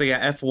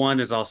yeah,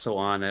 F1 is also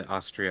on at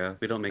Austria.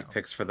 We don't make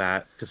picks for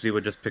that because we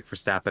would just pick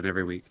Verstappen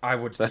every week. I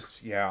would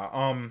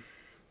yeah.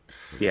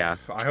 Yeah.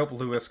 I hope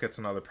Lewis gets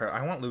another pair.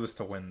 I want Lewis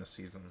to win this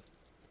season.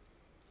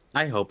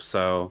 I hope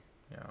so.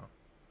 Yeah,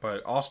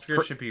 but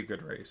Austria should be a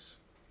good race.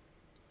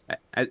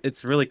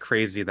 It's really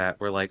crazy that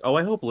we're like, oh,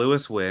 I hope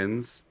Lewis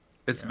wins.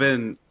 It's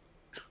been...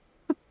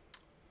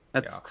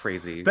 That's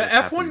crazy. The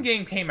F1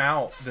 game came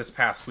out this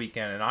past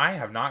weekend, and I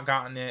have not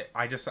gotten it.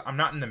 I'm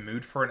not in the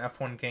mood for an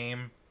F1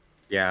 game.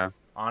 Yeah.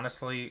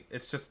 Honestly,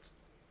 it's just...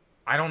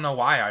 I don't know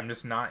why. I'm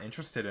just not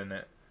interested in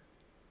it.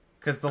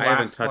 Because I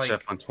haven't touched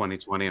F1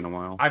 2020 in a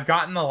while. I've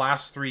gotten the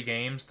last 3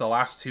 games. The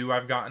last 2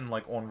 I've gotten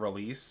like on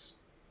release.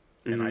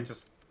 And I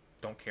just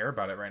don't care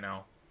about it right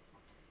now.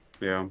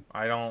 Yeah.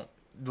 I don't...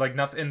 Like,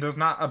 nothing... And there's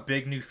not a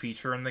big new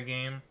feature in the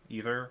game,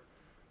 either.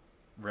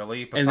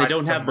 Really? And they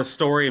don't have the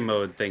story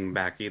mode thing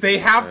back either. They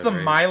have the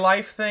My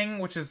Life thing,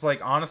 which is,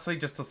 like, honestly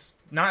just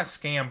not a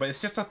scam, but it's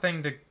just a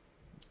thing to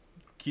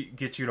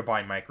get you to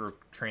buy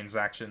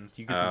microtransactions.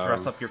 You get to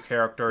dress up your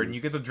character, and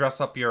you get to dress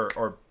up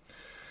or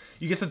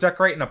you get to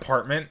decorate an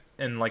apartment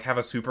and, like, have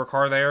a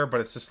supercar there, but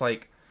it's just,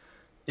 like...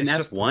 It's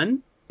just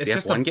F1? It's the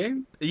just F1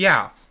 game?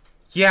 Yeah.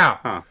 Yeah.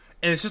 Huh.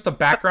 And it's just a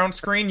background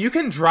screen. You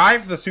can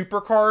drive the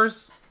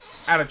supercars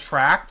at a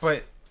track,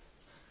 but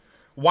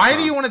why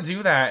do you want to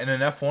do that in an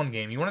F1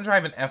 game? You want to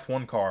drive an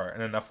F1 car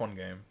in an F1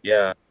 game.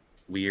 Yeah.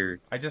 Weird.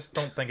 I just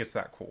don't think it's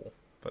that cool,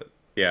 but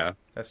yeah,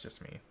 that's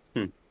just me.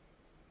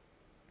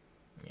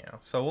 Yeah,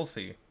 so we'll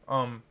see.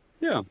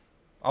 Yeah.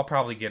 I'll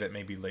probably get it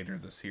maybe later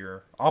this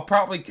year. I'll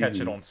probably catch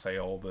it on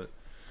sale, but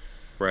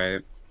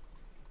right.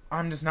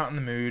 I'm just not in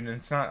the mood, and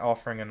it's not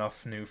offering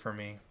enough new for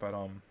me. But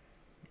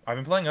I've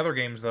been playing other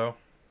games though.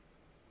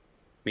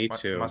 Me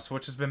too. My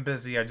Switch has been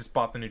busy. I just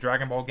bought the new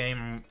Dragon Ball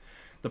game.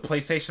 The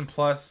PlayStation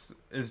Plus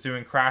is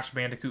doing Crash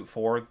Bandicoot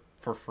 4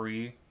 for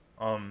free.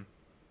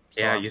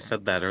 Yeah, you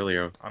said that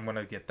earlier. I'm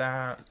gonna get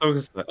that.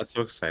 That's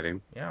so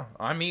exciting. Yeah,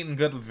 I'm eating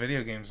good with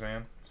video games,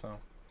 man. So,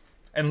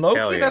 and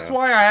low-key, that's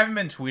why I haven't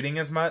been tweeting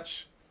as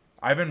much.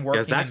 I've been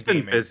working. Zach's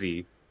been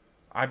busy.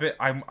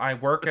 I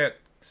work at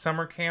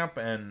summer camp,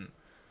 and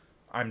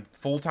I'm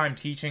full-time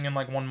teaching in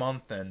like 1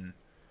 month, and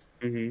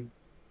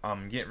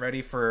I'm getting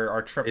ready for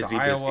our trip to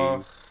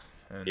Iowa.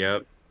 And,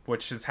 yep.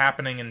 Which is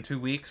happening in 2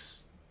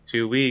 weeks.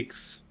 2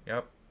 weeks.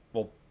 Yep.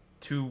 Well,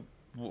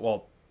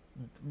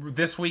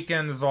 this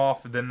weekend is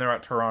off, then they're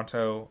at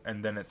Toronto,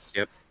 and then it's...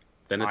 Yep.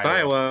 Then it's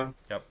Iowa.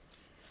 Yep.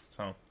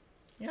 So,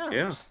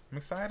 yeah. I'm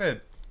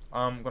excited.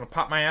 I'm going to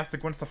pop my ass to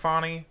Gwen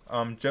Stefani.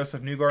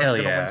 Joseph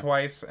Newgarden's going to win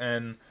twice,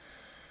 and...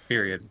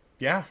 Period.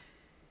 Yeah.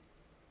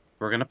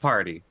 We're going to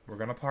party.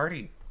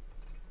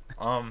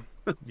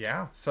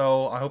 Yeah,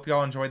 so I hope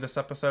y'all enjoyed this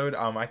episode.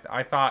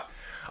 I thought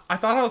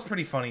I was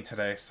pretty funny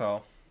today,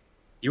 so...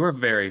 You were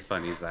very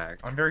funny, Zach.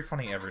 I'm very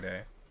funny every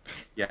day.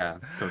 Yeah,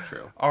 so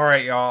true. All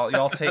right, y'all.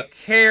 Y'all take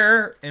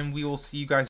care, and we will see you guys